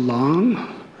you so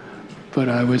long, but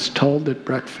I was told that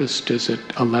breakfast is at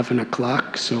 11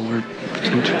 o'clock, so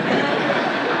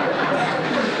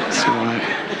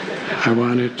I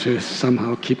wanted to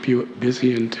somehow keep you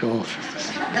busy until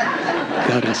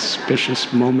that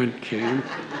auspicious moment came.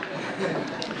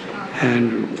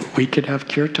 And we could have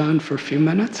kirtan for a few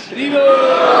minutes.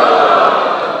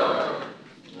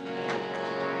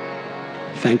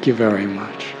 Thank you very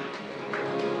much.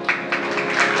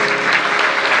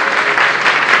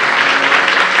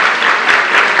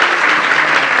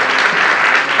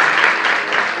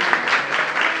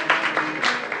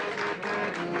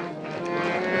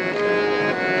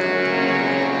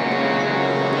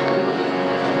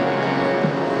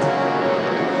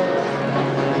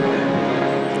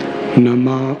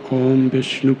 Nama Om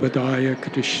Vishnupadaya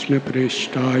Krishna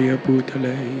Preshtaya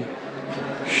Bhutale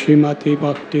Srimati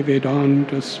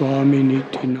Bhaktivedanta Swami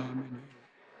Niti Namine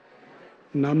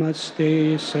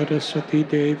Namaste Saraswati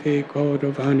Deve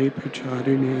Gauravani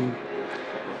Pacharine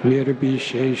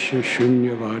Nirbhishesha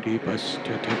Shunyavadi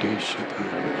Pastata Deshata.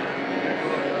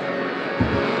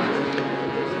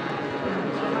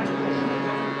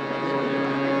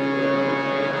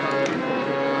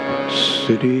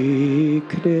 Sri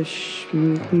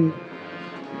Krishna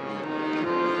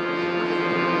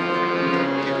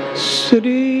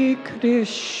Sri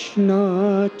Krishna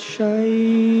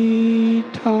Chaitanya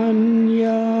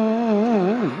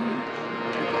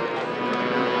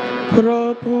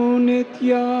Prabhu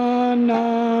Nityananda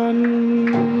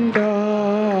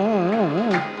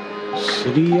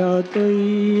Sri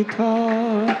Advaita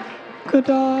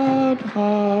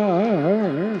Gadadhar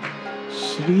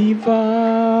Srivasati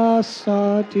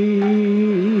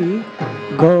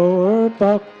Gaur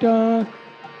Bhakta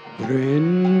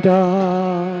Vrinda.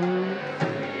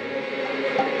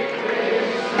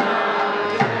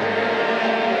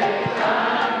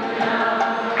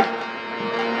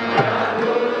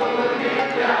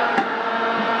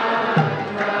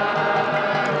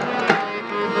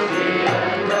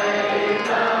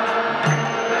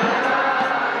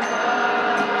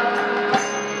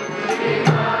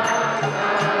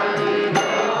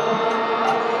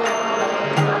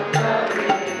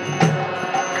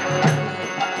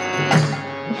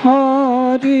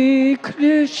 Hare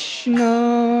Krishna,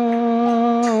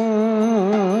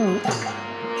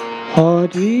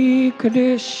 Hare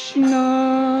Krishna,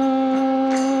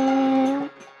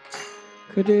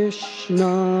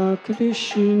 Krishna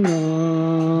Krishna,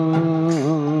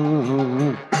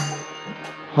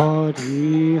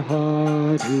 Hare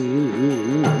Hare,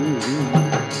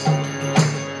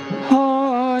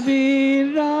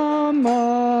 Hare Rama,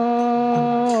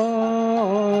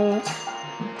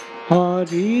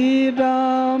 Hare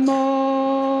Rama,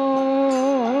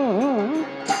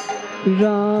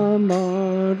 Rama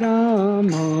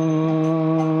Rama,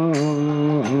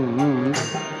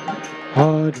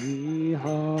 Hare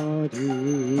Hare.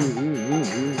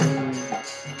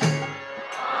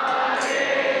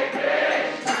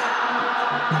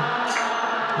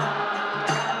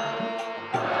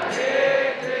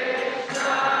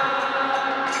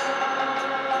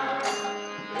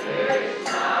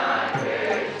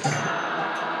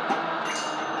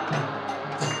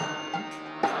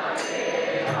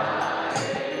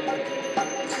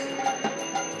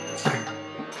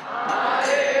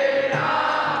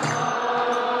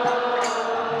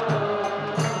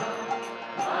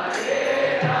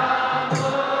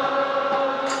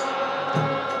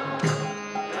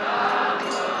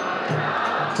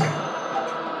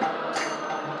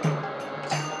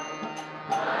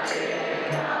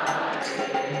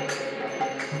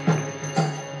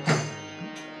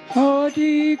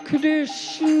 Hare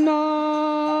Krishna,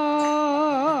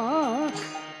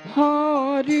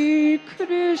 Hare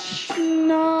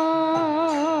Krishna,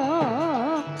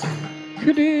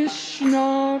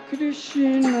 Krishna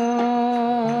Krishna,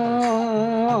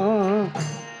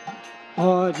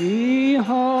 Hare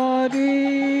Hare,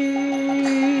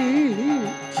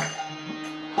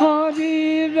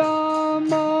 Hare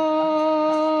Rama,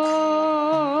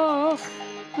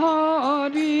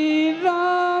 Hare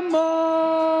Rama,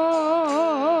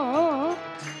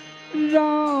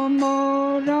 Rama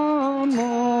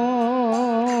Rama,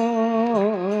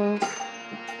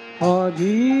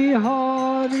 Hare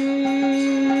Hare.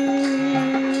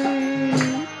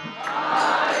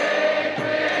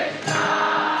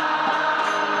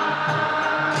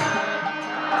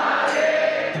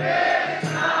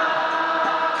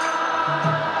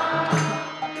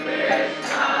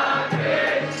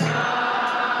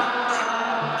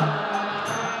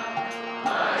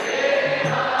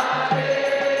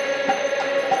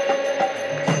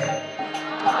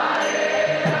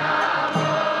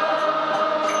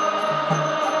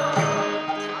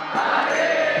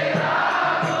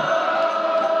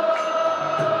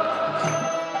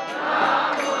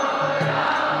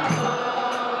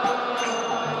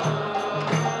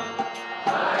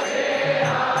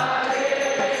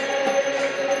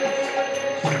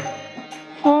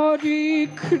 Hare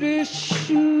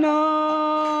Krishna,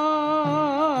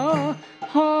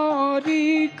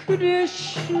 Hare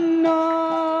Krishna,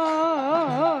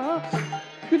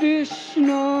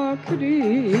 Krishna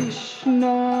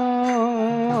Krishna,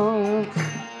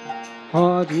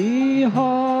 Hare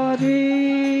Hare,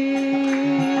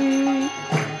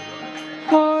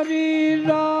 Hare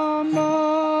Rama,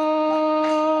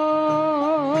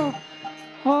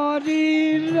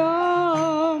 Hare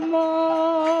Rama,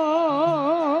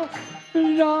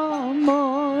 Rama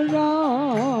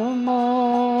Rama,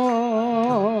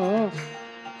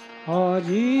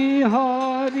 Hare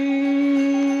Hare.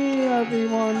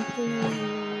 Everyone please.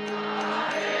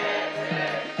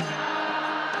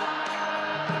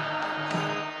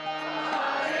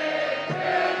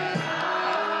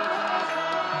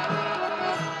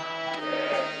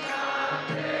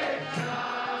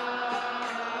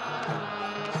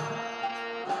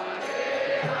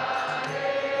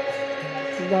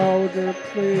 Louder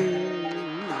please.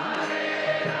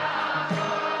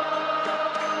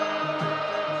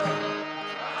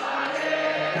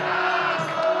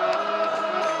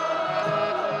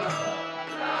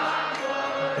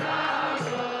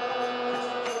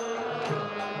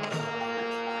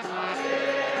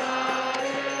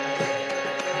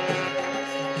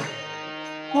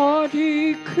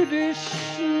 Hare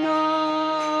Krishna,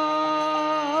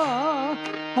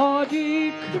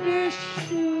 Hare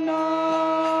Krishna,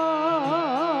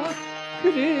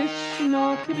 Krishna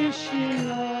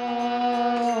Krishna,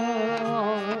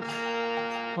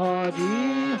 Hare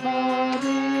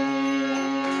Hare,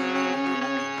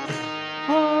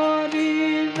 Hare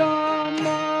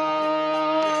Rama,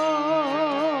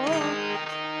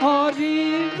 Hare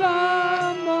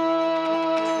Rama,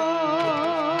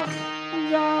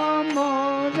 Rama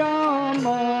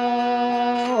Rama,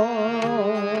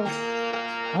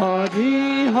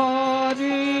 Hare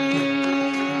Hare.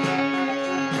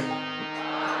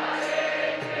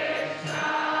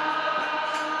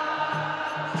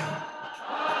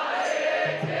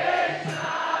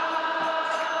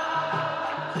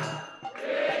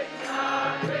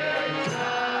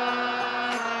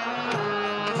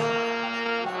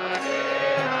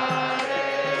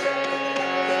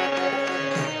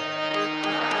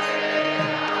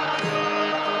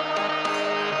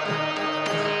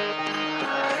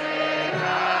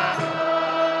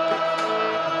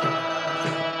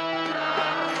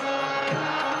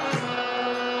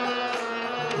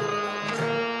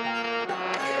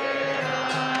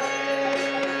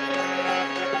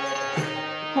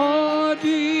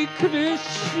 Hare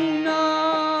Krishna,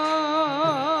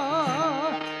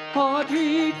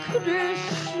 Hare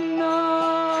Krishna,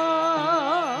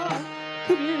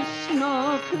 Krishna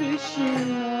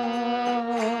Krishna,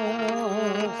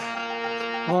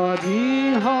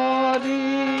 Hare Hare,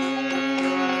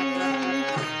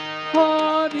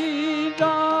 Hare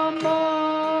Rama,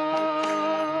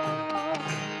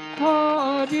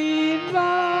 Hare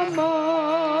Rama,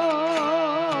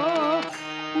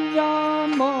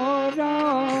 Rama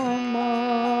Rama,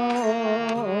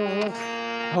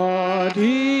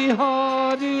 Hare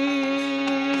Hare.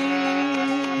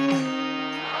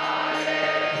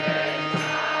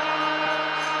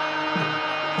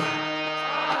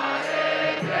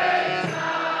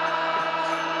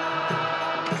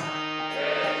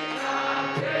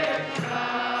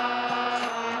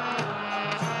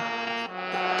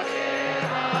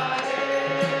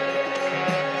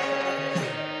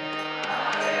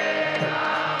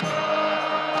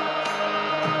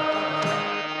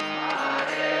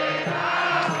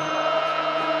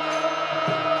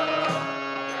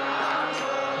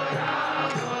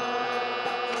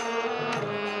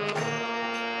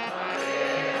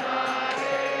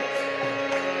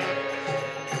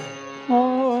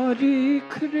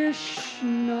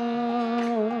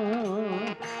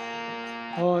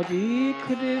 Hare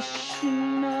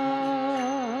Krishna,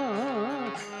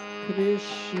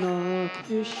 Krishna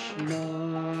Krishna,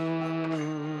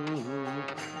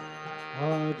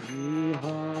 Hare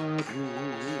Hare,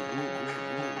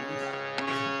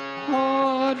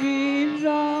 Hare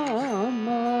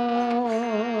Rama,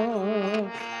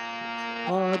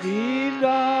 Hare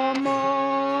Rama,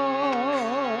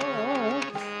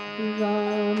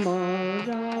 Rama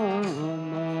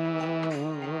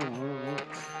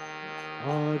Rama,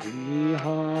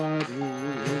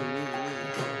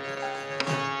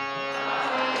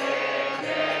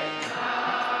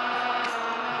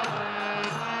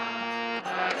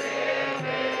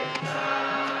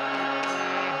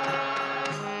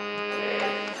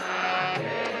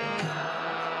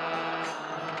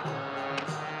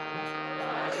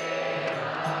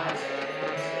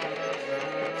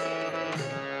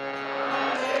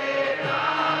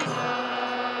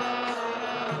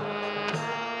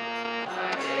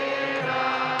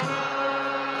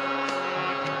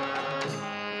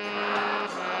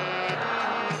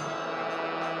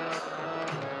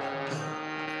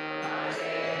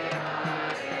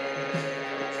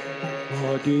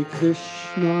 Hare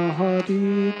Krishna,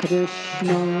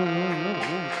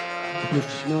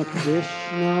 Krishna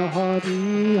Krishna,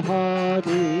 Hare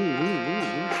Hare,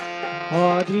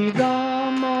 Hare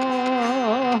Rama,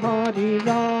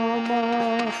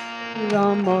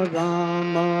 Rama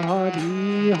Rama,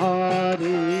 Hare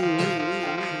Hare.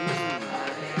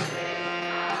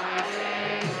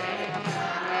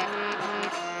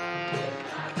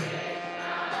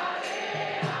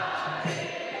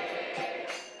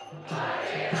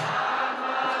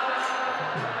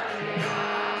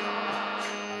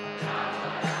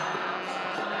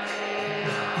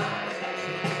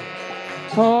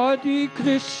 Hare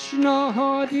Krishna,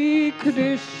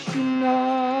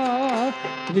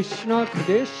 Krishna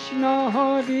Krishna,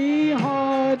 Hare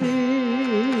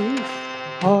Hare,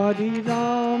 Hare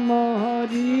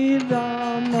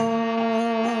Rama,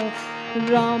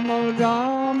 Rama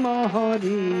Rama,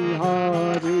 Hare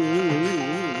Hare.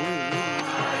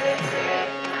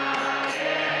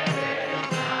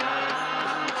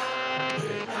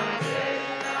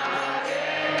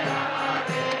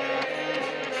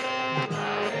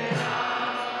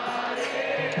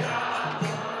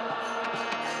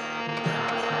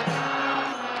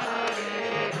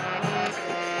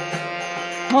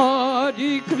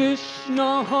 Hare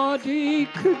Krishna,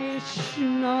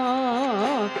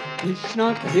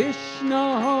 Krishna Krishna,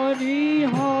 Hare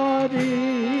Hare,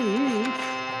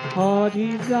 Hare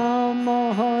Rama,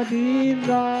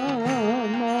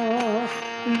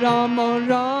 Rama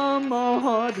Rama,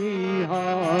 Hare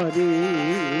Hare.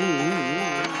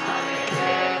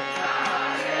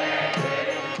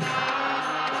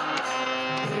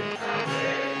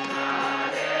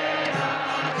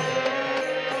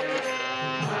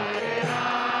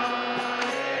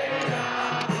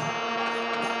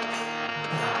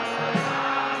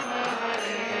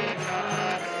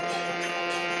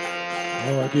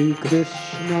 Hare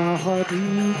Krishna,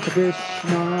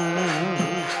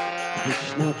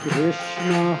 Krishna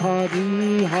Krishna,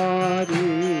 Hare Hare,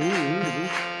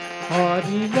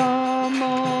 Hare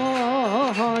Rama,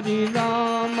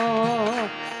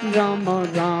 Rama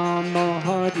Rama,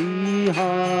 Hare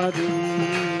Hare.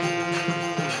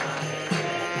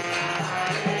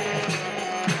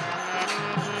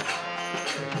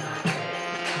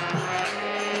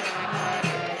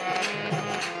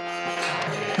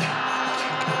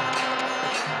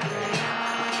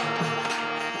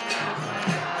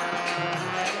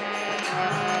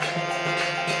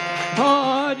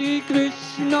 Hare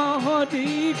Krishna,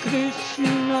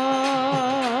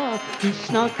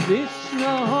 Krishna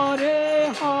Krishna,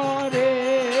 Hare Hare,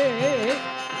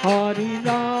 Hare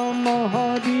Rama,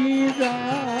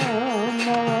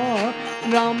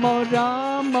 Rama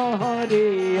Rama,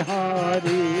 Hare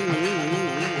Hare.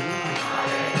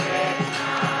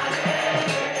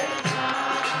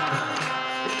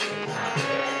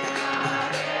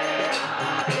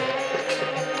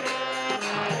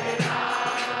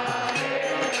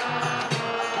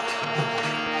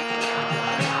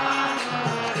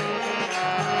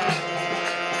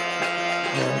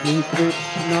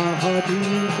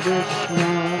 Hare Krishna,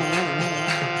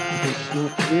 Krishna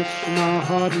Krishna,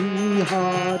 Hare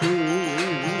Hare,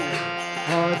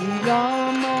 Hare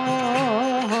Rama,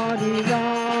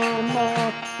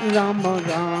 Rama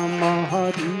Rama,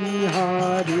 Hare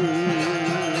Hare.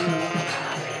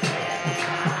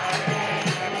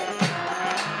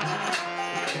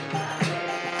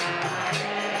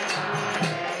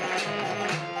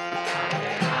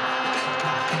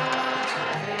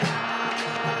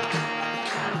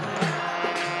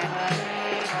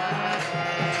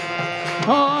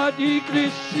 Hare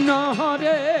Krishna,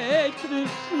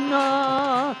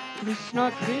 Krishna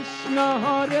Krishna,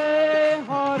 Hare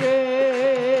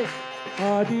Hare,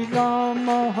 Hare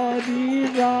Rama,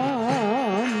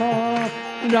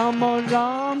 Rama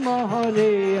Rama,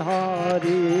 Hare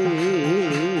Hare.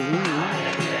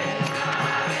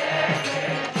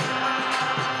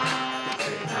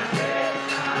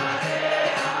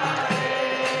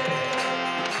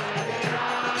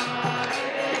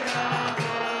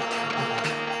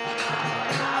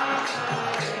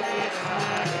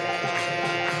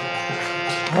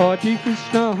 Hare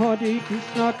Krishna,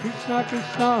 Krishna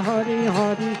Krishna, Hare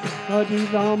Hare, Hare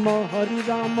Rama,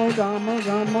 Rama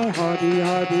Rama, Hare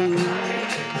Hare.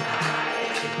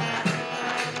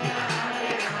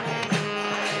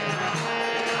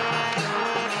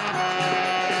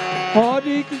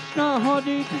 Hare Krishna,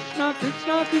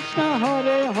 Krishna Krishna,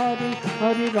 Hare Hare,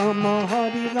 Hare Rama,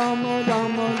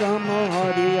 Rama Rama,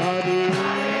 Hare Hare.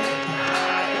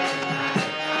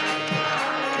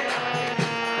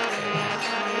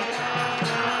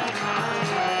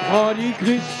 Hare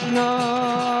Krishna,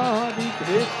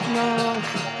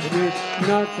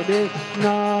 Krishna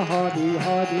Krishna, Hare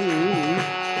Hare,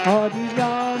 Hare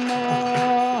Rama,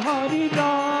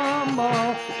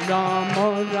 Rama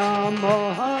Rama,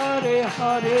 Hare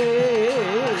Hare.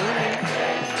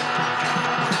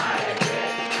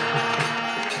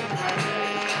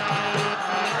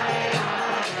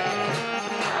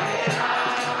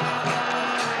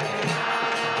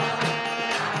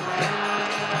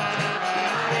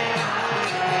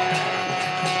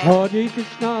 Hare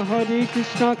Krishna,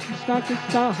 Krishna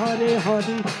Krishna, Hare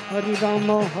Hare, Hare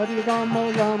Rama,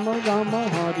 Rama Rama,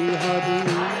 Hare Hare.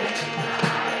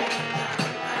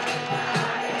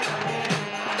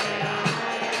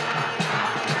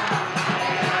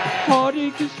 Hare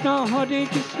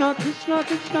Krishna,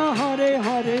 Krishna Hare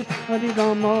Hare, Hare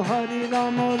Rama,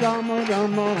 Rama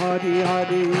Rama, Hare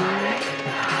Hare.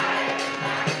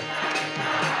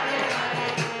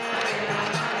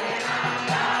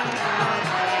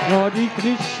 Hare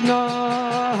Krishna,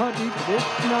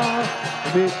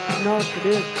 Krishna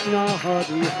Krishna,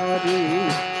 Hare Hare,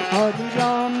 Hare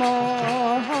Rama,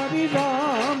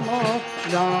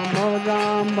 Rama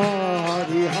Rama,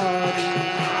 Hare Hare.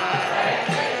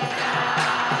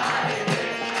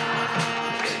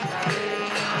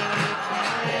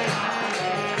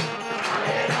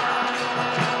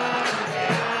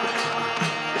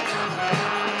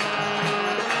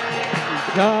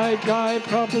 Jai Jai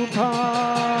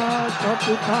Prabhupada,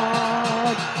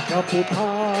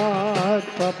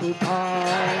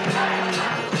 Prabhupada.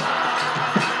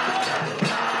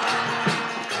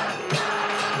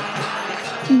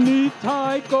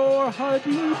 Nitai Gaur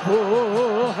Haribo,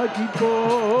 Haribo,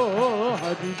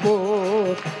 Haribo,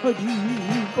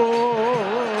 Haribo.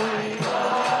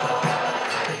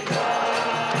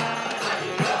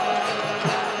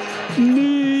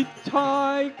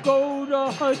 Nitai Gaur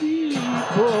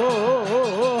Haribo,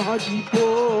 Haribo,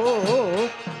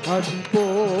 Haribo,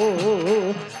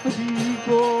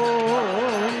 Haribo.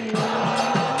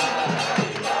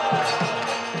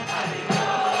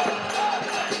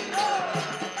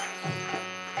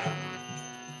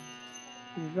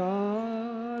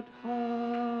 Radha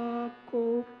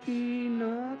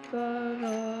Gopinath,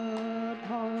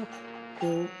 Radha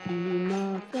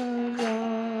Gopinath,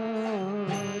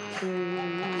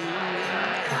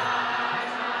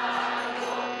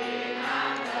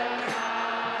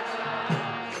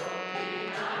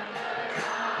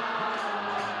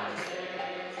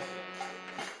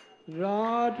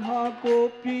 Radha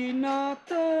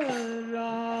Gopinath,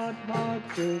 Radha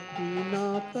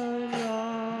Gopinath,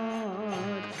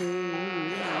 Radhe.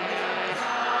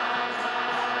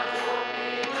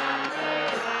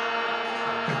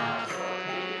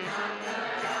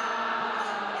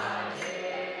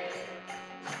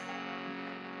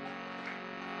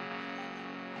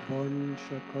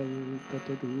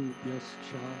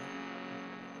 Vanchakalpatarubhyascha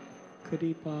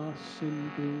kripa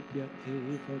sindhubhya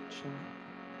eva cha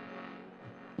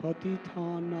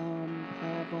patitanam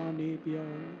bhavanebhyo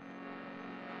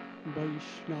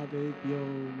Vaishnavebhyo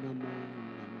namo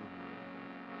namo.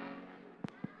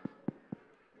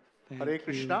 Hare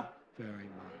Krishna. Very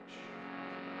much.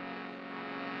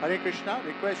 Hare Krishna.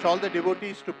 Request all the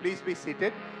devotees to please be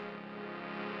seated.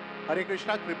 हरे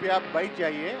कृष्णा, कृपया आप बैठ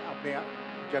जाइए अपने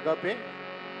जगह पे.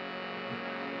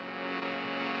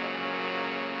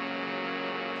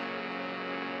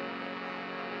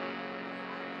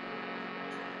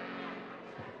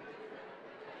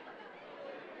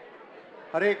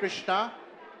 Hare Krishna.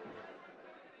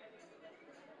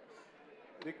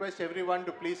 Request everyone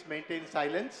to please maintain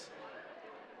silence.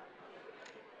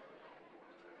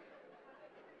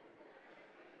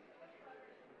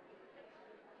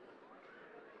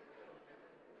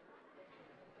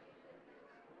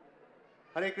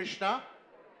 Hare Krishna.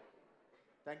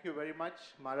 Thank you very much,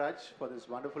 Maharaj, for this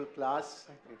wonderful class,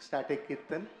 ecstatic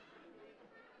kirtan.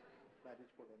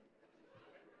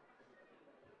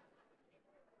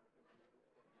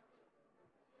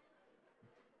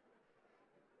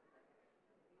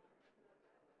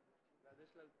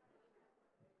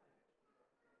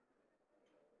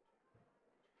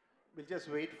 We'll just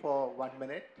wait for 1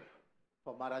 minute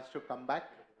for Maharaj to come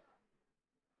back.